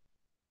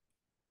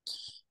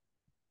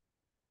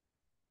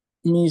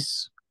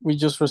 Miss, we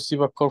just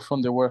received a call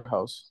from the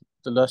warehouse.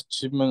 The last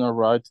shipment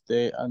arrived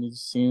today and it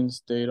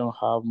seems they don't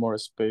have more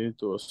space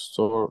to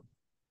store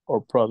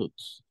our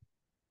products.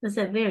 It's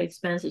a very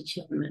expensive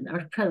shipment.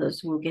 Our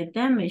products will get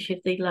damaged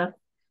if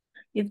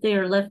they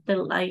are left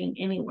lying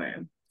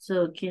anywhere.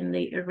 So can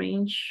they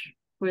arrange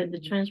for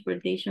the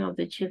transportation of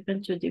the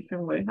shipment to a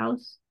different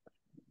warehouse?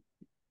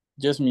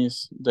 Yes,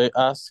 miss, they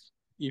asked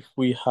if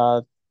we had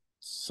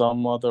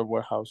some other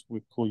warehouse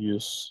we could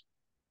use.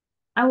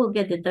 I will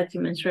get the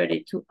documents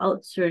ready to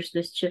outsource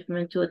this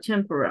shipment to a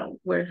temporary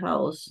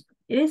warehouse.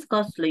 It is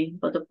costly,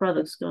 but the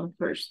products come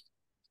first.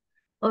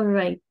 All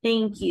right,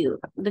 thank you.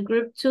 The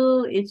group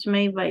 2 is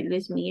made by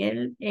Luis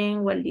Miguel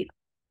and Waldir.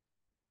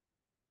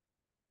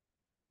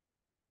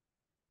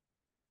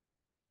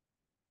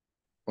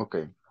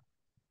 Okay.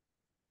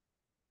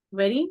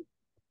 Ready?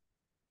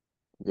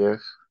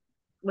 Yes.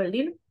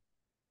 Waldir?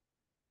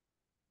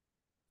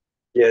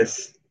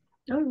 Yes.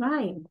 All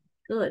right,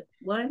 good.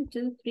 1,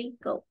 2, 3,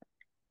 go.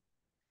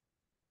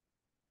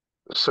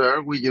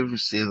 Sir, we just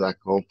received a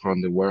call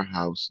from the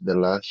warehouse. The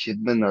last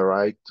shipment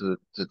arrived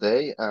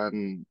today,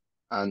 and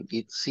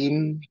it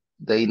seems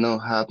they now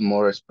have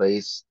more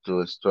space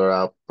to store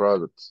our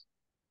products.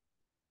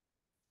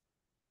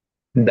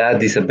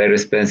 That is a very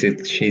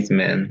expensive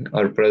shipment.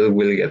 Our product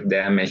will get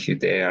damaged if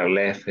they are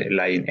left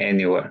lying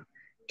anywhere.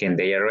 Can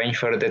they arrange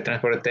for the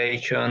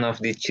transportation of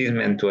this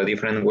shipment to a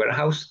different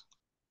warehouse?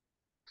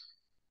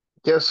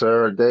 Yes,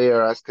 sir. They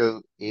are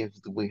asking if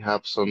we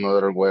have some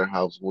other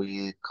warehouse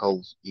we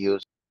could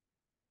use.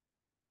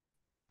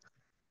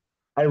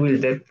 I will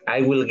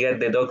get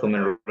the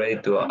document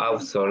ready to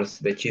outsource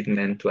the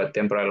shipment to a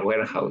temporary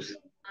warehouse.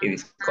 It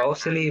is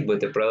costly, but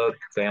the product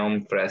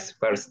comes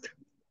first.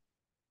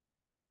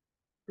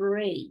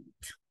 Great.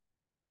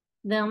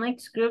 The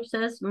next group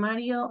says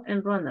Mario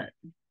and Ronald.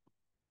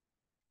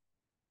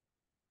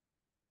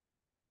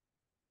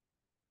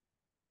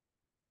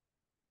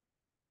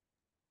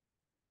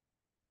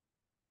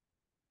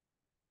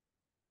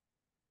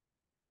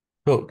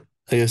 So,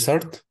 I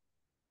start?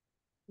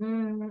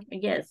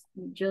 Yes,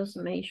 just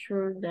make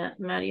sure that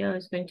Mario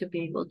is going to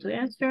be able to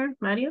answer.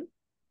 Mario?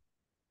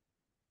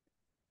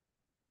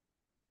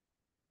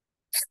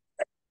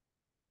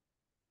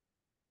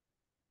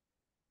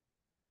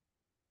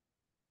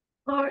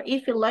 Or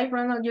if you like,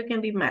 Ronald, you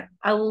can be mad.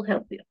 I will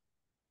help you.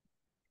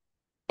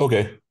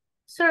 Okay.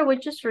 Sir, we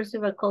just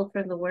received a call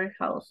from the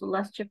warehouse. The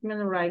last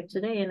shipment arrived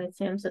today, and it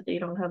seems that they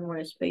don't have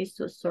more space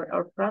to store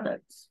our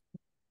products.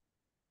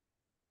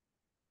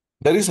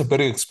 That is a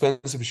very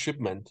expensive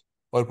shipment.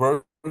 Our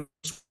products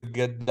will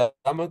get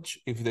damaged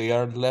if they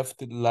are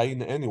left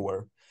lying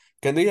anywhere.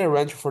 Can they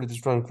arrange for the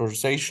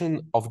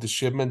transportation of the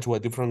shipment to a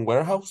different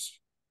warehouse?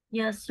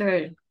 Yes,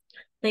 sir.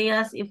 They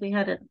asked if we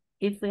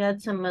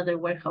had some other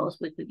warehouse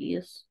we could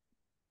use.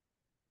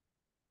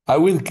 I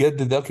will get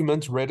the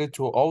documents ready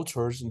to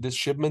outsource this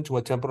shipment to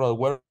a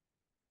temporary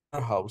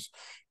warehouse.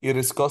 It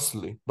is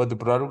costly, but the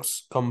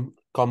products come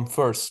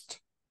first.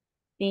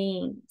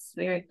 Thanks.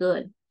 Very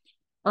good.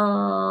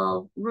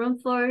 Room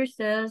 4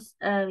 says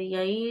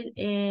Abigail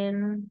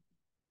and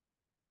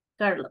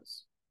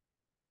Carlos.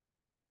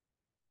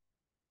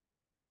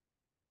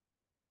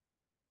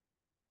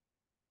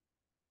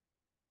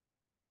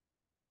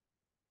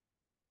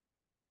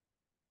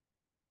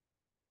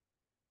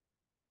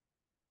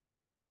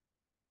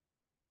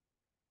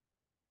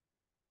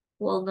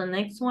 Well, the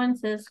next one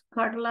says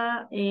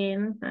Carla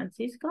and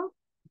Francisco.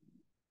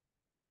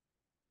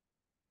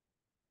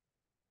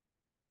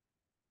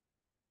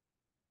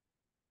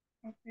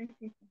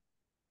 Okay.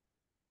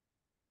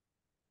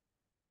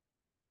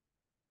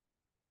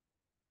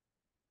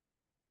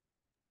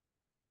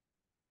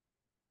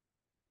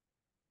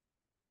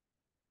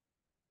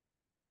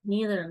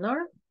 Neither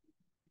nor.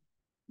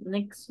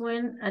 Next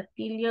one,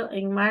 Atilio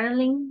and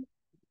Marilyn.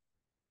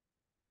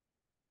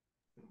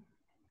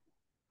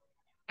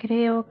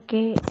 Creo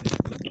que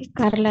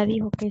Carla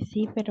dijo que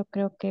sí, pero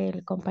creo que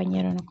el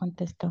compañero no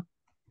contestó.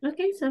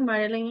 Okay, so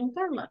Marilyn and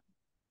Carla.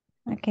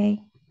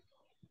 Okay.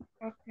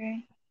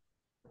 Okay.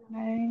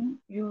 Nine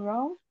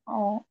euros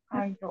or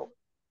I go.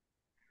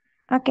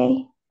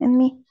 Okay, and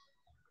me.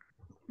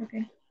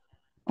 Okay.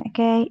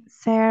 Okay,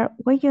 sir,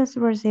 we just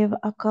received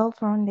a call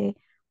from the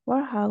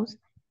warehouse.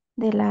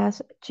 The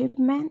last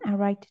shipment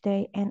arrived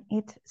today and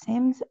it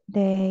seems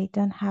they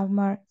don't have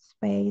more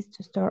space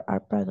to store our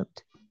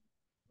product.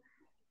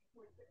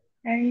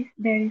 That is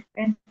very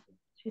expensive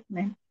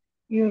shipment.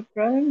 Your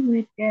product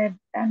will get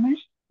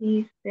damaged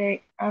if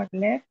they are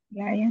left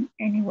lying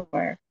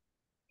anywhere.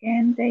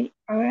 Can they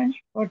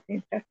arrange for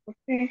the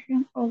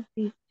transportation of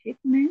the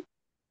shipment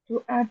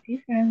to a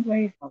different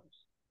warehouse?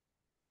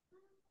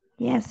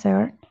 Yes,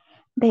 sir.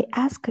 They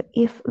ask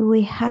if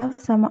we have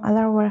some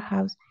other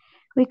warehouse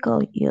we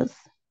could use.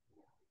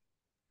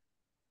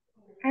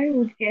 I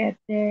would get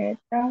the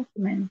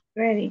documents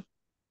ready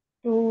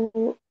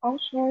to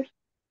outsource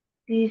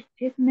this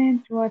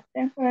shipment to a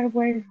temporary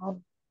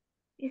warehouse.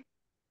 It,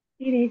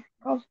 it is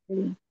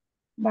costly,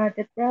 but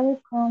the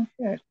product comes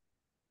first.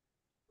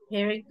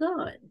 Very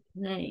good.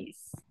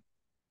 Nice.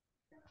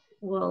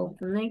 Well,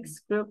 the next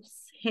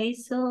group's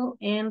Hazel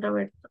and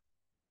Roberto.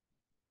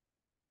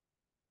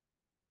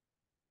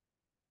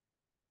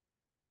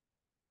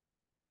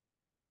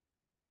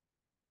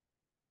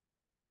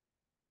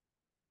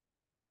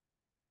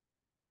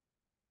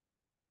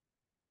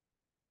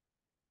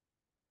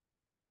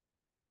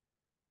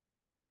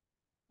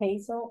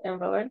 Hazel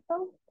and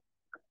Roberto.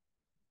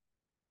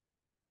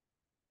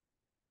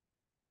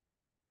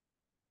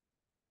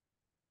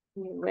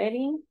 You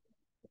ready?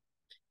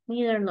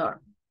 Neither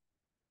nor.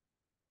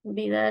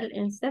 Vidal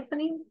and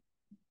Stephanie.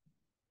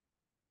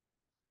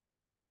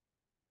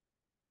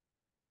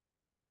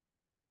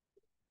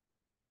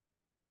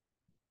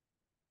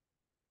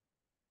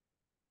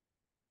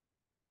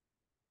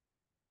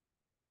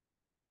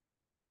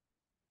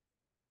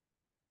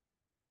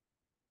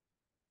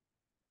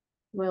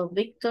 Well,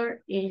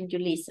 Victor and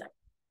Julissa.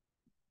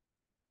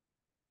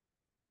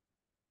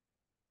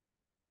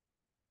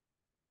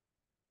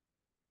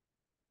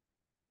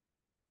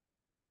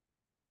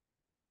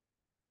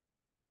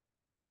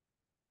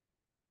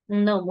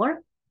 No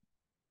more.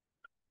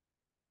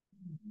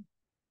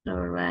 All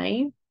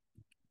right.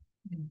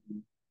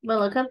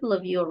 Well, a couple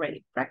of you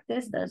already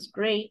practiced. That's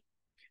great.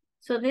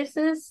 So this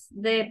is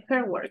the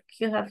pair work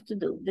you have to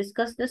do.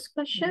 Discuss these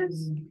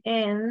questions,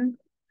 and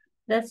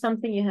that's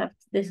something you have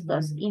to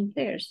discuss in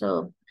pair.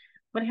 So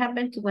what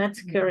happened to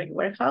Matt's current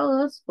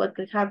warehouse? What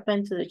could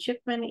happen to the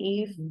shipment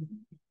if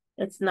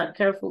it's not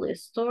carefully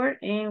stored?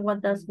 And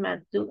what does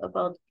Matt do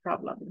about the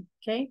problem?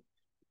 Okay,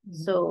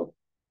 so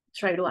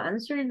try to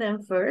answer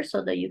them first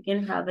so that you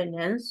can have an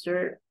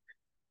answer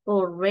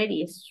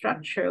already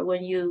structured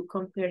when you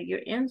compare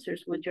your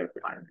answers with your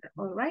partner.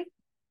 All right.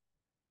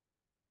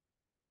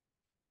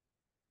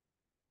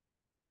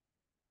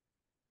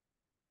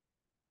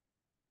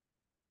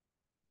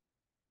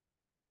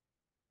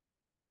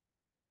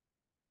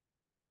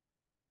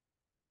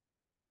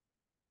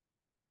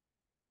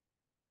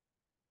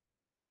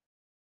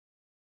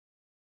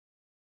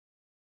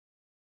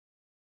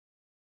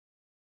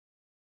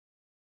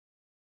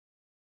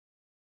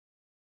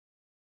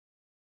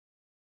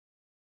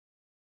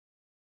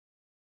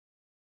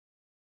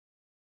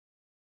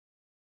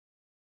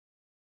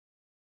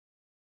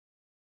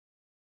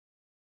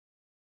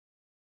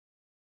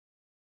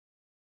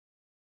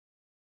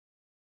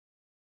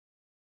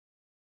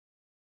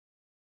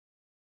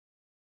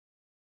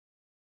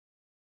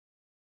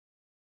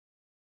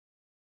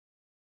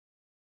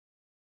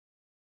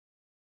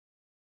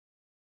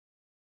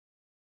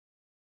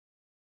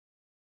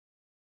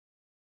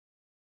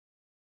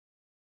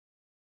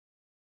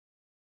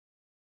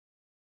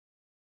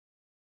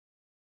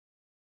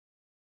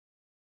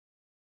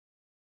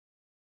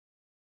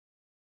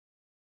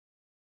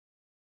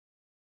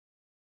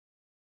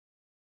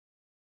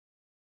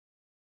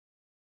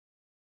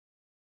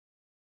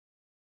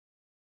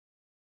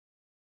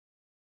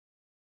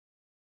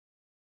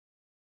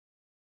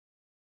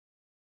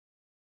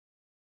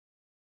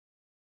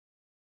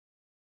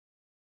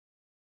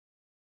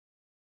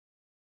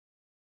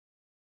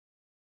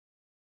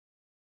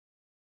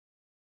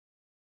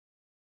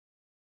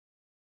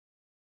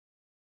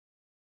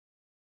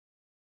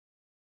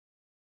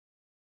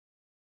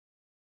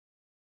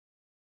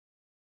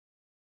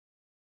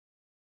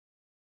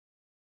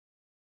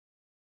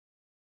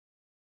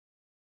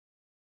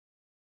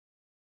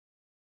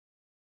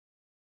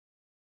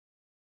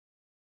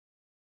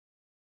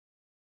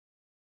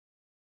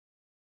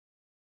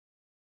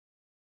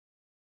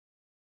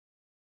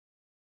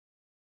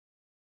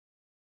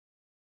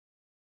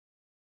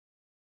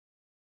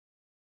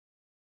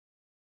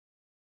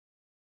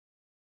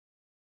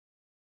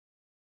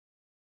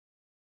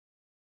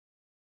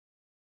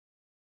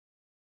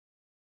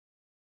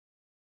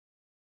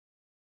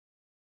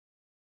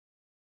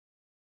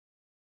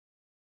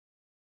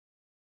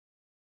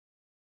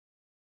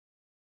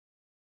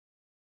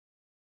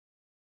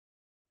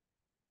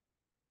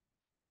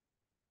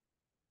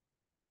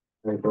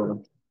 Very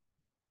good.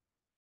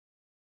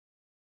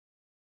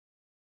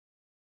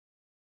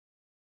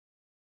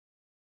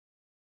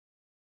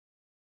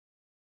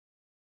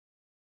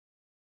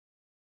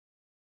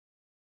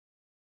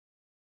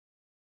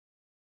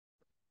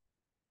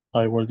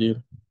 I will do.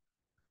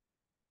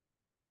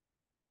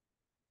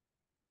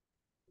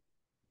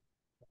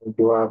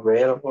 You are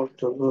available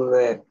to do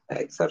the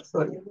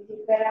exercise.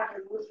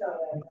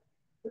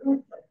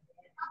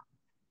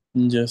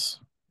 Yes.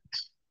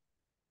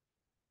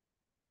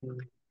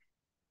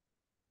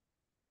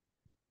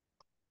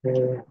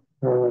 Okay,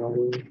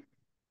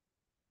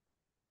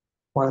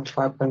 what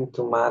happened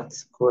to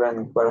Matt's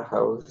current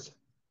warehouse?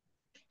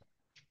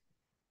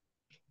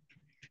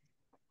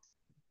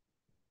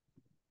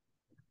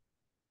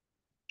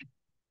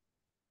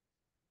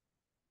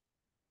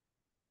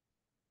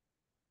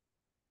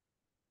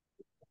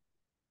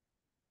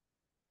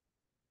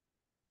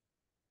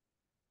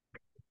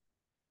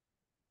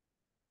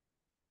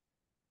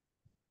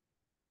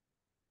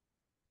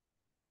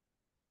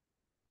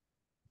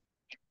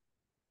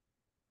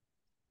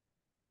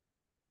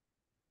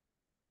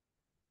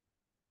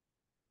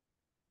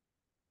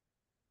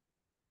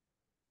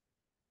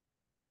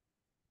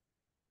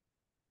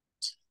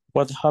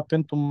 What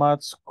happened to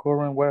Matt's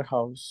current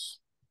warehouse?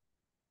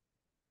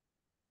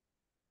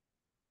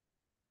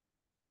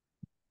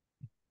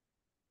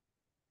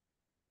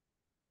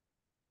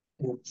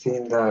 It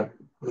seems that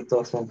it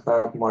doesn't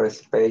have more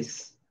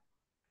space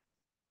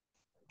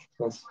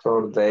to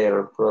store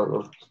their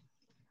product.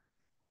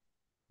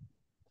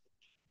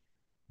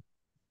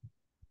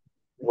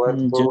 What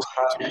will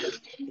Yes.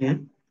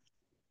 happen?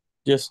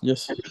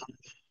 Yes.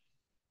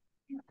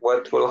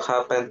 What will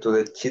happen to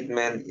the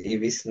shipment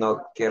if it's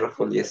not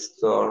carefully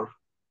stored?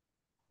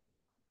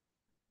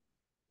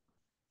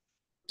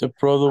 The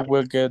product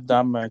will get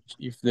damaged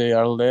if they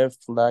are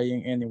left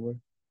lying anywhere.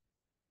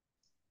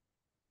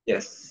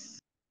 Yes.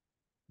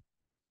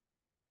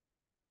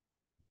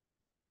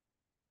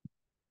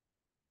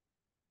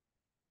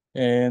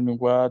 And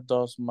what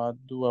does Matt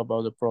do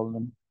about the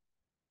problem?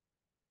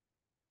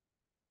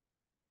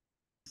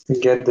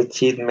 Get the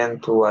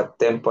shipment to a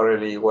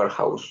temporary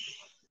warehouse.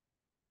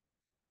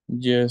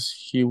 Yes,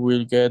 he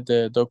will get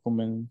the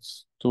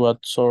documents to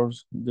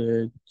outsource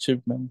the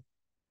shipment.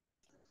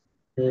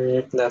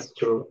 That's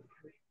true.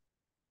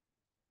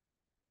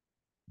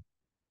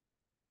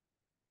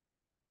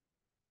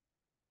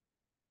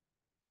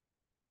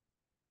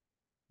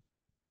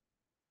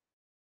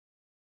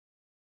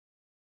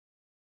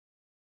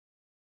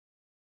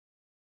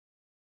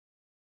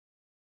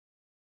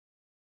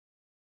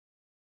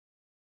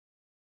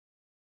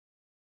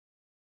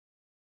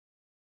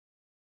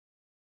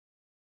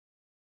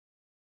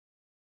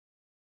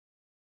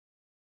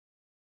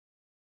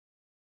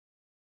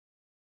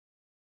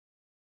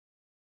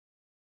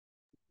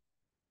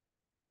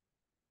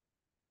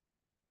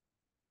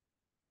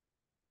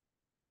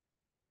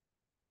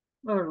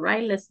 All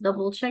right, let's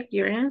double check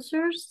your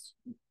answers.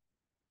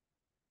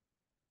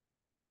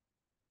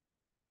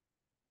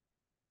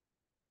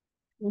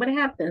 What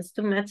happens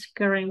to Matt's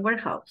current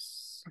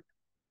warehouse?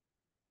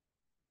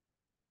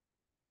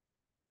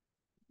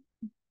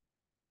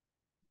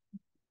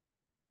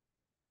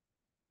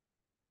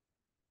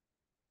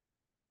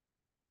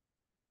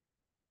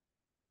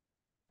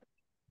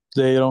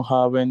 They don't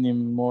have any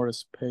more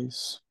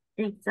space.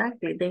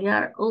 Exactly, they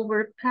are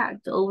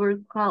overpacked,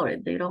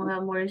 overcrowded. They don't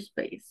have more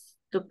space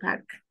to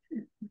pack.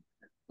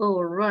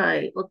 All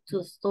right, or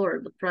to store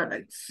the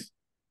products.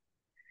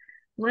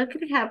 What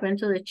could happen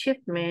to the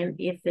shipment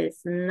if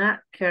it's not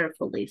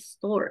carefully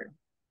stored?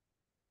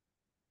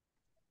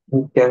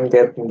 It can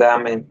get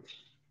damaged.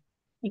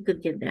 It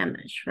could get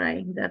damaged,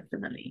 right?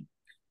 Definitely.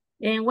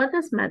 And what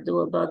does Matt do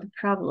about the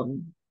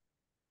problem?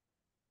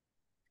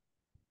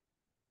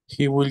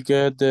 He will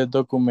get the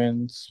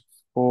documents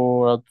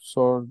for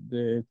outsource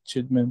the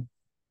shipment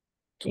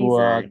to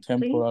a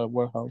temporary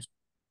warehouse.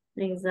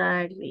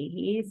 Exactly.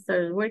 He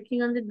starts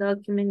working on the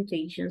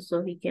documentation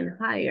so he can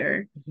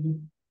hire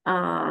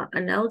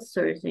an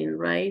outsourcing,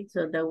 right?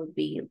 So that would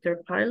be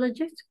third-party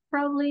logistics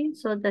probably,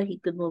 so that he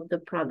could move the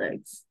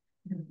products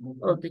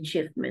of the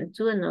shipment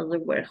to another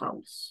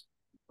warehouse.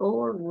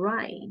 All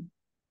right.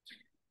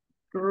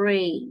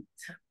 Great.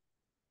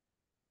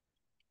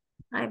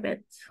 I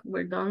bet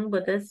we're done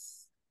with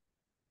this.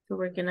 So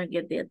we're gonna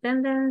get the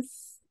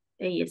attendance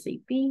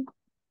ASAP.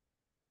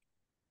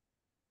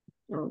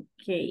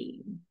 Okay.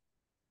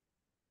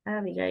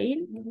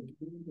 Abigail.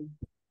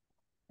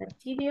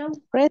 Artilio.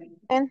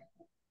 Present.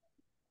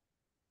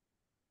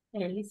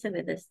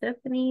 Elizabeth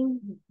Stephanie.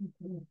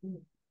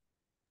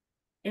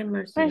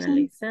 Emerson Present.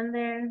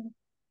 Alexander.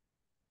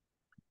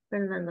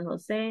 Fernando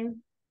Jose.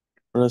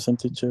 Present,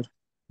 teacher.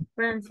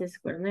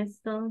 Francisco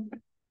Ernesto.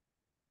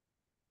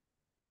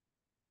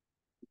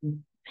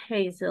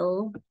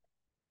 Hazel.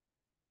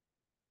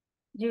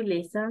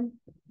 Julissa.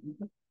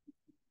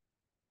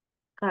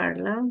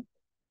 Carla.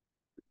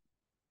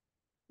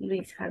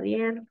 Luis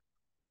Javier.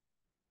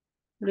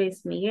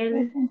 Luis Miguel.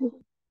 Present.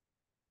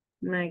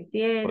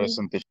 Magdiel.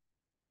 Present.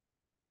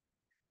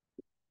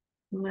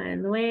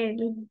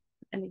 Manuel,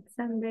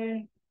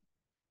 Alexander,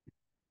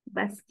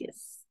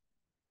 Vázquez,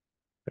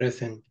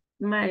 Present.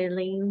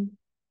 Marilyn,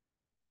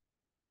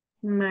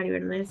 Mario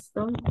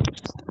Ernesto,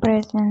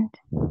 Present.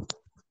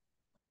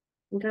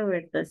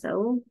 Roberto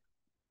Saúl,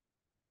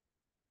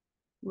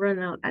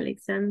 Ronald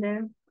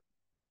Alexander,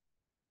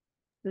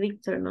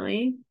 Víctor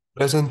Noé,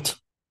 Present.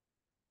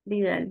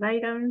 Vidal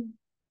Byron,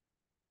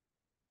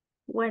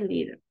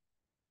 Walid,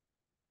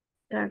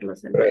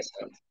 Carlos Alberto.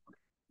 Present.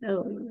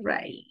 All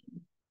right.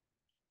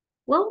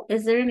 Well,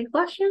 is there any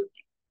question?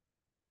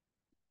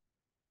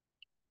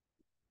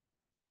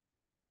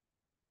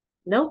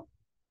 No?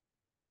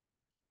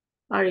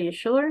 Are you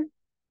sure?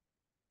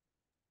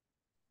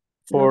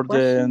 For No the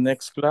questions?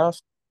 next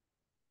class,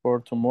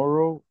 for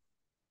tomorrow,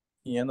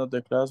 the end of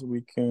the class,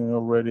 we can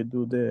already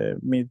do the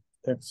mid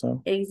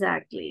exam.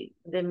 Exactly,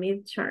 the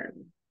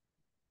midterm.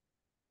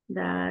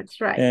 That's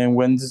right. And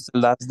when is the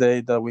last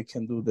day that we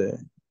can do the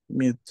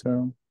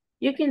midterm?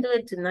 You can do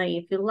it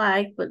tonight if you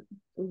like, but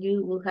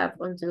you will have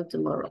until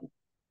tomorrow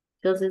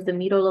because it's the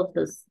middle of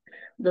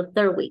the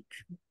third week.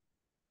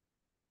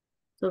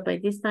 So by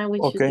this time, we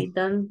should Okay. be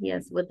done,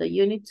 yes, with the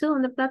unit 2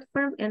 on the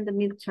platform and the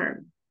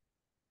midterm.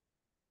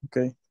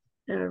 Okay.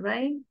 All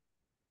right.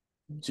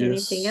 Yes.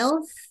 Anything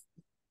else?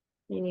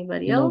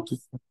 Anybody No,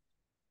 else?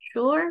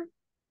 Sure.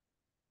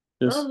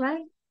 yes. All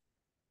right.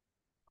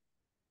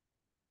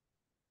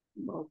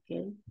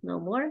 Okay, no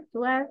more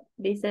to add.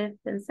 Be safe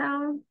and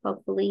sound.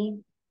 Hopefully,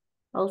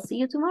 I'll see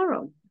you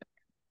tomorrow.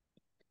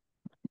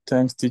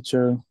 Thanks,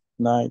 teacher.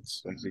 Night.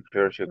 Thanks,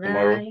 teacher. See you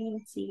tomorrow. Bye.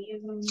 See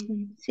you.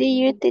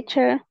 See you,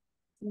 teacher.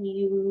 See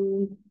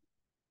you.